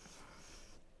album.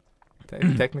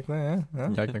 Technically, yeah.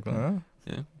 Technically.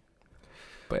 Yeah.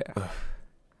 But yeah.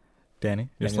 Danny,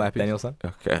 your slappy. Danielson?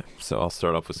 Okay, so I'll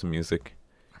start off with some music.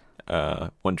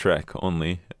 One track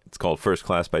only. It's called First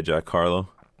Class by Jack Harlow.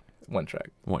 One track.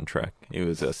 One track. It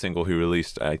was a single he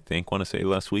released, I think, want to say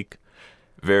last week.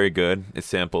 Very good. It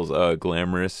samples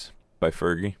Glamorous by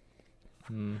Fergie.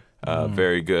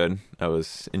 Very good. I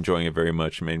was enjoying it very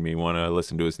much. It made me want to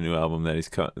listen to his new album that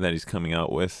he's coming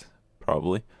out with,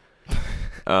 probably.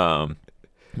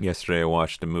 Yesterday I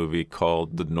watched a movie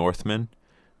called The Northman,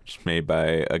 which is made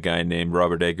by a guy named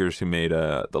Robert Eggers, who made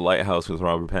The Lighthouse with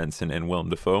Robert Pattinson and Willem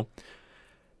Dafoe.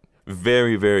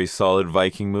 Very, very solid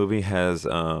Viking movie. Has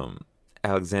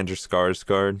Alexander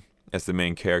Skarsgård as the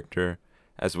main character,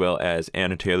 as well as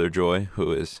Anna Taylor-Joy,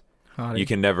 who is you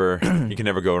can never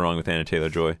go wrong with Anna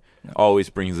Taylor-Joy. No. Always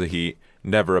brings the heat.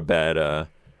 Never a bad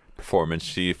performance.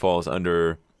 She falls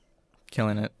under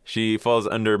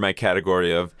my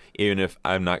category of, even if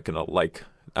I'm not gonna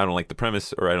I don't like the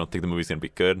premise, or I don't think the movie's gonna be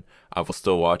good, I will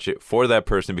still watch it for that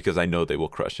person because I know they will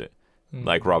crush it.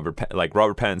 Like Robert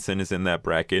Pattinson is in that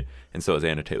bracket, and so is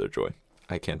Anna Taylor-Joy.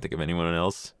 I can't think of anyone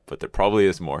else, but there probably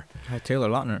is more. Taylor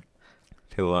Lautner.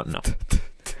 No.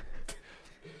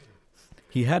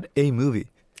 He had a movie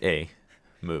A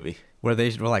movie. where they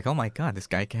were like, "Oh my God, this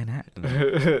guy can act."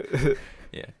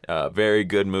 Yeah. Very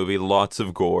good movie. Lots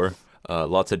of gore.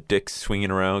 Lots of dicks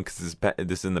swinging around because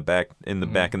this is in the back in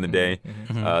the day.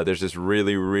 There's this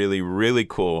really, really, really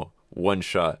cool one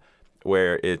shot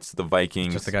where it's the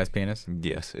Vikings. Just the guy's penis.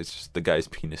 Yes, it's just the guy's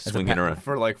penis swinging around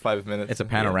for like 5 minutes. It's a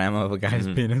panorama of a guy's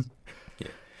penis.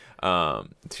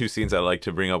 Two scenes I like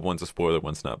to bring up. One's a spoiler,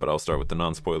 one's not, but I'll start with the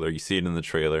non-spoiler. You see it in the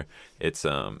trailer. It's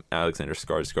Alexander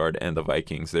Skarsgård and the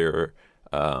Vikings. They're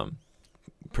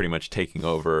pretty much taking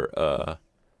over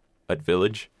a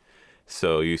village.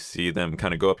 So you see them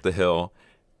kind of go up the hill.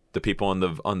 The people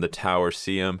on the tower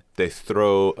see him. They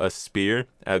throw a spear.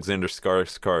 Alexander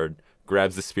Skarsgård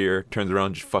grabs the spear, turns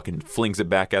around, just fucking flings it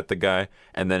back at the guy,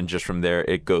 and then just from there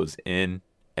it goes in,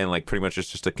 and like pretty much it's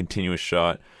just a continuous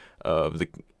shot of the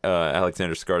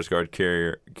Alexander Skarsgård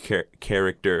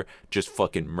character just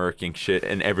fucking murking shit,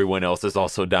 and everyone else is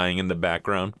also dying in the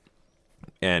background,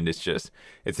 and it's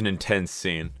an intense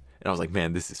scene, and I was like,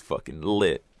 man, this is fucking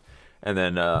lit. And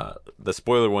then the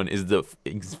spoiler one is the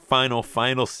final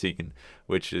scene,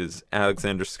 which is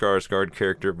Alexander Skarsgård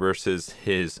character versus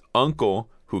his uncle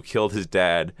who killed his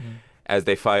dad, as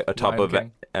they fight atop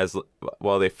an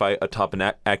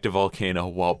active volcano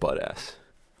while butt ass.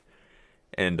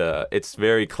 And it's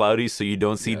very cloudy, so you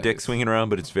don't see dick swinging around,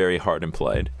 but it's very hard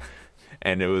implied.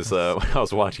 And it was when I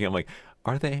was watching, I'm like,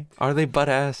 are they butt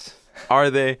ass? Are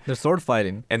they? They're sword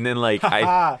fighting. And then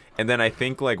I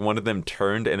think like one of them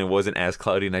turned and it wasn't as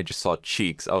cloudy, and I just saw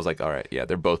cheeks. I was like, all right, yeah,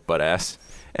 they're both butt ass.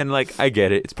 And like I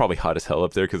get it, it's probably hot as hell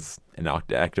up there because an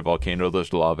active volcano.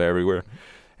 There's lava everywhere.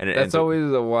 And that's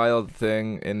always a wild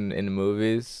thing in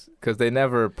movies, because they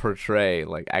never portray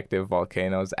like active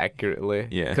volcanoes accurately.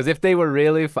 Yeah. Because if they were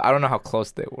really, I don't know how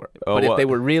close they were, but if they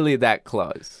were really that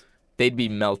close, they'd be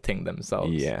melting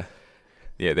themselves. Yeah.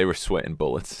 Yeah, they were sweating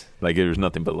bullets. Like it was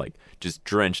nothing but like just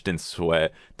drenched in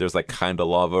sweat. There's like kind of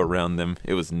lava around them.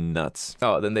 It was nuts.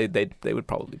 Oh, then they would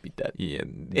probably be dead. Yeah.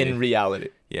 In reality.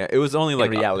 Yeah, it was only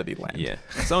like reality land. Yeah,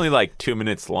 it's only like 2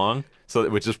 minutes long, so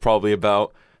which is probably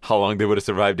about how long they would have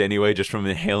survived anyway, just from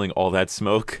inhaling all that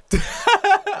smoke.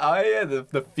 Oh yeah,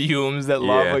 the fumes that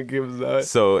lava gives out.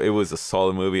 So it was a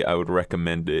solid movie. I would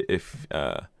recommend it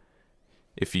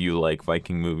if you like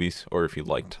Viking movies, or if you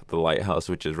liked The Lighthouse,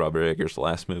 which is Robert Eggers'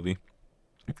 last movie.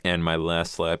 And my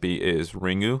last slappy is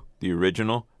Ringu, the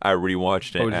original. I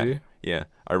rewatched it.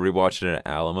 I rewatched it at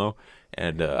Alamo,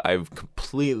 and I've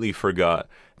completely forgot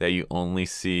that you only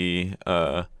see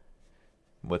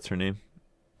what's her name?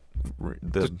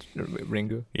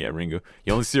 Ringu. Yeah, Ringu.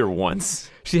 You only see her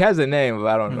once. She has a name, but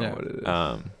I don't know what it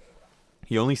is.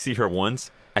 You only see her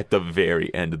once at the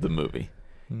very end of the movie.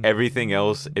 Everything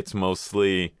else, it's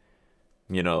mostly,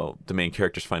 the main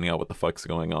character's finding out what the fuck's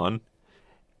going on.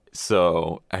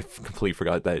 So I completely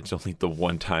forgot that it's only the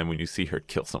one time when you see her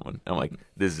kill someone. I'm like,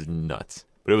 this is nuts.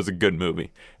 But it was a good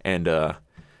movie. And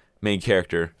main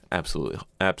character, absolute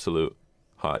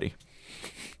hottie.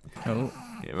 Oh.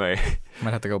 Yeah,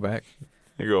 might have to go back.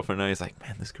 My girlfriend and I is like,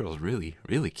 man, this girl's really,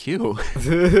 really cute. Is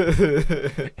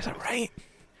that right?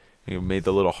 We made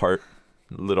the little heart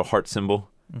symbol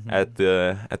at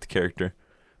the character.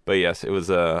 But yes, it was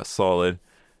solid,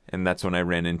 and that's when I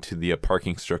ran into the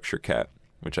parking structure cat,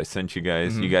 which I sent you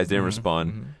guys. You guys didn't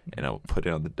respond, and I'll put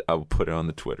it on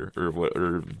the Twitter or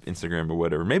Instagram or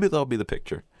whatever. Maybe that'll be the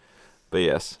picture. But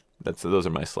yes, those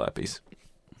are my slappies.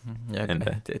 Yeah,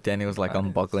 and Danny was like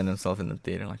unbuckling himself in the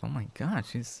theater, like, oh my god,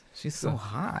 she's so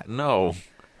hot. No,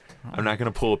 I'm not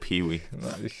gonna pull a Pee-wee.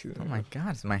 Oh my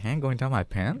god, is my hand going down my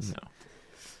pants? No.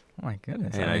 Oh my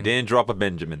goodness. And I didn't drop a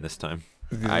Benjamin this time.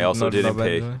 I also didn't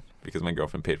pay because my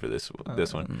girlfriend paid for this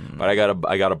one. But I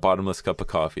got a bottomless cup of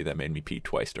coffee that made me pee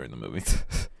twice during the movie.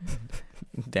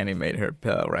 Danny made her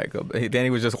rack up. Danny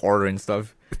was just ordering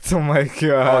stuff. Oh my god.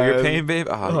 Oh, you're paying, babe?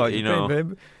 You're paying,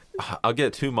 babe? I'll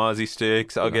get 2 Mozzie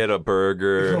sticks. I'll get a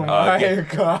burger. Oh my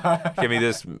god. Give me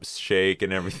this shake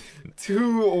and everything.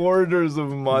 2 orders of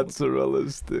mozzarella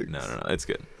sticks. No, it's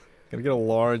good. Gonna get a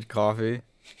large coffee. It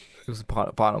was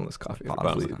bottomless coffee.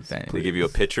 They give you a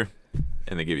pitcher,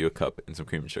 and they give you a cup and some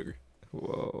cream and sugar.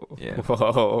 Whoa. Yeah.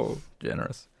 Whoa.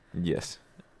 Generous. Yes.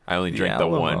 I only drank the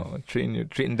one. Treating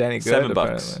Danny good. $7.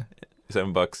 Apparently.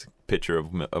 $7 pitcher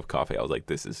of coffee. I was like,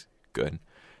 this is good.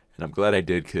 And I'm glad I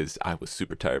did because I was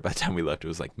super tired. By the time we left, it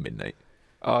was like midnight.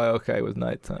 Oh, okay. It was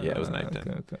nighttime. Yeah, it was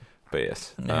nighttime. Okay. But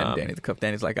yes. I had Danny the cup.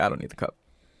 Danny's like, I don't need the cup.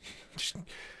 As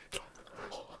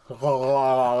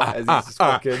he's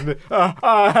fucking.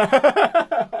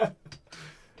 Why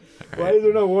is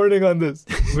there no warning on this?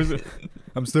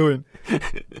 I'm suing.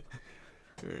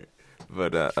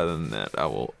 But other than that, I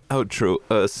will outro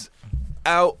us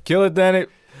out. Kill it, Danny.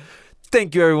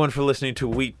 Thank you, everyone, for listening to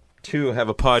Week 2 Have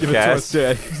a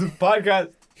Podcast.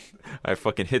 Podcast. I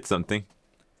fucking hit something.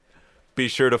 Be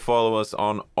sure to follow us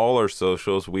on all our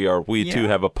socials. We are We2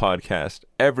 Have a Podcast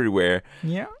everywhere.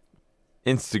 Yeah.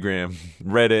 Instagram,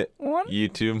 Reddit, What?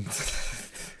 YouTube.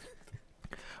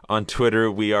 On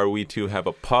Twitter, we are We2 Have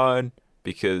a Pod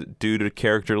because due to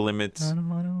character limits.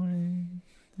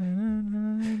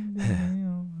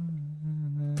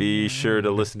 Be sure to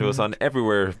listen to us on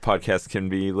everywhere podcasts can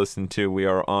be listened to. We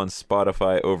are on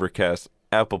Spotify, Overcast,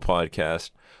 Apple Podcast,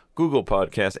 Google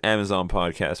Podcast, Amazon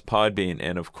Podcast, Podbean,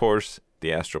 and of course,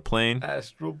 the Astral Plane.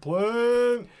 Astral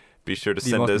Plane. Be sure to The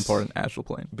send most us important Astral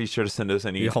Plane. Be sure to send us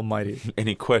The Almighty.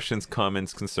 any questions,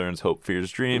 comments, concerns, hope,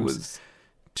 fears, dreams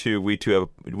to we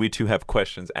two have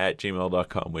questions at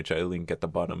gmail.com, which I link at the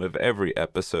bottom of every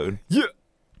episode. Yeah.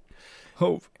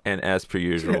 Hope. And as per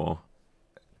usual,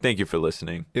 thank you for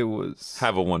listening. It was.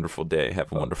 Have a wonderful day.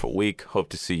 Have a wonderful week. Hope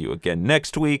to see you again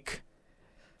next week.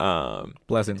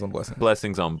 Blessings on blessings.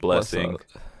 Blessings on blessing.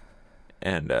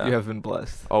 And you have been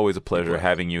blessed. Always a pleasure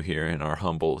having you here in our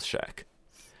humble shack.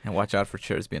 And watch out for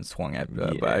chairs being swung at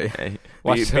by.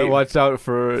 Watch out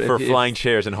for flying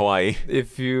chairs in Hawaii.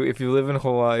 If you live in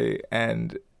Hawaii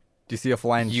and you see a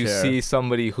flying chair, you see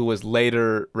somebody who was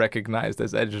later recognized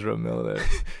as Ezra Miller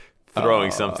throwing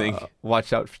something,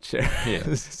 watch out for chairs.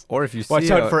 Yeah. Or if you see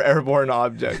watch out for airborne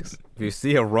objects. If you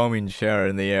see a roaming chair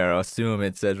in the air, assume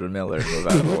it's Ezra Miller and move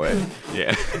out of the way.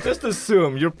 Yeah. Just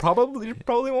assume you probably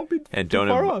won't be. And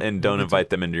don't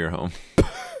invite them into your home.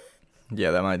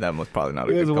 Yeah, that was probably not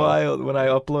a good call. It was wild when I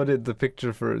uploaded the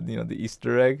picture for the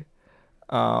Easter egg.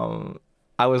 I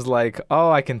was like,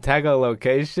 oh, I can tag a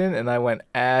location, and I went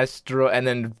Astro, and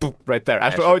then boop, right there,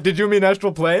 Astro. Oh, did you mean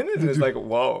Astral Plane? And it's like,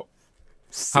 whoa.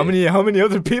 Sick. How many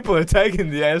other people are tagging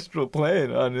the Astral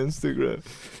Plane on Instagram?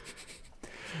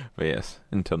 But yes,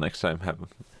 until next time, have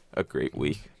a great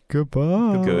week.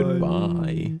 Goodbye.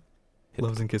 Goodbye.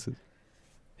 Loves and kisses.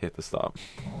 Hit the stop.